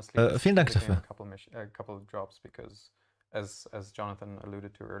 Vielen Dank dafür. As Jonathan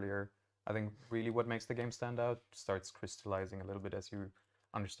alluded to earlier, I think really what makes the game stand out starts crystallizing a little bit as you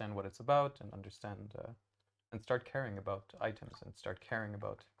understand what it's about and understand and start caring about items and start caring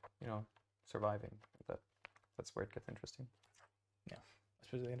about, you know, surviving. That's where it gets interesting. Yeah, I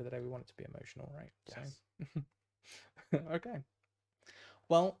suppose at the end of the day we want it to be emotional, right? Yes. So. Okay.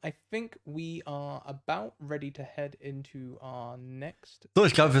 Well, I think we are about ready to head into our next. So,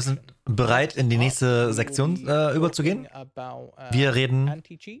 ich glaube, wir sind bereit, in die nächste Sektion überzugehen. Wir reden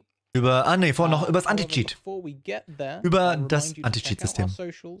über, vorhin noch über das Anti-Cheat. Über das Anti-Cheat-System.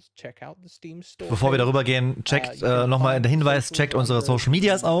 Bevor wir darüber gehen, checkt nochmal der Hinweis, checkt unsere Social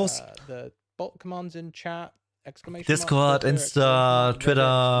Medias aus. Discord, Insta,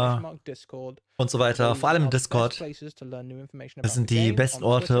 Twitter und so weiter. Vor allem Discord. Das sind die besten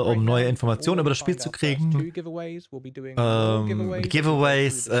Orte, um neue Informationen über das Spiel zu kriegen. Giveaways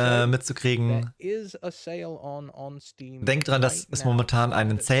mitzukriegen. Denkt dran, dass es momentan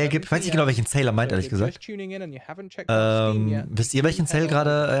einen Sale gibt. Ich weiß nicht genau, welchen Sale er meint, ehrlich gesagt. Wisst ihr, welchen Sale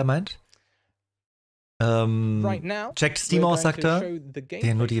gerade er meint? Checkt Steam aus, sagt er.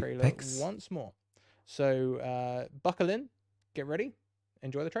 Der nur die Packs. So, buckle in, get ready,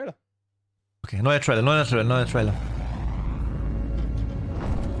 enjoy the trailer. Okay, neuer Trailer.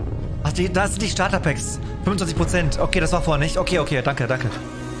 Ach, da sind die Starter-Packs. 25%. Okay, das war vorher nicht. Okay, danke.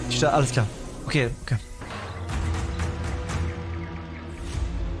 Alles klar. Okay.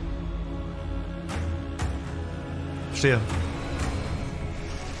 Verstehe.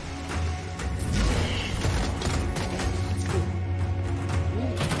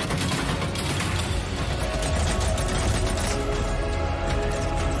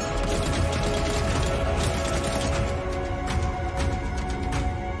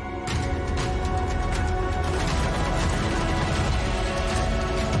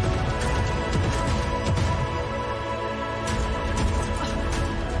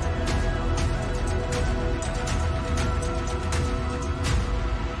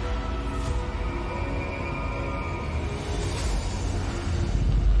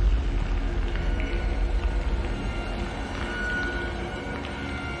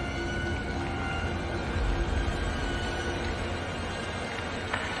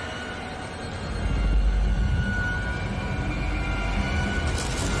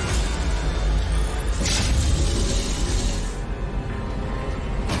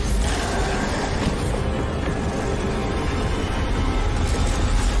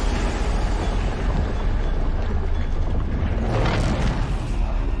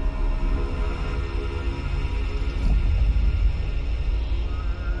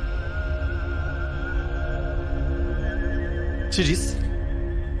 Tschüss.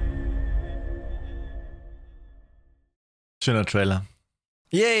 Schöner Trailer.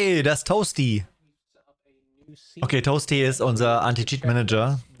 Yay, das Toasty. Okay, Toasty ist unser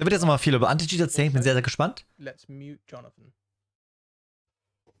Anti-Cheat-Manager. Er wird jetzt nochmal viel über Anti-Cheat erzählen. Ich bin sehr, sehr gespannt. Let's mute Jonathan.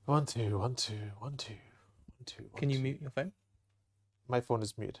 1, 2, 1, 2, 1, 2, 1, 2. Can you mute your phone? My phone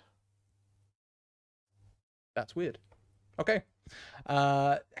is mute. That's weird. Okay.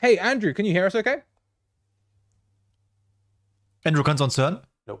 Hey, Andrew, can you hear us okay? Andrew, kannst du uns hören?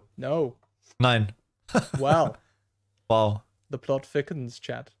 No. Nein. Wow. Wow. The plot thickens,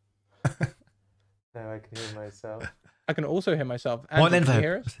 chat. Now I can hear myself. I can also hear myself. Andrew, can you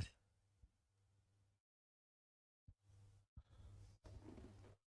hear us?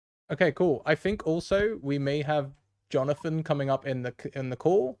 Okay, cool. I think also we may have Jonathan coming up in the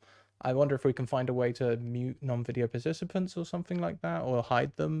call. I wonder if we can find a way to mute non-video participants or something like that, or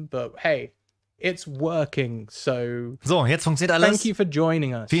hide them. But hey, it's working. So jetzt funktioniert alles. Thank you for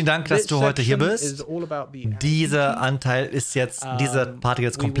joining us. Vielen Dank, dass du heute hier bist. Dieser Anteil ist jetzt, dieser Part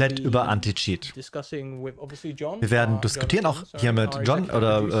jetzt komplett über Anti-Cheat. Wir werden diskutieren auch hier mit John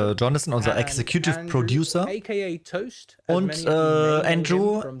oder Jonathan, unser Executive Producer, und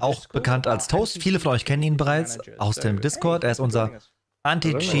Andrew, auch bekannt als Toast. Viele von euch kennen ihn bereits aus dem Discord. Er ist unser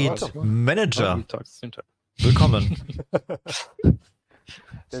Anti-Cheat Manager. Willkommen.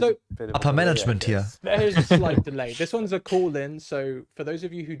 So, Upper Management hier. There's a slight delay. This one's a call-in, so for those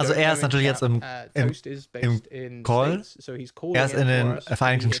of you who don't Also er ist natürlich jetzt im Call. Er ist in den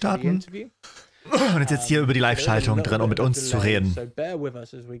Vereinigten Staaten und ist jetzt hier über die Live-Schaltung drin, um mit uns zu reden.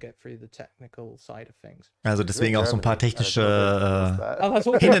 Also deswegen auch so ein paar technische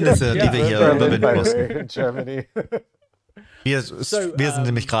Hindernisse, die wir hier überwinden mussten. Wir sind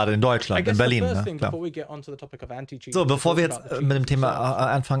nämlich gerade in Deutschland, in Berlin. Ne? Klar. So, bevor wir jetzt mit dem Thema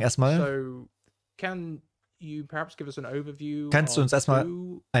anfangen, erstmal, kannst du uns erstmal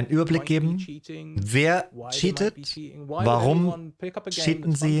einen Überblick geben, wer cheatet, warum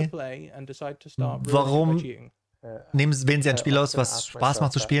cheaten sie, warum wählen sie ein Spiel aus, was Spaß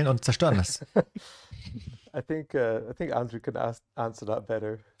macht zu spielen und zerstören es? I think Andrew can answer that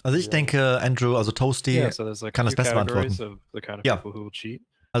better. Also ich denke, Andrew, also Toasty, kann das besser beantworten. Ja.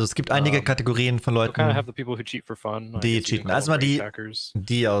 Also es gibt einige Kategorien von Leuten, die cheaten. Erstmal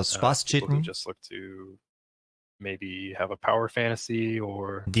die aus Spaß cheaten.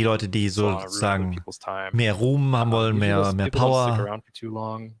 Die Leute, die sozusagen mehr Ruhm haben wollen, mehr Power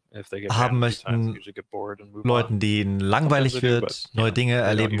haben möchten. Leuten, denen langweilig wird, neue Dinge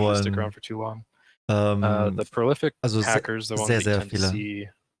erleben wollen. Also sehr, sehr viele.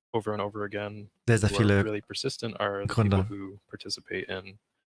 Sehr, sehr viele Gründe.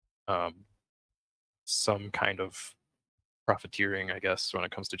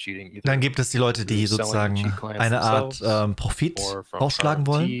 Dann gibt es die Leute, die sozusagen eine Art Profit rausschlagen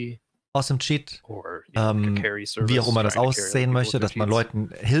wollen aus dem Cheat, wie auch immer das aussehen möchte, dass man Leuten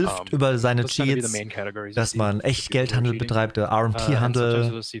hilft über seine Cheats, dass man echt Geldhandel betreibt,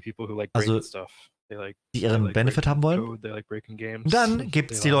 RMP-Handel, also die ihren Benefit haben wollen. Dann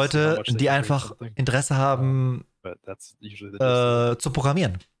gibt es die Leute, die einfach Interesse haben, zu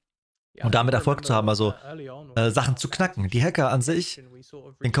programmieren und damit Erfolg zu haben, also Sachen zu knacken. Die Hacker an sich,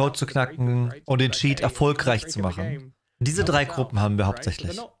 den Code zu knacken und den Cheat erfolgreich zu machen. Diese drei Gruppen haben wir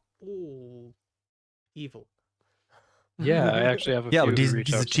hauptsächlich. Ja, aber diese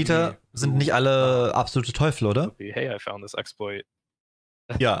Cheater sind nicht alle absolute Teufel, oder?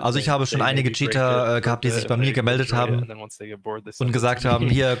 Ja, also ich habe schon einige Cheater gehabt, die sich bei mir gemeldet haben und gesagt haben,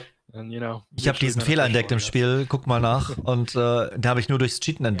 hier, ich habe diesen Fehler entdeckt im Spiel, guck mal nach. Und den habe ich nur durchs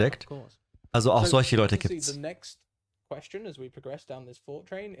Cheaten entdeckt. Also auch solche Leute gibt's.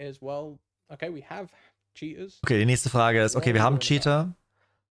 Okay, die nächste Frage ist, okay, wir haben Cheater.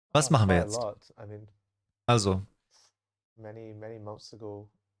 Was machen wir jetzt? Also.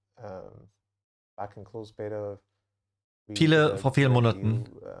 Vor vielen Monaten,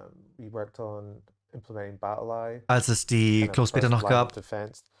 als es die Closed Beta noch gab,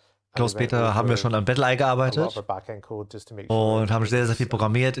 Closed Beta haben wir schon an Battle.eye gearbeitet und haben sehr, sehr viel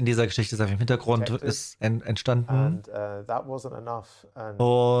programmiert in dieser Geschichte, sehr viel im Hintergrund ist entstanden.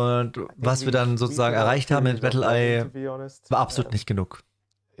 Und was wir dann sozusagen erreicht haben mit Battle.eye, war absolut nicht genug.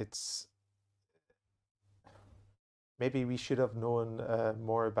 Wir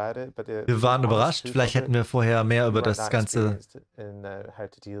waren überrascht, vielleicht hätten wir vorher mehr über das ganze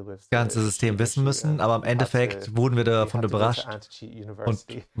System wissen müssen, aber im Endeffekt wurden wir davon überrascht und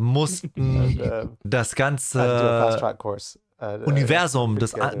mussten das ganze Universum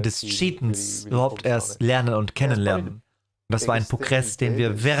des Cheatens überhaupt erst lernen und kennenlernen. Das war ein Progress, den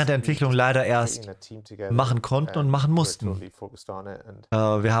wir während der Entwicklung leider erst machen konnten und machen mussten.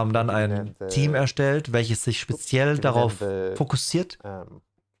 Wir haben dann ein Team erstellt, welches sich speziell darauf fokussiert,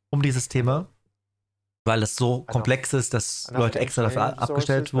 um dieses Thema, weil es so komplex ist, dass Leute extra dafür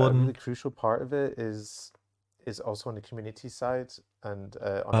abgestellt wurden.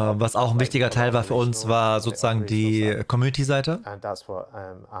 Was auch ein wichtiger Teil war für uns, war sozusagen die Community-Seite,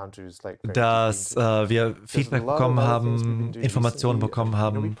 dass wir Feedback bekommen haben, Informationen bekommen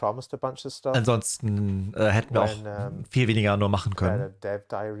haben. Ansonsten hätten wir auch viel weniger nur machen können.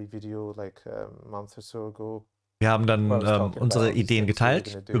 Wir haben dann unsere Ideen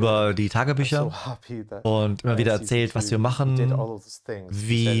geteilt über die Tagebücher und immer wieder erzählt, was wir machen,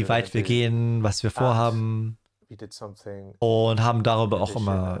 wie weit wir gehen, was wir vorhaben. Und haben darüber auch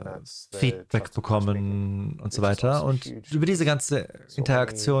immer Feedback bekommen und so weiter. Und über diese ganze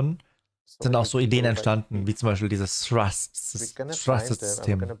Interaktion sind auch so Ideen entstanden, wie zum Beispiel dieses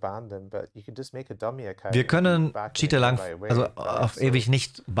Trusted-System. Wir können Cheater auf ewig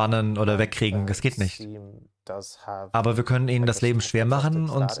nicht bannen oder wegkriegen, das geht nicht. Aber wir können ihnen das Leben schwer machen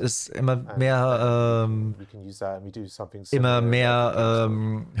und es immer mehr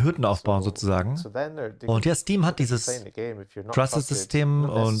Hürden aufbauen sozusagen. Und ja, Steam hat dieses Trusted-System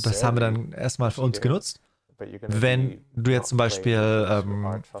und das haben wir dann erstmal für uns genutzt. Wenn du jetzt zum Beispiel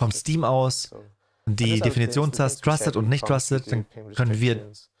vom Steam aus die Definition hast, Trusted und nicht Trusted, dann können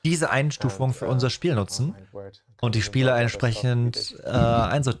wir diese Einstufung für unser Spiel nutzen und die Spieler entsprechend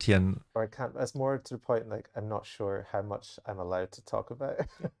einsortieren.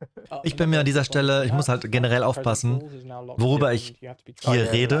 Ich bin mir an dieser Stelle, ich muss halt generell aufpassen, worüber ich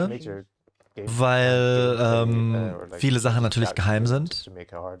hier rede, weil viele Sachen natürlich geheim sind.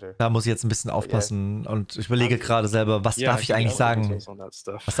 Da muss ich jetzt ein bisschen aufpassen und ich überlege gerade selber, was darf ich eigentlich sagen? Was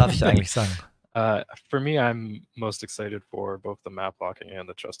darf ich eigentlich sagen? For me, I'm most excited for both the map locking and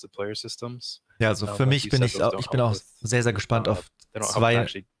the trusted player systems. Ja, also für mich bin ich auch sehr, sehr gespannt auf zwei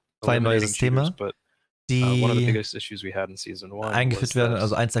neue Systeme, die eingeführt werden.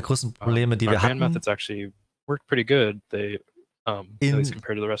 Also eins der größten Probleme, die wir hatten. Methods actually worked pretty good. They, at least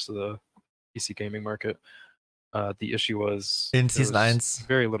compared to the rest of the PC gaming market. The issue was in Season 1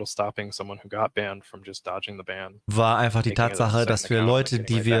 very little stopping someone who got banned from just dodging the ban. War einfach die Tatsache, dass wir Leute,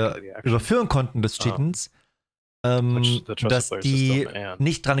 die wir überführen konnten des Cheatens, dass die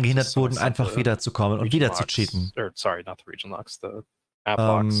nicht daran gehindert wurden, einfach wiederzukommen und wieder zu cheaten.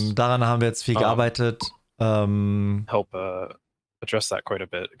 Daran haben wir jetzt viel gearbeitet.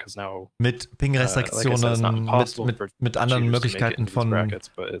 Mit Ping-Restriktionen, mit anderen Möglichkeiten von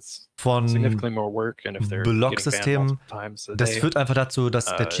Blocksystemen. Das führt einfach dazu,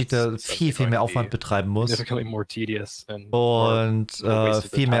 dass der Cheater viel mehr Aufwand betreiben muss und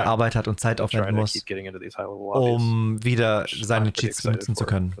viel mehr Arbeit hat und Zeit aufwenden muss, um wieder seine Cheats nutzen zu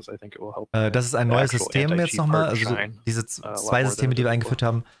können. Das ist ein neues System jetzt nochmal, also diese zwei Systeme, die wir eingeführt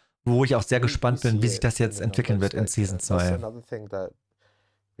haben, wo ich auch sehr gespannt bin, wie sich das jetzt entwickeln wird in Season 2.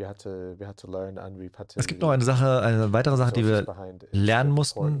 Es gibt noch eine weitere Sache, die wir lernen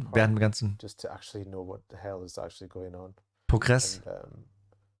mussten während dem ganzen Progress.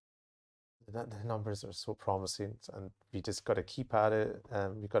 The numbers are so promising, and we just got to keep at it.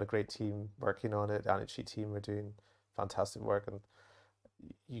 We've got a great team working on it. The Anarchy team are doing fantastic work, and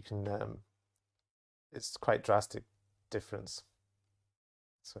you can. It's quite drastic difference.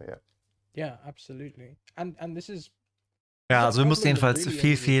 So yeah. Yeah, absolutely. And this is. Ja, also wir mussten jedenfalls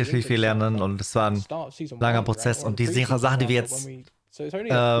viel lernen und es war ein langer Prozess und die Sachen, die wir jetzt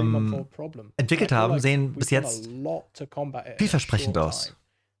entwickelt haben, sehen bis jetzt vielversprechend aus.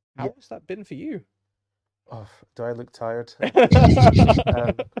 How has that been for you? Oh, do I look tired?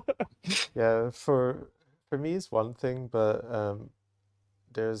 Yeah, for me it's one thing, but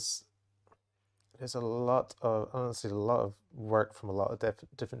there's a lot of, honestly, a lot of work from a lot of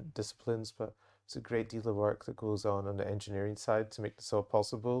different disciplines, but it's a great deal of work that goes on the engineering side to make this all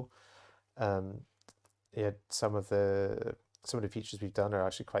possible. Yeah, some of the features we've done are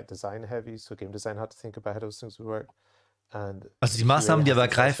actually quite design heavy, so game design had to think about how those things would work. Also die Maßnahmen, die wir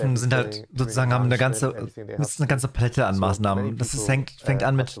ergreifen, sind halt sozusagen, haben eine ganze Palette an Maßnahmen. Das fängt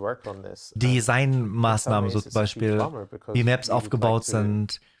an mit Designmaßnahmen, so zum Beispiel, wie Maps aufgebaut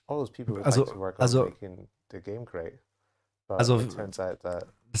sind. Also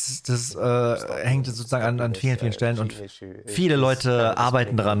das hängt sozusagen an vielen, vielen Stellen und viele Leute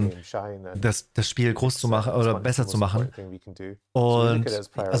arbeiten daran, das Spiel groß zu machen oder besser zu machen. Und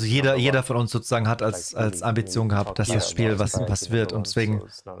also jeder von uns sozusagen hat als Ambition gehabt, dass das Spiel was wird. Und deswegen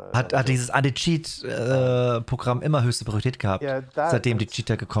hat dieses Anti-Cheat-Programm immer höchste Priorität gehabt, seitdem die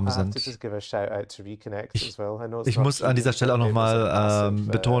Cheater gekommen sind. Ich muss an dieser Stelle auch nochmal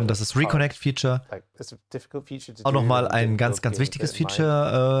betonen, dass das Reconnect-Feature auch nochmal ein ganz, ganz wichtiges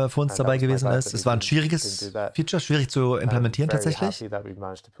Feature für uns dabei gewesen ist. Es war ein schwieriges Feature, schwierig zu implementieren tatsächlich.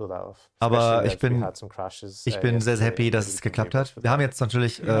 Aber ich bin sehr, sehr happy, dass es geklappt hat. Wir haben jetzt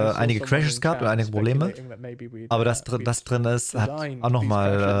natürlich einige Crashes gehabt und einige Probleme. Aber das drin ist, hat auch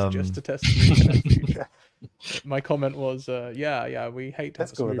nochmal My comment was, yeah, we hate to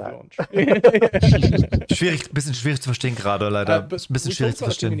have a smooth launch. Bisschen schwierig zu verstehen gerade, leider. Ein bisschen schwierig zu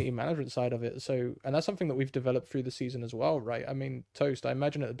verstehen. Community management side of it, and that's something that we've developed through the season as well, right? I mean, Toast, I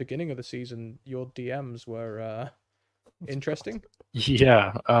imagine at the beginning of the season, your DMs were interesting.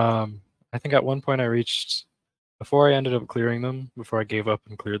 Yeah, I think at one point I reached, before I ended up clearing them, before I gave up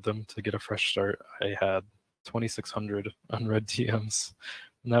and cleared them to get a fresh start, I had 2,600 unread DMs,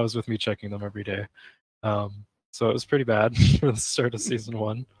 and that was with me checking them every day. So it was pretty bad for the start of season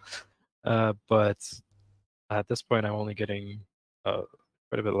 1, but at this point I'm only getting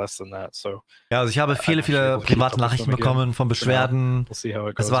quite a bit less than that. So ja, also ich habe viele private Nachrichten bekommen von Beschwerden.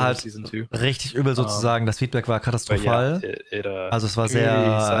 Es war halt richtig übel sozusagen. Das Feedback war katastrophal. Also es war sehr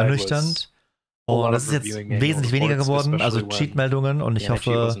ernüchternd. Und es ist jetzt wesentlich weniger geworden, also Cheat-Meldungen. Und ich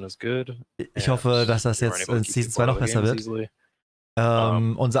hoffe, dass das jetzt in Season 2 noch besser wird.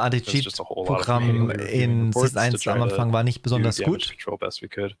 Unser Anti-Cheat-Programm in Season 1 am Anfang war nicht besonders gut.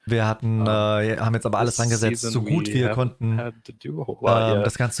 Wir haben jetzt aber alles dran gesetzt, so gut wir konnten,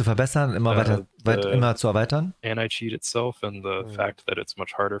 das Ganze zu verbessern, immer zu erweitern.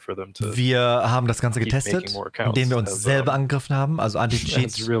 Wir haben das Ganze getestet, indem wir uns selber angegriffen haben, also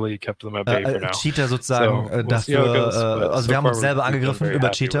Anti-Cheater sozusagen dafür, also wir haben uns selber angegriffen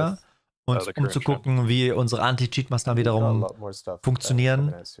über Cheater. Und um zu gucken, wie unsere Anti-Cheat-Maßnahmen wiederum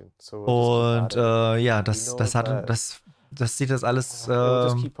funktionieren. Und ja, das sieht das alles,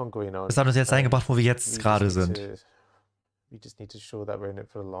 das hat uns jetzt eingebracht, wo wir jetzt gerade sind. We just need to show that we're in it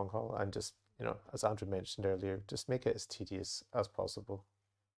for the long haul and just, as Andrew mentioned earlier, just make it as tedious as possible.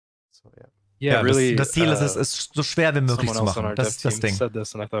 So, yeah. Ja, das Ziel ist es, so schwer wie möglich zu machen. Das ist das Ding. So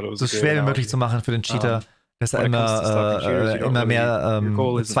schwer wie möglich zu machen für den Cheater. Dass er immer mehr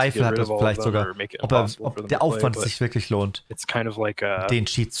Zweifel hatte, vielleicht sogar, ob der Aufwand sich wirklich lohnt, den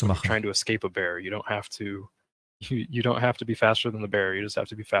Cheat zu machen. You don't have to be faster than the bear. You just have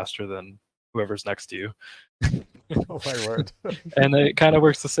to be faster than whoever's next to you. Oh my word! And it kind of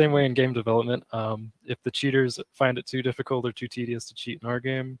works the same way in game development. If the cheaters find it too difficult or too tedious to cheat in our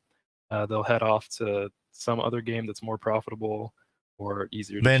game, they'll head off to some other game that's more profitable.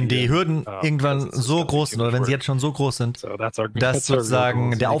 Wenn die Hürden irgendwann so groß sind oder wenn sie jetzt schon so groß sind, dass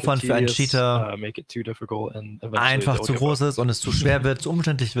sozusagen der Aufwand für einen Cheater einfach zu groß ist und es zu schwer wird, zu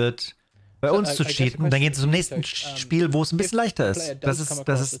umständlich wird, bei uns zu cheaten, dann geht es zum nächsten Spiel, wo es ein bisschen leichter ist. Das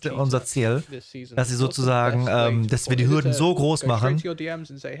ist unser Ziel, dass sie sozusagen, dass wir die Hürden so groß machen,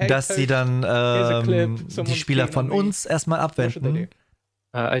 dass sie dann die Spieler von uns erstmal abwenden.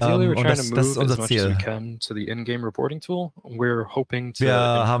 Ideally, we're trying to move as much as we can to the in-game reporting tool. We're hoping to wir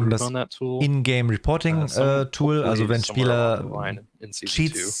haben das on that tool. In-game Reporting Tool, also wenn Spieler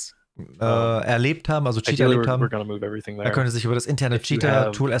Cheats erlebt haben, also Cheat erlebt haben, dann können sie sich über das interne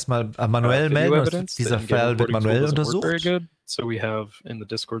Cheater-Tool erstmal manuell melden und dieser Fall wird manuell untersucht.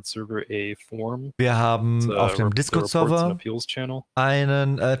 Wir haben auf dem Discord-Server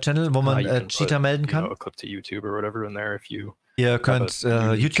einen Channel, wo man Cheater melden kann. Ihr könnt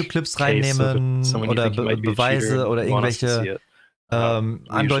YouTube-Clips reinnehmen oder Beweise oder irgendwelche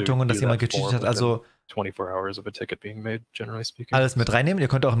Andeutungen, dass jemand gecheatet hat. Also alles mit reinnehmen. Ihr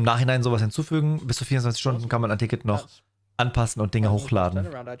könnt auch im Nachhinein sowas hinzufügen. Bis zu 24 Stunden kann man ein Ticket noch anpassen und Dinge hochladen.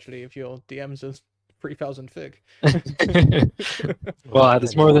 Well,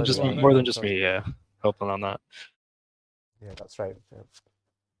 it's more than just me, yeah, helping on that. Yeah, that's right.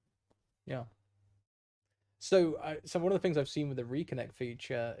 Yeah. So one of the things I've seen with the reconnect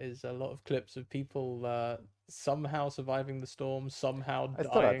feature is a lot of clips of people somehow surviving the storm, somehow dying. I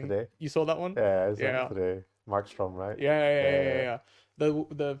saw that today. You saw that one? Yeah, I saw that today. Markstrom, right? Yeah.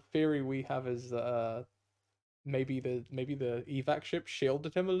 The theory we have is maybe the evac ship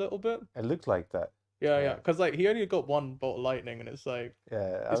shielded him a little bit. It looked like that. Yeah. Because he only got one bolt of lightning, and it's like,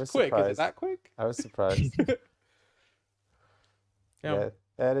 I was quick. Surprised. Is it that quick? I was surprised. Yeah.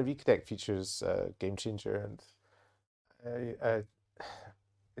 The reconnect feature is a game changer, and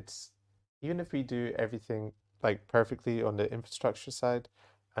it's even if we do everything like perfectly on the infrastructure side,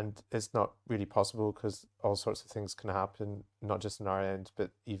 and it's not really possible because all sorts of things can happen, not just on our end, but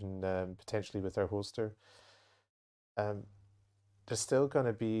even potentially with our hoster. There's still going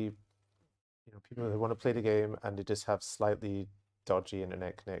to be, people who want to play the game and they just have slightly dodgy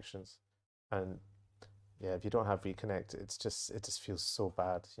internet connections, and yeah, if you don't have Reconnect, it just feels so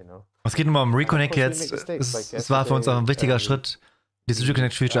bad, Es geht nur um Reconnect jetzt. Es war für uns auch ein wichtiger Schritt, dieses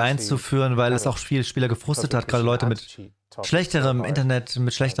Reconnect-Feature einzuführen, weil es auch viele Spieler gefrustet hat, gerade Leute mit schlechterem Internet,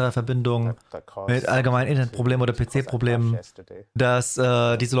 mit schlechterer Verbindung, mit allgemeinen Internetproblemen oder PC-Problemen, dass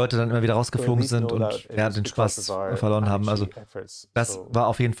diese Leute dann immer wieder rausgeflogen sind und den Spaß verloren haben. Also das war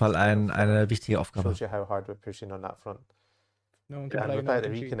auf jeden Fall eine wichtige Aufgabe. No one can play, no one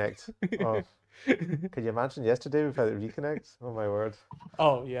can Reconnect. Oh. Can you imagine yesterday without the Reconnect? Oh my word.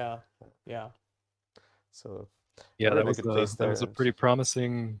 Oh yeah. So yeah, that was a pretty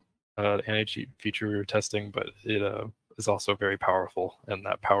promising anti-cheat feature we were testing, but it is also very powerful, and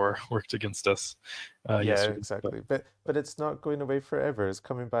that power worked against us. Yesterday. Exactly. But it's not going away forever. It's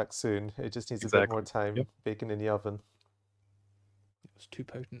coming back soon. It just needs a bit more time baking in the oven. It was too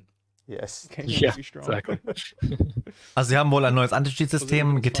potent. Yes. Yeah, exactly. Also sie haben wohl ein neues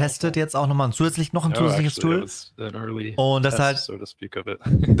Anti-Cheat-System getestet, jetzt auch nochmal noch ein zusätzliches Tool. Und das halt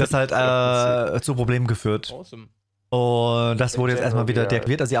zu Problemen geführt. Awesome. Und das wurde jetzt erstmal wieder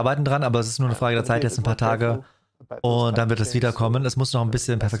deaktiviert. Also sie arbeiten dran, aber es ist nur eine Frage der Zeit, jetzt ein paar Tage. Und dann wird es wiederkommen. Es muss noch ein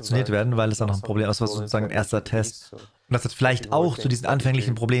bisschen perfektioniert werden, weil es dann noch ein Problem ist, was sozusagen ein erster Test. Und das hat vielleicht auch zu diesen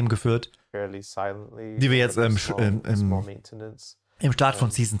anfänglichen Problemen geführt, die wir jetzt im Start von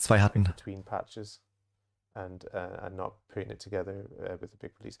Season 2 hatten. And not putting it together with a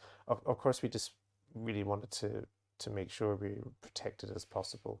big release. Of course, we just really wanted to make sure we were protected as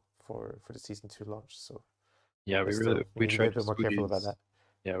possible for the Season 2 launch. So yeah, we tried to be more careful about that.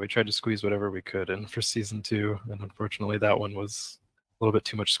 Yeah, we tried to squeeze whatever we could in for Season 2, and unfortunately that one was a little bit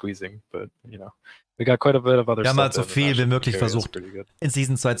too much squeezing, but we got quite a bit of other stuff. Wir haben halt so viel wie möglich versucht, in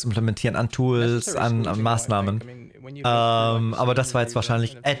Season 2 zu implementieren, an Tools, an Maßnahmen. Aber das war jetzt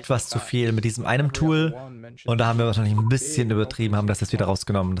wahrscheinlich etwas zu viel mit diesem einem Tool. Und da haben wir wahrscheinlich ein bisschen übertrieben, haben das jetzt wieder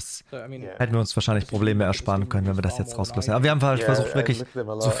rausgenommen. Das hätten wir uns wahrscheinlich Probleme ersparen können, wenn wir das jetzt rausgelassen hätten. Aber wir haben halt versucht, wirklich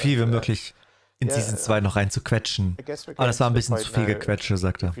so viel wie möglich in Season 2 noch reinzuquetschen. Aber das war ein bisschen zu viel Gequetsche,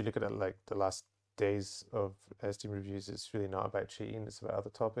 sagt er. Days of Steam reviews, it's really not about cheating, it's about other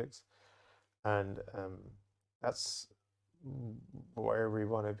topics, and that's where we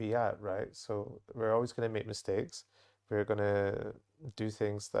want to be at, right? So we're always going to make mistakes. We're going to do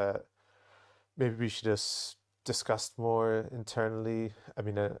things that maybe we should have discussed more internally.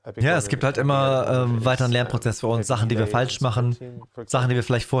 Ja, es gibt halt immer weiter einen Lernprozess für uns, Sachen, die wir falsch machen, Sachen, die wir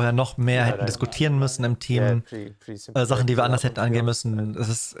vielleicht vorher noch mehr hätten diskutieren müssen im Team, Sachen, die wir anders hätten angehen müssen. Es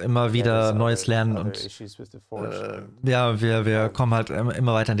ist immer wieder neues Lernen und wir kommen halt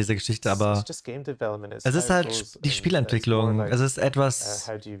immer weiter in diese Geschichte, aber es ist halt die Spielentwicklung. Es ist etwas,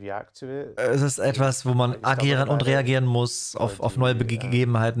 wo man agieren und reagieren muss auf neue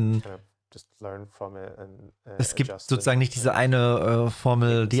Gegebenheiten. Es gibt sozusagen nicht diese eine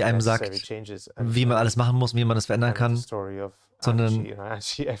Formel, die einem sagt, wie man alles machen muss, wie man das verändern kann, sondern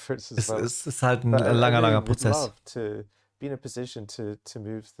es ist halt ein langer Prozess.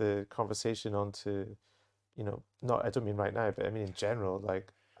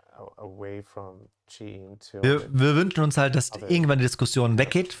 Wir wünschen uns halt, dass irgendwann die Diskussion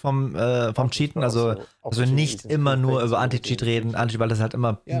weggeht vom Cheaten, also dass wir nicht immer nur über Anti-Cheat reden, weil das halt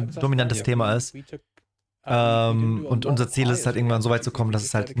immer ein dominantes Thema ist. Und unser Ziel ist halt irgendwann so weit zu kommen, dass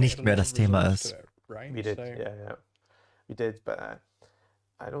es halt nicht mehr das Thema ist. We did, but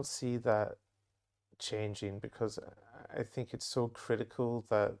I don't see that changing because I think it's so critical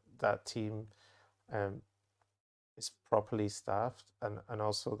that that team is properly staffed and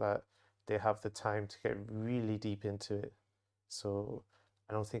also that they have the time to get really deep into it. So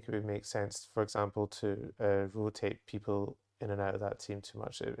I don't think it would make sense, for example, to rotate people in and out of that team too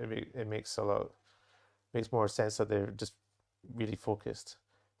much. It makes more sense that they're just really focused.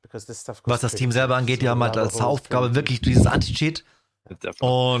 Because this stuff goes. Was das Team selber angeht, die haben halt als Aufgabe wirklich dieses Anti-Cheat.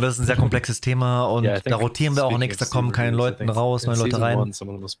 Und das ist ein sehr komplexes Thema und da rotieren wir auch nichts, da kommen keine Leute raus, neue Leute rein.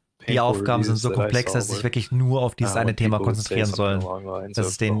 Die Aufgaben sind so komplex, dass sie sich wirklich nur auf dieses eine Thema konzentrieren sollen. Das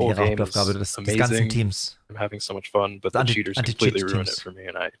ist denen ihre Hauptaufgabe des ganzen Teams. Das Anti-Cheat-Teams.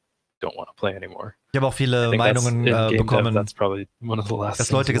 Ich habe auch viele Meinungen bekommen,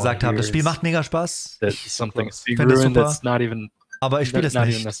 dass Leute gesagt haben, das Spiel macht mega Spaß, ich finde es super, aber ich spiele es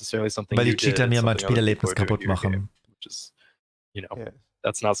nicht, weil die Cheater mir mein Spielerlebnis kaputt machen.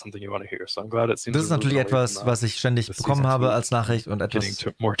 that's not something you want to hear. So I'm glad it seems Das ist natürlich etwas, was ich ständig bekommen habe als Nachricht und etwas,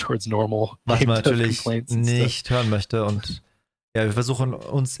 was man natürlich nicht hören möchte. Und ja, wir versuchen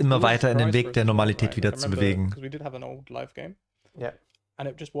uns immer weiter in den Weg der Normalität wieder zu bewegen. Yeah. And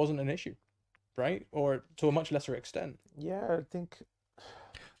it just wasn't an issue, right? Or to a much lesser extent. Yeah, I think.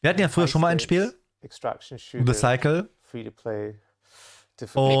 Wir hatten ja früher schon mal ein Spiel, The Cycle. Free to play.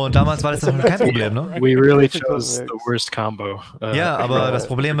 Und damals war das noch kein Problem, ne? We really chose the worst combo. Ja, aber das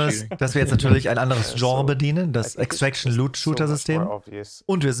Problem ist, dass wir jetzt natürlich ein anderes Genre bedienen, das Extraction-Loot-Shooter-System.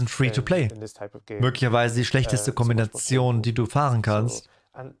 Und wir sind Free-to-Play. Möglicherweise die schlechteste Kombination, die du fahren kannst.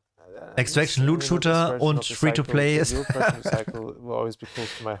 Extraction-Loot-Shooter und Free-to-Play ist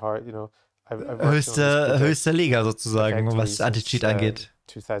höchste Liga sozusagen, was Anti-Cheat angeht.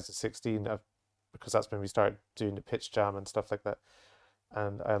 2016, because that's when we started doing the pitch jam and stuff like that.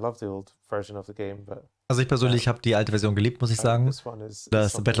 And I love the old version of the game, but also ich persönlich habe die alte Version geliebt, muss ich sagen.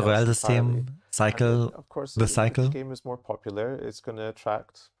 Das Battle Royale System, Cycle, The Cycle.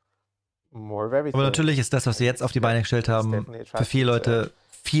 Aber natürlich ist das, was wir jetzt auf die Beine gestellt haben, für viele Leute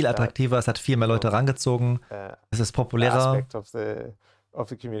viel attraktiver. Es hat viel mehr Leute rangezogen. Es ist populärer. Of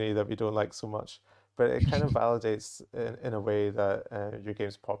the community that we don't like so much, but it kind of validates in a way that your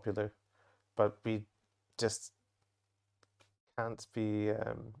game's popular, but we just can't be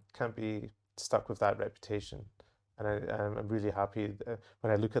stuck with that reputation. And I'm really happy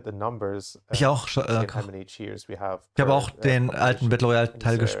when I look at the numbers. Ich auch. Ich habe auch den alten Battle Royale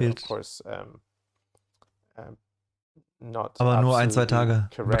Teil gespielt. Aber nur 1-2 Tage.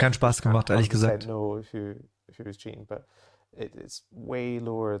 Hat keinen Spaß gemacht, ehrlich gesagt. It's way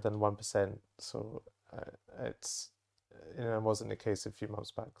lower than 1%, so it's it wasn't the case a few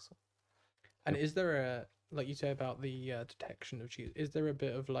months back. So. And is there a, like you say about the detection of cheat, is there a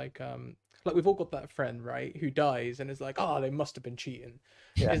bit of like we've all got that friend, right, who dies and is like, oh, they must have been cheating.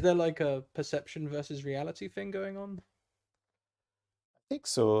 Yeah. Is there like a perception versus reality thing going on? I think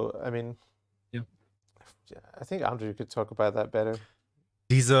so. I mean, yeah, I think Andrew could talk about that better.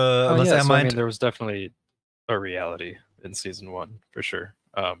 Was I mean, there was definitely a reality in season 1 for sure.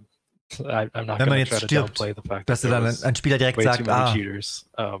 I'm not Wenn man jetzt jetzt stirbt, dass dann ein Spieler direkt sagt, das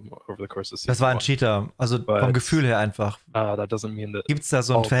war ein Cheater, also vom Gefühl her einfach. Gibt es da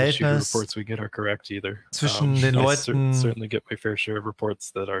so ein Verhältnis zwischen den Leuten,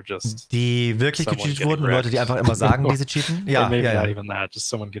 die wirklich gecheatet wurden und Leute, die einfach immer sagen, diese cheaten? Ja.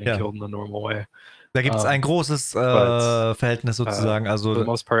 Da gibt es ein großes Verhältnis sozusagen. Also for the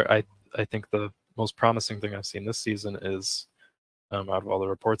most part, I think the most promising thing I've seen this season is, out of all the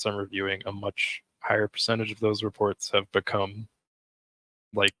reports I'm reviewing, a much higher percentage of those reports have become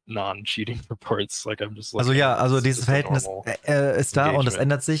like non-cheating reports. Like I'm just also dieses Verhältnis ist da und es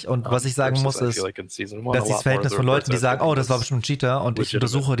ändert sich, und was ich sagen muss ist, dass dieses Verhältnis von Leuten, die sagen, oh, das war bestimmt ein Cheater und ich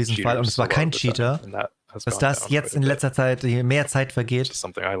untersuche diesen Fall und es war kein Cheater, dass das jetzt in letzter Zeit, je mehr Zeit vergeht,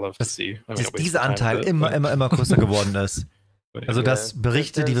 dass dieser Anteil immer größer geworden ist. Also dass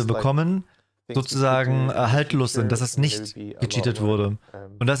Berichte, die wir bekommen, sozusagen haltlos sind, dass es nicht gecheatet wurde.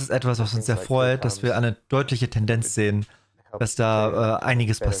 Und das ist etwas, was uns sehr freut, dass wir eine deutliche Tendenz sehen, dass da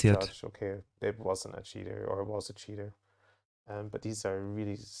einiges passiert. But these are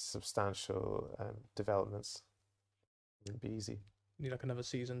really substantial developments. It'll be easy.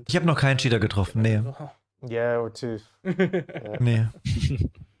 Ich habe noch keinen Cheater getroffen, nee. Yeah, or two. Nee.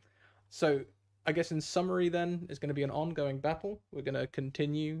 So, I guess in summary then, it's going to be an ongoing battle. We're going to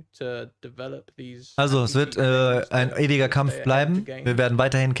continue to develop these. Also, es wird ein ewiger Kampf bleiben. Wir werden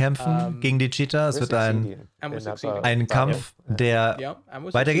weiterhin kämpfen gegen die Cheater. Es wird ein Kampf, der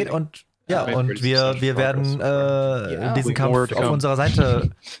weitergeht, und und wir werden diesen Kampf auf unserer Seite,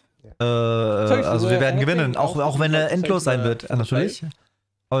 also wir werden gewinnen, auch wenn er endlos sein wird, natürlich.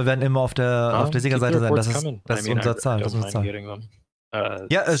 Aber wir werden immer auf der Siegerseite sein. Das ist unser Ziel.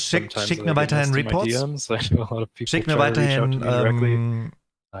 Ja, schickt mir weiterhin Reports. Schickt mir weiterhin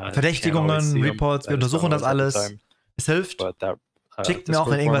Verdächtigungen, Reports. Wir untersuchen das alles. Es hilft. Schickt mir auch,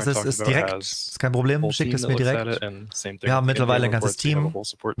 wenn irgendwas ist direkt. Ist kein Problem. Schickt es mir direkt. Wir haben mittlerweile ein ganzes Team,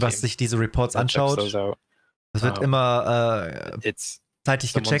 was sich diese Reports anschaut. Es wird immer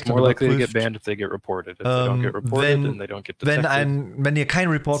zeitig gecheckt und überprüft. Wenn ihr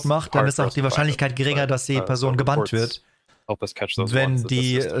keinen Report macht, dann ist auch die Wahrscheinlichkeit geringer, dass die Person gebannt wird. Wenn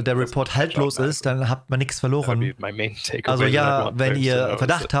der Report haltlos ist, dann habt man nichts verloren. Also ja, wenn ihr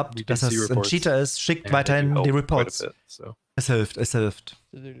Verdacht habt, dass es ein Cheater ist, schickt weiterhin die Reports. Es hilft.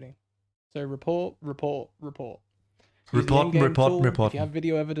 Absolutely. So report. Reporten. If you have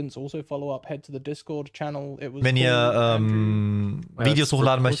video evidence, also follow up. Head to the Discord channel. Wenn ihr Videos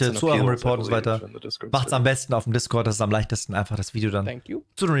hochladen möchtet zu eurem Report und so weiter, macht es am besten auf dem Discord. Das ist am leichtesten, einfach das Video dann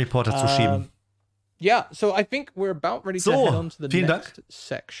zu dem Reporter zu schieben. Yeah, so I think we're about ready to head on to the next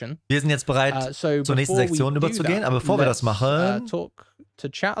section. Wir sind jetzt bereit, zur nächsten Sektion überzugehen, aber bevor wir das machen, to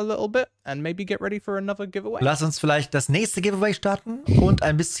chat a little bit and maybe get ready for another giveaway. Lass uns vielleicht das nächste Giveaway starten und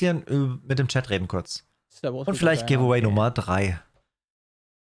ein bisschen mit dem Chat reden kurz. Und vielleicht Giveaway Nummer 3.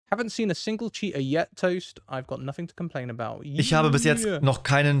 Haven't seen a single cheater yet, Toast. I've got nothing to complain about. Ich habe bis jetzt noch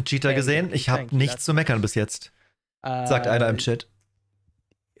keinen Cheater gesehen. Ich habe nichts zu meckern bis jetzt. Sagt einer im Chat.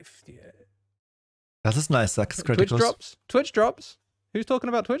 Das ist nice, sagt Criticals. Twitch drops? Who's talking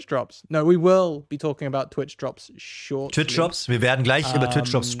about Twitch drops? No, we will be talking about Twitch drops shortly. Twitch drops? Wir werden gleich über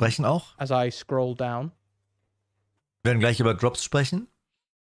Twitch drops sprechen auch. As I scroll down. Wir werden gleich über Drops sprechen.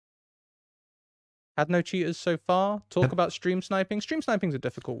 Had no cheaters so far. Talk about stream sniping. Stream sniping's a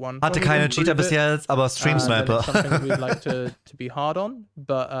difficult one. Hatte keine Cheater bis jetzt, aber Stream Sniper. It's something that we'd like to be hard on,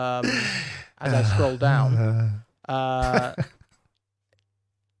 but as I scroll down,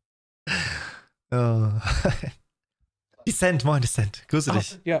 Descent, moin Descent. Grüße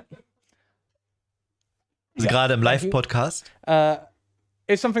dich. Ja. Also gerade im Live-Podcast.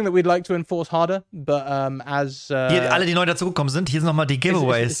 It's something that we'd like to enforce harder, but as hier, alle, die neu dazugekommen sind, hier sind nochmal die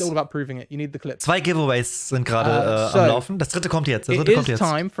Giveaways. It's all about proving it. You need the clips. 2 Giveaways sind gerade am Laufen. Das dritte kommt jetzt. It is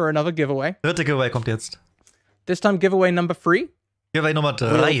time for another giveaway. Dritte Giveaway kommt jetzt. This time Giveaway number 3. Giveaway Nummer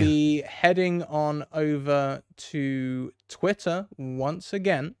 3. We'll be heading on over to Twitter once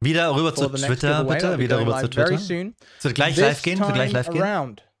again. Wieder rüber zu Twitter, bitte. Wieder rüber zu Twitter. Es wird gleich live gehen.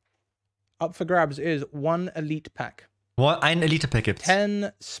 Up for grabs is one Elite Pack. Ein Elite-Pack gibt's.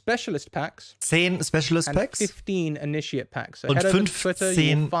 10 Specialist Packs. 10 Specialist Packs. 15 Initiate Packs. So und head over to Twitter, you'll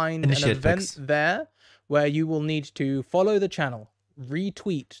 15 find Initiate an event Packs. there where you will need to follow the channel,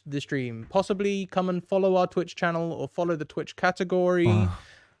 retweet the stream, possibly come and follow our Twitch channel or follow the Twitch category.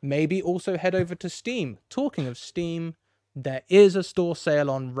 Maybe also head over to Steam. Talking of Steam, there is a store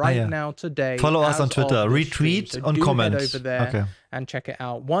sale on right now today. Follow us on Twitter, retweet so and comment. Head over there and check it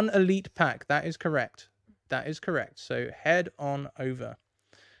out. One Elite Pack, that is correct. That is correct. So head on over.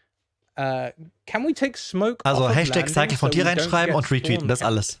 Can we take smoke? Also off Hashtag of Cycle von dir reinschreiben und retweeten, das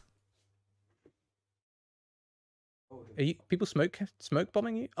alles. Are you, people smoke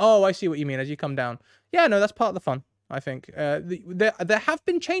bombing you? Oh, I see what you mean as you come down. Yeah, no, that's part of the fun, I think. There have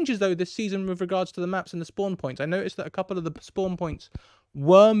been changes, though, this season with regards to the maps and the spawn points. I noticed that a couple of the spawn points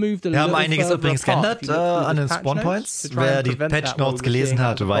were moved a little further apart. Wir haben einiges übrigens geändert an den Spawn Points. Wer die Patch Notes gelesen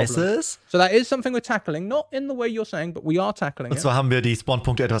hat, weiß es. So that is something we're tackling, not in the way you're saying, but we are tackling it. Und zwar haben wir die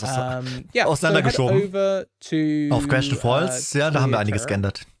Spawn-Punkte etwas auseinandergeschoben. Auf Crash and Falls, ja, da haben wir einiges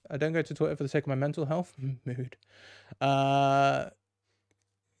geändert. I don't go to Twitter for the sake of my mental health. Mood. Can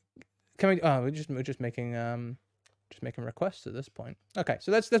we? Oh, we're just making requests at this point. Okay,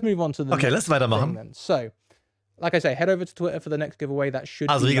 so let's move on to the. Okay, lass weitermachen. So, like I say, head over to Twitter for the next giveaway. That should.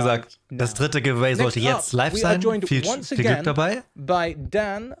 Also wie gesagt, das dritte Giveaway sollte jetzt live sein. Viel Glück dabei. By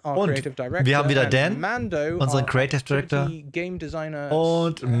Dan, our creative director, wir haben wieder Dan, Mando, unseren Creative Director, Game Designer,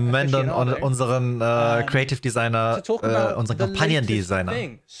 und Mando, unseren Creative Designer, unseren Kampagnendesigner.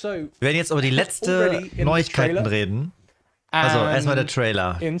 Wir werden jetzt über die letzte Neuigkeiten reden. Also erstmal der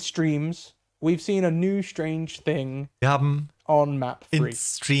Trailer. In Streams, we've seen a new strange thing. Wir haben in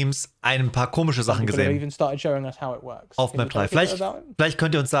Streams ein paar komische Sachen gesehen. Auf Map 3. Vielleicht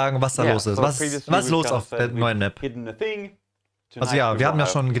könnt ihr uns sagen, was da los ist. Was ist los auf der neuen Map? Also ja, wir haben ja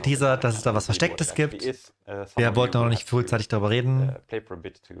schon geteasert, dass es da was Verstecktes gibt. Wir wollten noch nicht frühzeitig darüber reden.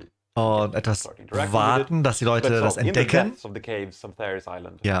 Und etwas warten, dass die Leute das entdecken.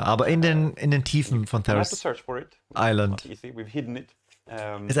 Ja, aber in den Tiefen von Theris Island ist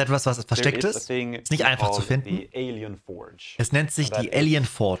etwas, was versteckt ist. Ist nicht einfach zu finden. Es nennt sich die Alien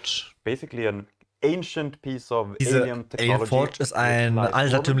Forge. Diese Alien Forge ist ein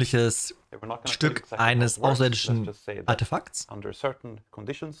altertümliches Stück eines außerirdischen Artefakts.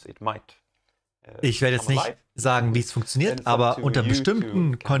 Ich werde jetzt nicht sagen, wie es funktioniert, aber unter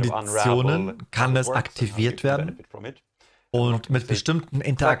bestimmten Konditionen kann es aktiviert werden. Und mit bestimmten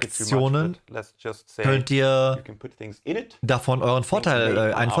Interaktionen könnt ihr davon einen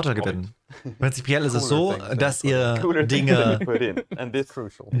Vorteil gewinnen. Prinzipiell ist es so, dass ihr Dinge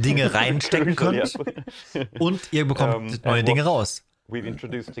reinstecken könnt und ihr bekommt neue Dinge raus.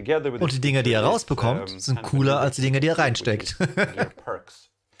 Und die Dinge, die ihr rausbekommt, sind cooler als die Dinge, die ihr reinsteckt.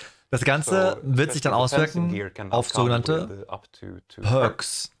 Das Ganze wird sich dann auswirken auf sogenannte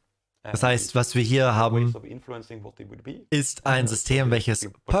Perks. Das heißt, was wir hier haben, ist ein System, welches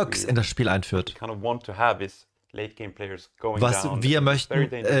Perks in das Spiel einführt. Was wir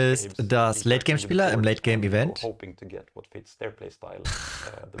möchten, ist, dass Late-Game-Spieler im Late-Game-Event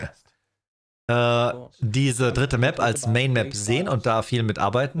diese dritte Map als Main-Map sehen und da viel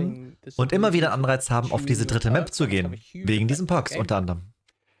mitarbeiten und immer wieder Anreiz haben, auf diese dritte Map zu gehen. Wegen diesen Perks unter anderem.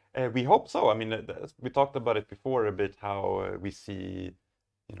 We hope so. I mean, we talked about it before a bit, how we see,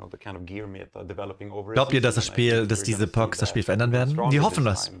 the kind of gear meta developing over. Glaubt ihr, dass diese Perks das Spiel verändern werden? Wir hoffen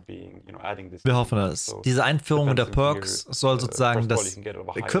das. Wir hoffen es. Diese Einführung der Perks soll sozusagen das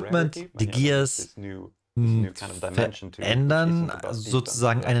Equipment, die Gears verändern,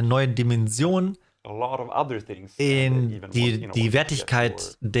 sozusagen eine neue Dimension in die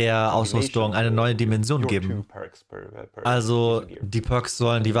Wertigkeit der Ausrüstung, eine neue Dimension geben. Also die Perks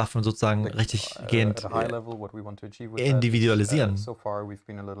sollen die Waffen sozusagen richtig gehend individualisieren.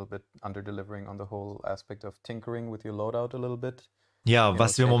 Ja,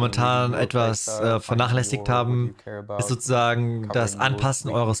 was wir momentan etwas vernachlässigt haben, ist sozusagen das Anpassen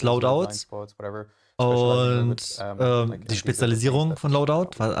eures Loadouts und die Spezialisierung von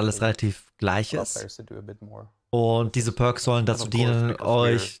Loadout, weil alles relativ gleich ist. Und diese Perks sollen dazu dienen,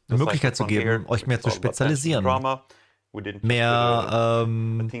 euch eine Möglichkeit zu geben, euch mehr zu spezialisieren. Mehr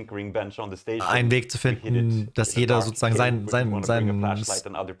einen Weg zu finden, dass jeder sozusagen seinen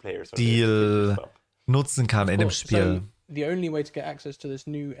Stil nutzen kann in dem Spiel.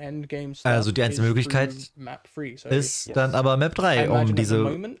 Also die einzige Möglichkeit ist dann aber Map 3, um diese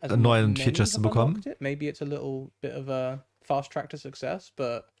neuen Features zu bekommen.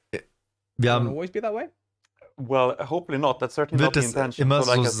 Wir haben wird es immer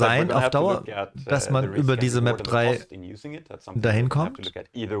so sein auf Dauer, dass man über diese Map 3 dahin kommt?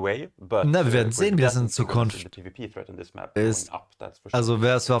 Na, wir werden sehen, wie das in Zukunft ist. Also,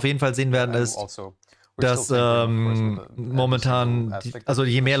 was wir auf jeden Fall sehen werden, ist, dass momentan, also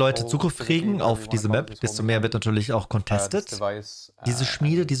je mehr Leute Zugriff kriegen auf diese Map, desto mehr wird natürlich auch contested, diese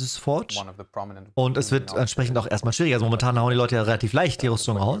Schmiede, dieses Forge. Und es wird entsprechend auch erstmal schwieriger. Also momentan hauen die Leute ja relativ leicht die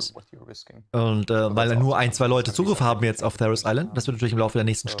Rüstung raus. Und weil nur 1, 2 Leute Zugriff haben jetzt auf Theros Island, das wird natürlich im Laufe der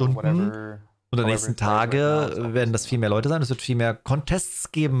nächsten Stunden und der nächsten Tage werden das viel mehr Leute sein. Es wird viel mehr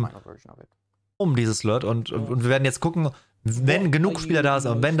Contests geben um dieses Slot. Und wir werden jetzt gucken, wenn genug Spieler da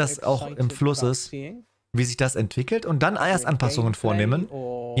sind und wenn das auch im Fluss ist, wie sich das entwickelt und dann erst Anpassungen vornehmen,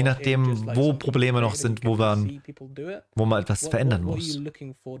 je nachdem, wo Probleme noch sind, wo man etwas verändern muss.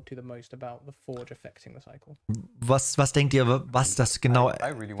 Was denkt ihr, was das genau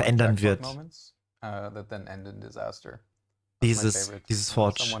verändern wird? Dieses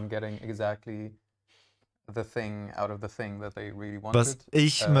Forge. Was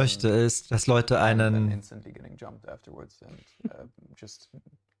ich möchte, ist, dass Leute einen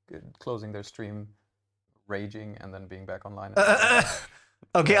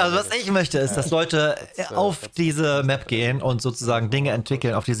okay, also was ich möchte, ist, dass Leute auf diese Map gehen und sozusagen Dinge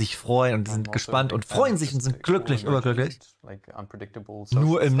entwickeln, auf die sie sich freuen und die sind gespannt und freuen sich und sind glücklich, überglücklich.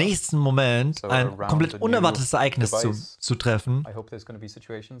 Nur im nächsten Moment ein komplett unerwartetes Ereignis zu treffen,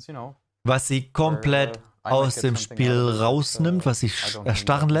 was sie komplett aus dem Spiel rausnimmt, was sie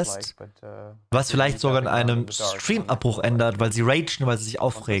erstarren lässt, was vielleicht sogar in einem Streamabbruch ändert, weil sie ragen, weil sie sich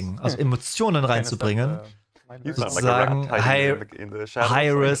aufregen. Also Emotionen reinzubringen, sozusagen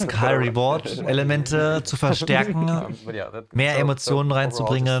High Risk, High Reward Elemente zu verstärken, mehr Emotionen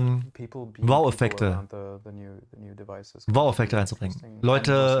reinzubringen, Wow-Effekte reinzubringen.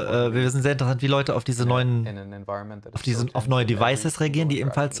 Leute, wir sind sehr interessant, wie Leute auf diese auf neue Devices reagieren, die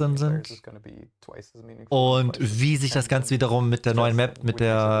ebenfalls drin sind. Und wie sich das Ganze wiederum mit der neuen Map, mit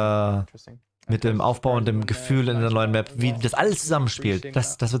dem Aufbau und dem Gefühl in der neuen Map, wie das alles zusammenspielt.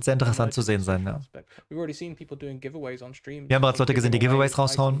 Das wird sehr interessant zu sehen sein. Ja. Wir haben bereits Leute gesehen, die Giveaways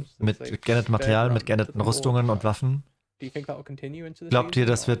raushauen, mit geändertem Material, mit geänderten Rüstungen und Waffen. Glaubt ihr,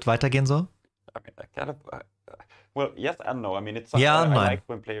 das wird weitergehen so? Ja, nein.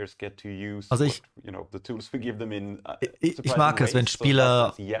 Also ich mag es, wenn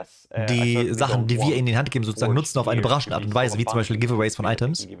Spieler die Sachen, die wir ihnen in die Hand geben, sozusagen nutzen auf eine überraschende Art und Weise, wie zum Beispiel Giveaways von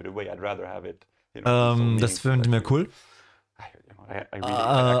Items. Das finde ich mir cool.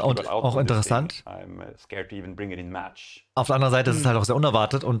 Und auch interessant. Auf der anderen Seite ist es halt auch sehr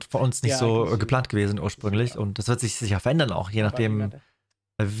unerwartet und von uns nicht so geplant gewesen ursprünglich. Und das wird sich sicher verändern auch, je nachdem,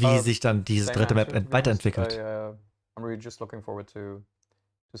 wie sich dann diese dritte Map weiterentwickelt. I'm really just looking forward to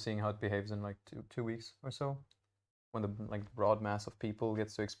seeing how it behaves in like two weeks or so, when the broad mass of people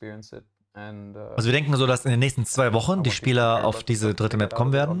gets to experience it. Also wir denken so, dass in den nächsten 2 Wochen die Spieler auf diese dritte Map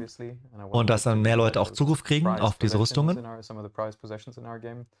kommen werden und dass dann mehr Leute auch Zugriff kriegen auf diese Rüstungen. And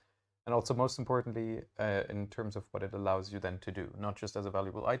also most importantly, in terms of what it allows you then to do, not just as a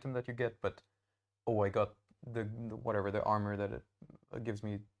valuable item that you get, but oh, I got whatever the armor that it gives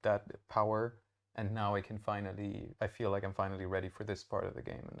me that power, and now I feel like I'm finally ready for this part of the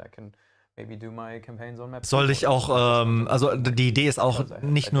game, and I can maybe do my campaigns on Map. Soll dich auch, also die Idee ist auch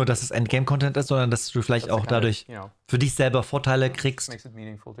nicht nur, dass es Endgame-Content ist, sondern dass du vielleicht auch dadurch für dich selber Vorteile kriegst,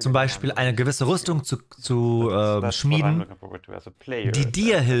 zum Beispiel eine gewisse Rüstung zu schmieden, die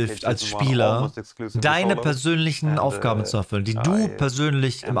dir hilft als Spieler, deine persönlichen Aufgaben zu erfüllen, die du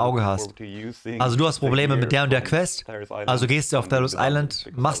persönlich im Auge hast. Also du hast Probleme mit der und der Quest, also gehst du auf Therus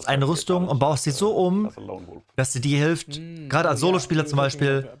Island, machst eine Rüstung und baust sie so um, dass sie dir hilft, gerade als Solospieler zum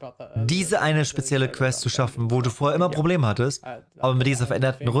Beispiel, diese eine spezielle Quest zu schaffen, wo du vorher immer Probleme hattest, aber mit dieser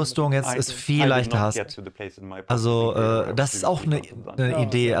veränderten Rüstung jetzt es viel leichter hast. Also das ist auch eine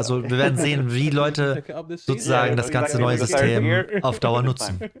Idee. Also wir werden sehen, wie Leute sozusagen das ganze neue System auf Dauer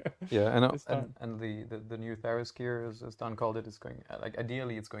nutzen. Yeah, and the new Therus gear, as Don called it, is going like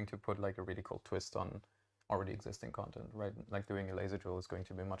ideally it's going to put like a really cool twist on already existing content, right? Like doing a laser duel is going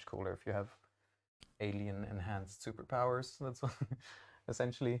to be much cooler if you have alien enhanced superpowers. That's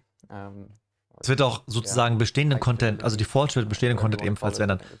essentially. Es wird auch sozusagen bestehenden Content, also die Fortschritte bestehenden Content ebenfalls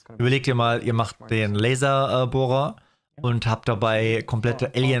ändern. Überlegt ihr mal, ihr macht den Laserbohrer und habt dabei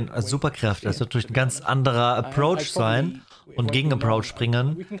komplette Alien-Superkräfte. Das wird natürlich ein ganz anderer Approach sein und Gegen-Approach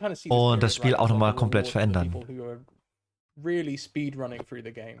bringen und das Spiel auch nochmal komplett verändern. I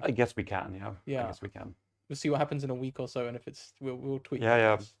guess we can, yeah. I guess we can. We'll see what happens in a week or so, and if it's, we'll tweak.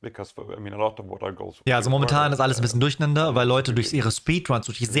 Yeah, because I mean, a lot of what our goals. Ja, also momentan ist alles ein bisschen durcheinander, weil Leute durch ihre Speedruns,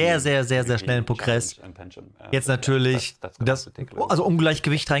 durch die sehr schnellen Progress jetzt natürlich also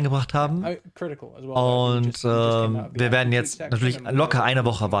Ungleichgewicht reingebracht haben. Und wir werden jetzt natürlich locker eine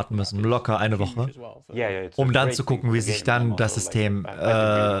Woche warten müssen, locker eine Woche, um dann zu gucken, wie sich dann das System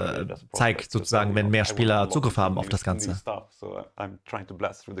zeigt, sozusagen, wenn mehr Spieler Zugriff haben auf das Ganze.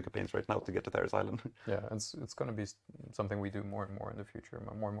 It's going to be something we do more and more in the future.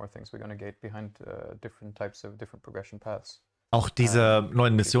 More and more things we're going to gate behind different types of different progression paths. Auch diese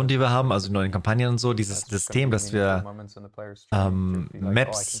neuen Missionen, die wir haben, also die neuen Kampagnen und so, dieses System, dass wir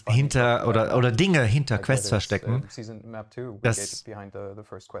Maps hinter oder Dinge hinter Quests verstecken,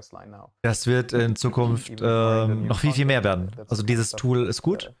 das wird in Zukunft noch viel mehr werden. Also dieses Tool ist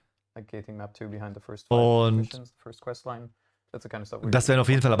gut. Und das werden wir auf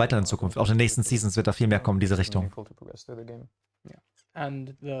jeden Fall erweitern in Zukunft. Auch in den nächsten Seasons wird da viel mehr kommen in diese Richtung.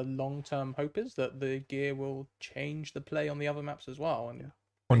 And the long-term hope is that the gear will change the play on the other maps as well.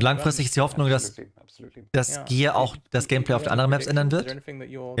 Und langfristig ist die Hoffnung, dass das Gear auch das Gameplay auf den anderen Maps ändern wird.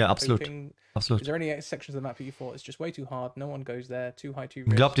 Ja, absolut.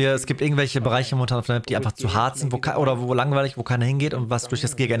 Glaubt ihr, es gibt irgendwelche Bereiche momentan auf der Map, die einfach zu hart sind, oder wo langweilig, wo keiner hingeht und was durch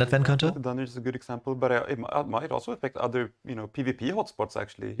das Gear geändert werden könnte?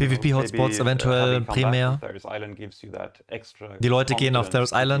 PvP-Hotspots eventuell primär. Die Leute gehen auf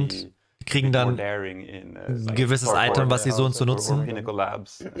Therus Island, kriegen dann ein gewisses Item, was sie so und so nutzen.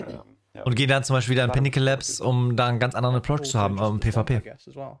 Und gehen dann zum Beispiel wieder in Pinnacle Labs, um da einen ganz anderen Approach zu haben, PvP. Ja,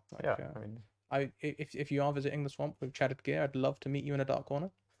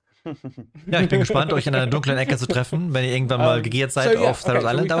 ich bin gespannt, euch in einer dunklen Ecke zu treffen, wenn ihr irgendwann mal gegiert seid auf Therus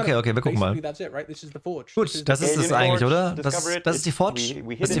Island. Okay, wir gucken mal. Gut, das ist es eigentlich, oder? Das ist die Forge?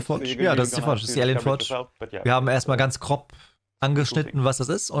 Das ist die Forge. Ja, das ist die Forge. Das ist die Alien Forge. Wir haben erstmal ganz grob angeschnitten, was das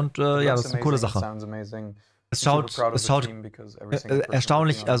ist, und ja, das ist eine coole Sache. Es schaut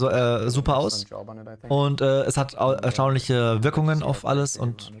erstaunlich, also super aus, und es hat erstaunliche Wirkungen auf alles,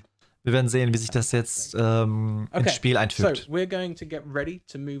 und wir werden sehen, wie sich das jetzt ins Spiel einfügt.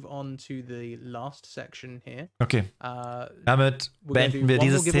 Okay, damit beenden wir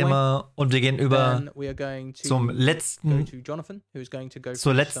dieses Thema und wir gehen über zur letzten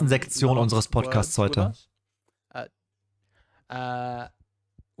Sektion unseres Podcasts heute.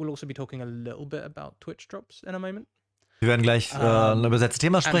 We'll also be talking a little bit about Twitch drops in a moment. Wir werden gleich ein übersetztes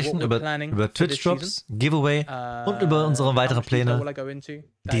Thema sprechen, über Twitch drops, Giveaway und über unsere weiteren Pläne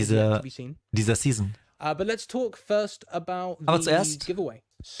dieser Season. Aber zuerst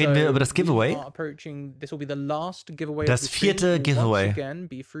reden wir über das Giveaway. Das vierte Giveaway.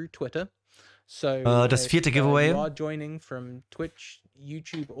 Das vierte Giveaway.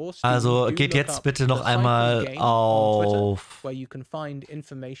 Also geht jetzt bitte noch einmal auf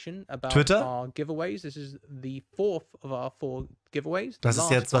Twitter. Das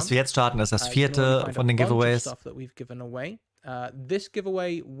ist jetzt, was wir jetzt starten, ist das vierte von den Giveaways. Dieses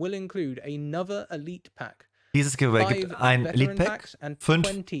Giveaway gibt ein Elite Pack,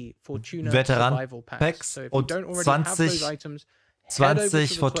 5 Veteran Packs und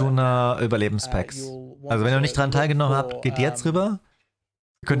 20 Fortuna Überlebenspacks. Also wenn ihr noch nicht dran teilgenommen habt, geht jetzt rüber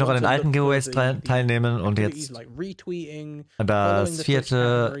Ihr könnt noch an den alten Giveaways teilnehmen und jetzt das 4.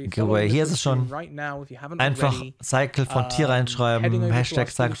 Giveaway. Hier ist es schon. Einfach Cycle von Tier reinschreiben,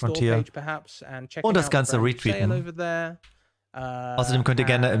 Hashtag Cycle von Tier und das Ganze retweeten. Außerdem könnt ihr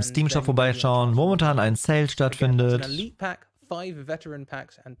gerne im Steam Shop vorbeischauen, wo momentan ein Sale stattfindet. 5 veteran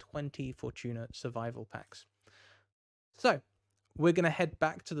packs and 20 Fortuna survival packs. So, we're gonna head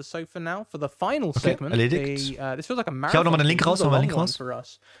back to the sofa now for the final segment. Erledigt. This feels like a marathon. Ich hau nochmal den Link raus, For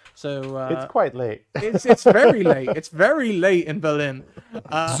us. So, it's quite late. It's very late. It's very late in Berlin.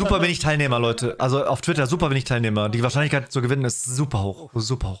 Super wenig Teilnehmer, Leute. Also auf Twitter super wenig Teilnehmer. Die Wahrscheinlichkeit zu gewinnen ist super hoch.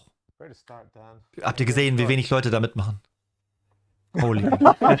 Super hoch. Habt ihr gesehen, wie wenig Leute da mitmachen? Holy.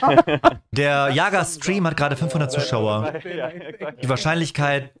 Der Yager-Stream hat gerade 500 Zuschauer. Die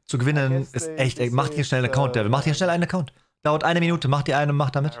Wahrscheinlichkeit zu gewinnen ist echt, ey, macht hier schnell einen Account, Devil. Macht hier schnell einen Account. Dauert 1 Minute, macht ihr einen und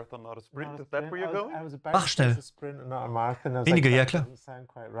macht damit. Mach schnell. Wenige, ja klar.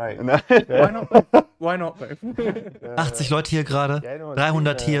 Why not? 80 Leute hier gerade,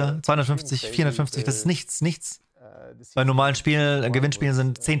 300 hier, 250, 450, das ist nichts. Bei normalen Spielen, Gewinnspielen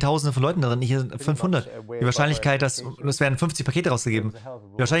sind Zehntausende von Leuten drin, hier 500. Die Wahrscheinlichkeit, dass es werden 50 Pakete rausgegeben.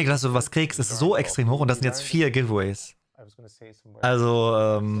 Die Wahrscheinlichkeit, dass du was kriegst, ist so extrem hoch und das sind jetzt 4 Giveaways.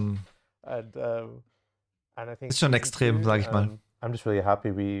 Also, ist schon extrem, sage ich mal.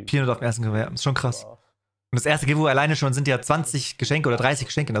 400 auf dem ersten Giveaway, ist schon krass. Und das erste Giveaway alleine schon sind ja 20 Geschenke oder 30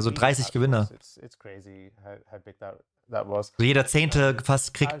 Geschenke, also 30 Gewinner. Also jeder 10.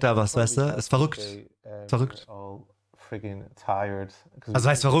 fast kriegt da was, weißt du? Ist verrückt. Verrückt. Also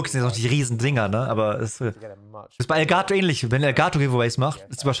heißt verrückt, sind jetzt noch die riesen Dinger, ne? Aber es ist bei Elgato ähnlich. Wenn Elgato Giveaways macht,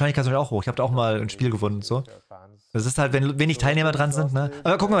 ist die Wahrscheinlichkeit auch hoch. Ich habe da auch mal ein Spiel gewonnen und so. Das ist halt, wenn wenig Teilnehmer dran sind, ne?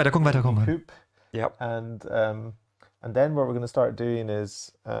 Aber gucken wir weiter. Yeah. And then what we're going to start doing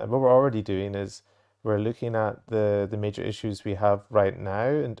is, what we're already doing is, we're looking at the major issues we have right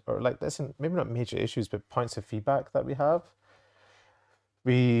now, or like maybe not major issues, but points of feedback that we have.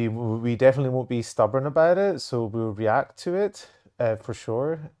 We definitely won't be stubborn about it, so we'll react to it for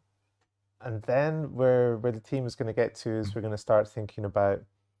sure. And then where the team is going to get to is we're going to start thinking about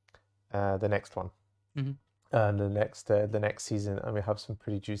the next one, and the next season, and we have some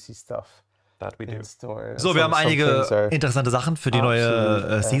pretty juicy stuff. So, wir haben einige interessante Sachen für die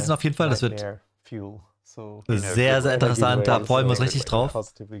neue Season auf jeden Fall. Das wird sehr, sehr interessant. Da freuen wir uns richtig drauf.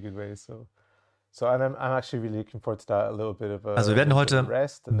 Also wir werden heute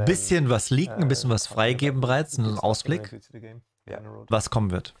ein bisschen was leaken, ein bisschen was freigeben bereits, einen Ausblick, was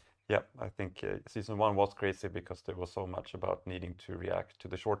kommen wird. Yeah, I think season 1 was crazy because there was so much about needing to react to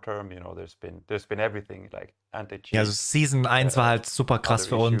the short term. You know, there's been everything like anti-cheat. Ja, also Season 1 war halt super krass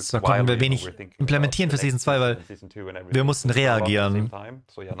für uns. Da konnten wir wenig implementieren für Season 2, weil wir mussten reagieren.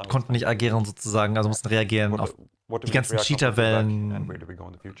 Konnten nicht agieren sozusagen, also mussten reagieren auf die ganzen Cheater-Wellen.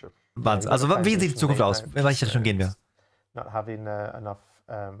 Wahnsinn. Also wie sieht die Zukunft aus? In welche Richtung gehen wir?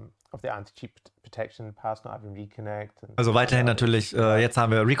 Also weiterhin natürlich, jetzt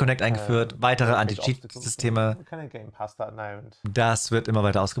haben wir Reconnect eingeführt, weitere Anti-Cheat-Systeme. Das wird immer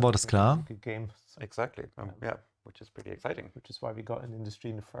weiter ausgebaut, ist klar. Exactly. Yeah, which is pretty exciting. Which is why we got in the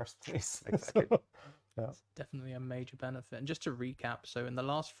industry in the first place. Exactly. Yeah. It's definitely a major benefit. And just to recap, so in the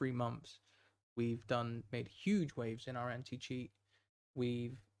last 3 months, we've made huge waves in our anti-cheat.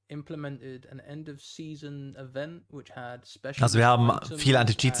 We've implemented an end-of-season event, which had special. Also wir haben viele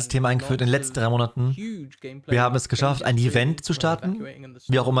Anti-Cheat-Systeme eingeführt in den letzten 3 Monaten. Wir haben es geschafft, ein Event zu starten,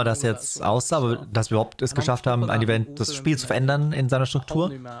 wie auch immer das jetzt aussah, aber dass wir überhaupt es geschafft haben, ein Event, das Spiel zu verändern in seiner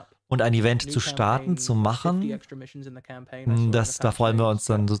Struktur und ein Event zu starten, zu machen. Da freuen wir uns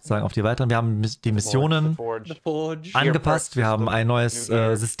dann sozusagen auf die weiteren. Wir haben die Missionen angepasst. Wir haben ein neues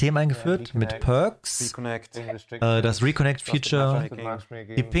System eingeführt mit Perks, das Reconnect-Feature,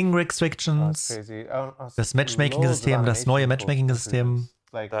 die Ping-Restrictions, das Matchmaking-System, das neue Matchmaking-System,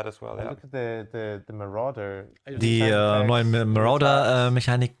 die neuen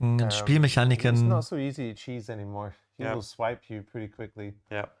Marauder-Mechaniken, Spielmechaniken.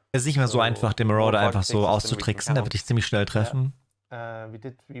 Es ist nicht mehr so einfach, den Marauder einfach so auszutricksen, der wird dich ziemlich schnell treffen. Wir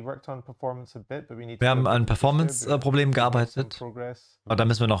haben an Performance-Problemen gearbeitet, aber da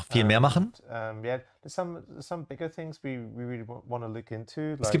müssen wir noch viel mehr machen. Es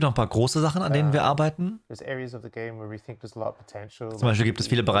gibt noch ein paar große Sachen, an denen wir arbeiten. Zum Beispiel gibt es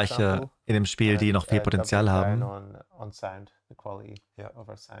viele Bereiche in dem Spiel, die noch viel Potenzial haben.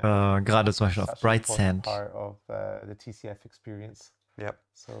 Gerade zum Beispiel auf Bright Sand.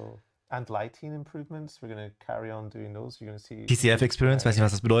 And lighting improvements, we're going to carry on doing those. You're going to see TCF Experience, weiß nicht,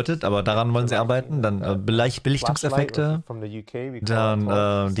 was das bedeutet, aber daran wollen sie arbeiten. Dann Belichtungseffekte,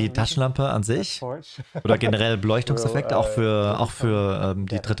 dann die Taschenlampe an sich oder generell Beleuchtungseffekte, auch für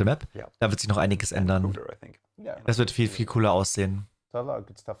die dritte Map. Da wird sich noch einiges ändern. Das wird viel, viel cooler aussehen. So a lot of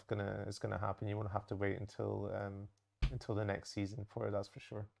good stuff is gonna happen. You won't have to wait until the next season for it, that's for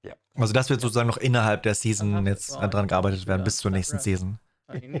sure. Also das wird sozusagen noch innerhalb der Season jetzt dran gearbeitet werden, bis zur nächsten Season.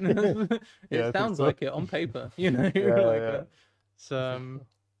 It sounds like it on paper, you know.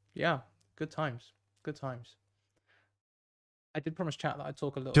 Yeah, good times. Good times. I did promise chat that I'd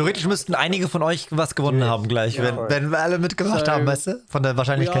talk a little. Theoretisch müssten einige von euch was gewonnen haben gleich, wenn wir alle mitgemacht haben, weißt du? Von der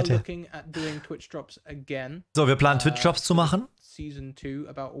Wahrscheinlichkeit her. So, wir planen Twitch-Drops zu machen. Season 2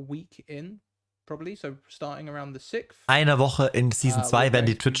 about a week in. Probably, so starting around the 6th. Eine Woche in Season 2 werden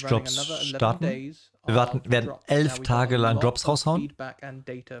die Twitch-Drops starten. Wir werden 11 Tage lang Drops raushauen.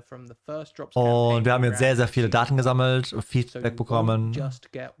 Und wir haben jetzt sehr, sehr viele Daten gesammelt, Feedback bekommen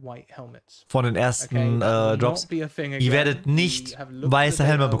von den ersten Drops. Ihr werdet nicht weiße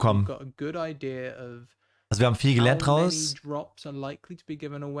Helme bekommen. Also wir haben viel gelernt draus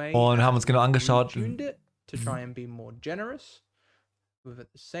und haben uns genau angeschaut,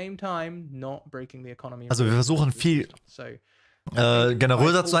 also wir versuchen viel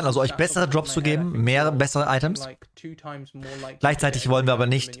generöser zu sein, also euch bessere Drops zu geben, bessere Items. Gleichzeitig wollen wir aber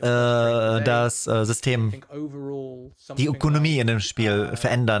nicht das System, die Ökonomie in dem Spiel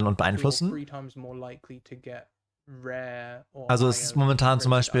verändern und beeinflussen. Also es ist momentan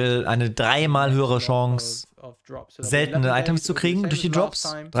zum Beispiel eine 3-mal höhere Chance, seltene Items zu kriegen durch die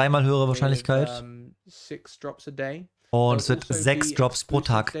Drops. 3-mal höhere Wahrscheinlichkeit. Und es wird 6 Drops pro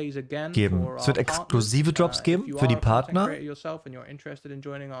Tag geben. Es wird exklusive Drops geben für die Partner.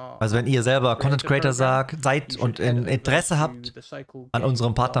 Also wenn ihr selber Content Creator seid und Interesse habt, an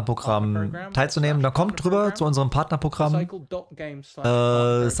unserem Partnerprogramm teilzunehmen, dann kommt drüber zu unserem Partnerprogramm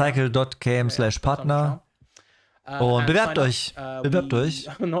cycle.game/partner und bewerbt euch.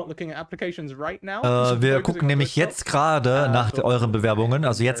 Wir gucken nämlich jetzt gerade nach euren Bewerbungen,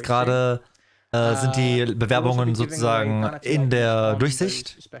 also jetzt gerade sind die Bewerbungen sozusagen in der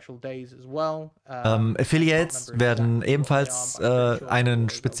Durchsicht. Affiliates werden ebenfalls einen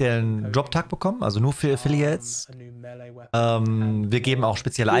speziellen Drop-Tag bekommen, also nur für Affiliates. Wir geben auch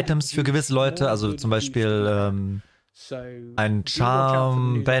spezielle Items für gewisse Leute, also zum Beispiel ein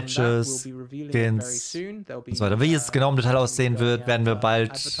Charm, Badges, Skins und so weiter. Wie es genau im Detail aussehen wird, werden wir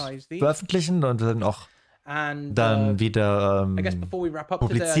bald veröffentlichen und werden auch dann wieder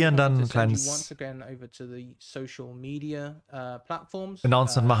publizieren, dann ein kleines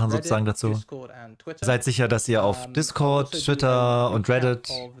Announcement machen sozusagen dazu. Seid sicher, dass ihr auf Discord, Twitter und Reddit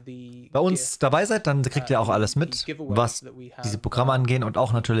bei uns dabei seid, dann kriegt ihr auch alles mit, was diese Programme angehen und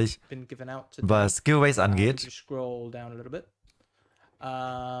auch natürlich, was Giveaways angeht.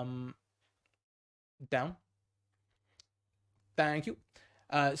 Down. Thank you.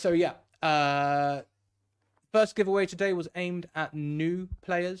 So yeah, first giveaway today was aimed at new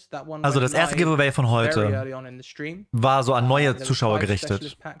players. That one also das erste Giveaway von heute war so an neue Zuschauer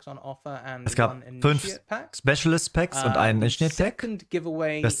gerichtet. Es gab 5 Specialist Packs und einen Engineered Pack.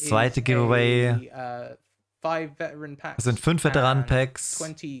 Das zweite Giveaway sind 5 Veteranen Packs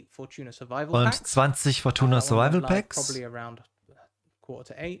und 20 Fortuna Survival Packs.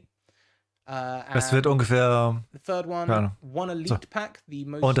 Das wird ungefähr. Ja. So.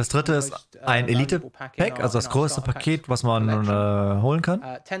 Und das dritte ist ein Elite-Pack, also das größte Paket, was man holen kann.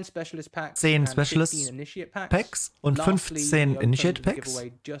 10 Specialist-Packs und 15 Initiate-Packs.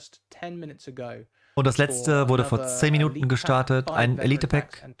 Und das letzte wurde vor 10 Minuten gestartet, ein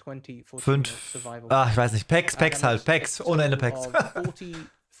Elite-Pack. 5, ich weiß nicht, Packs, ohne Ende Packs.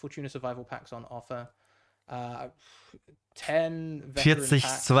 40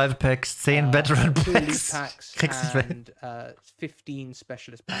 Survival Packs, 10 Veteran Packs, kriegst nicht weg.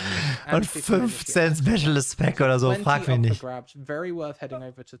 Und 15 Specialist Pack oder so, frag mich nicht.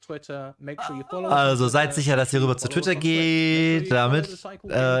 Also seid sicher, dass ihr rüber zu Twitter geht, damit. Ich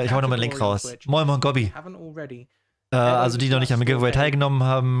hau nochmal einen Link raus. Moin Moin Gobby. Also die noch nicht am Giveaway teilgenommen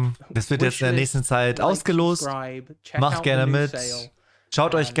haben, das wird jetzt in der nächsten Zeit ausgelost. Macht gerne mit.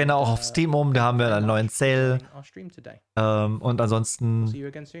 Schaut euch gerne auch auf Steam um, da haben wir einen neuen Sale. Und ansonsten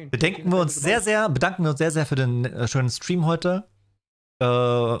bedanken wir uns sehr, sehr für den schönen Stream heute.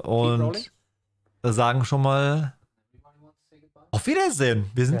 Und sagen schon mal auf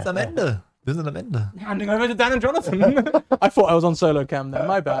Wiedersehen. Wir sind am Ende. Handing over to Dan and Jonathan. I thought I was on solo cam there,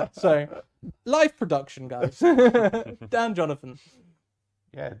 my bad. So, live production, guys. Dan, Jonathan.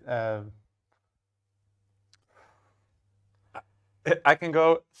 Yeah, I can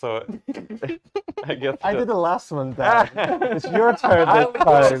go. So I guess I did the last one, Dan. It's your turn this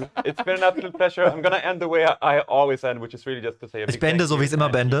time. It's been an absolute pleasure. I'm gonna end the way I always end, which is really just to say a big Ich beende so, wie ich es immer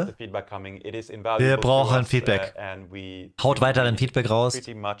beende. Feedback coming. It is Wir brauchen Feedback. Haut weiter dein Feedback raus.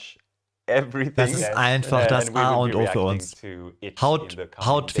 Pretty much everything. Das ist einfach das A und O für uns.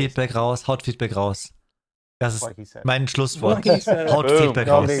 Haut Feedback raus, haut Feedback raus. Das ist mein Schlusswort. Haut Feedback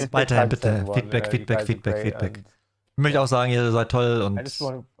raus. Weiterhin bitte. Feedback, Feedback, Feedback, Feedback. Ich möchte auch sagen, ihr seid toll und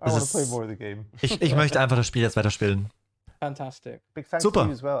ich möchte einfach das Spiel jetzt weiterspielen. Fantastic. Super.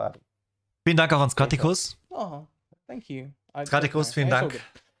 Vielen Dank auch an Skatikus. Oh, thank you. Skatikus, vielen Dank.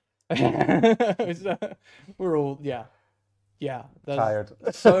 We're all, yeah. There's Tired.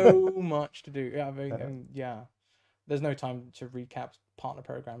 so much to do. Yeah. There's no time to recap partner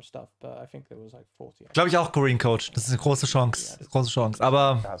program stuff, but I think there was like 40. Glaube ich auch, Korean Coach. Das ist eine große Chance. Große Chance.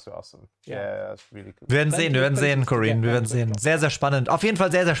 Aber that's awesome. Yeah, that's really cool. Wir werden sehen, Corinne. Wir werden sehen. Sehr, sehr spannend. Auf jeden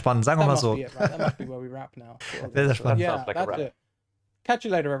Fall sehr, sehr spannend. Sagen wir mal so. That must be where we wrap now. Sehr, sehr spannend. Yeah, that's it. Catch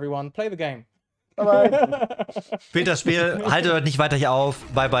you later, everyone. Play the game. Bye. Spielt das Spiel. Haltet euch nicht weiter hier auf.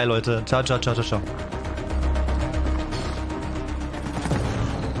 Bye, bye, Leute. Ciao, ciao, ciao, ciao, ciao.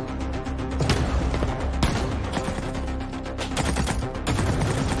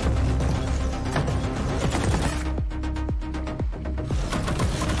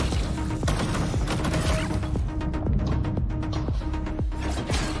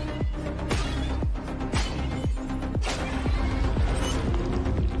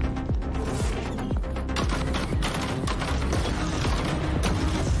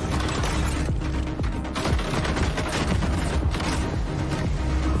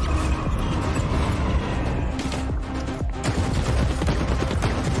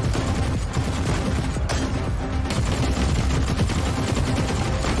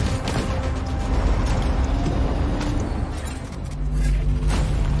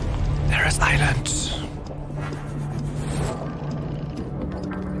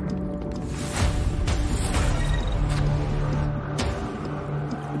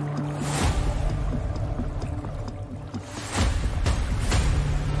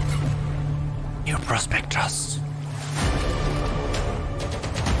 Prospectus.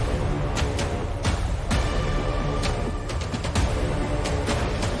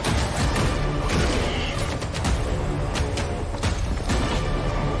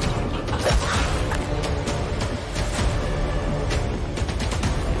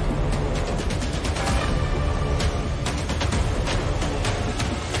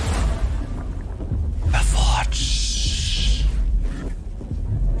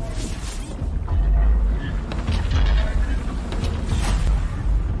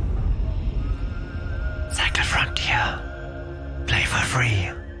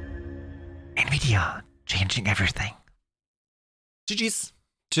 Changing everything. GG's.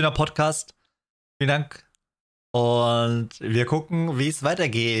 Schöner Podcast. Vielen Dank. Und wir gucken, wie es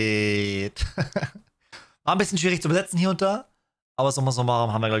weitergeht. War ein bisschen schwierig zu besetzen hier und da. Aber so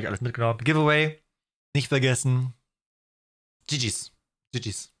haben wir, glaube ich, alles mitgenommen. Giveaway. Nicht vergessen. GG's.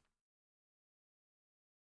 GG's.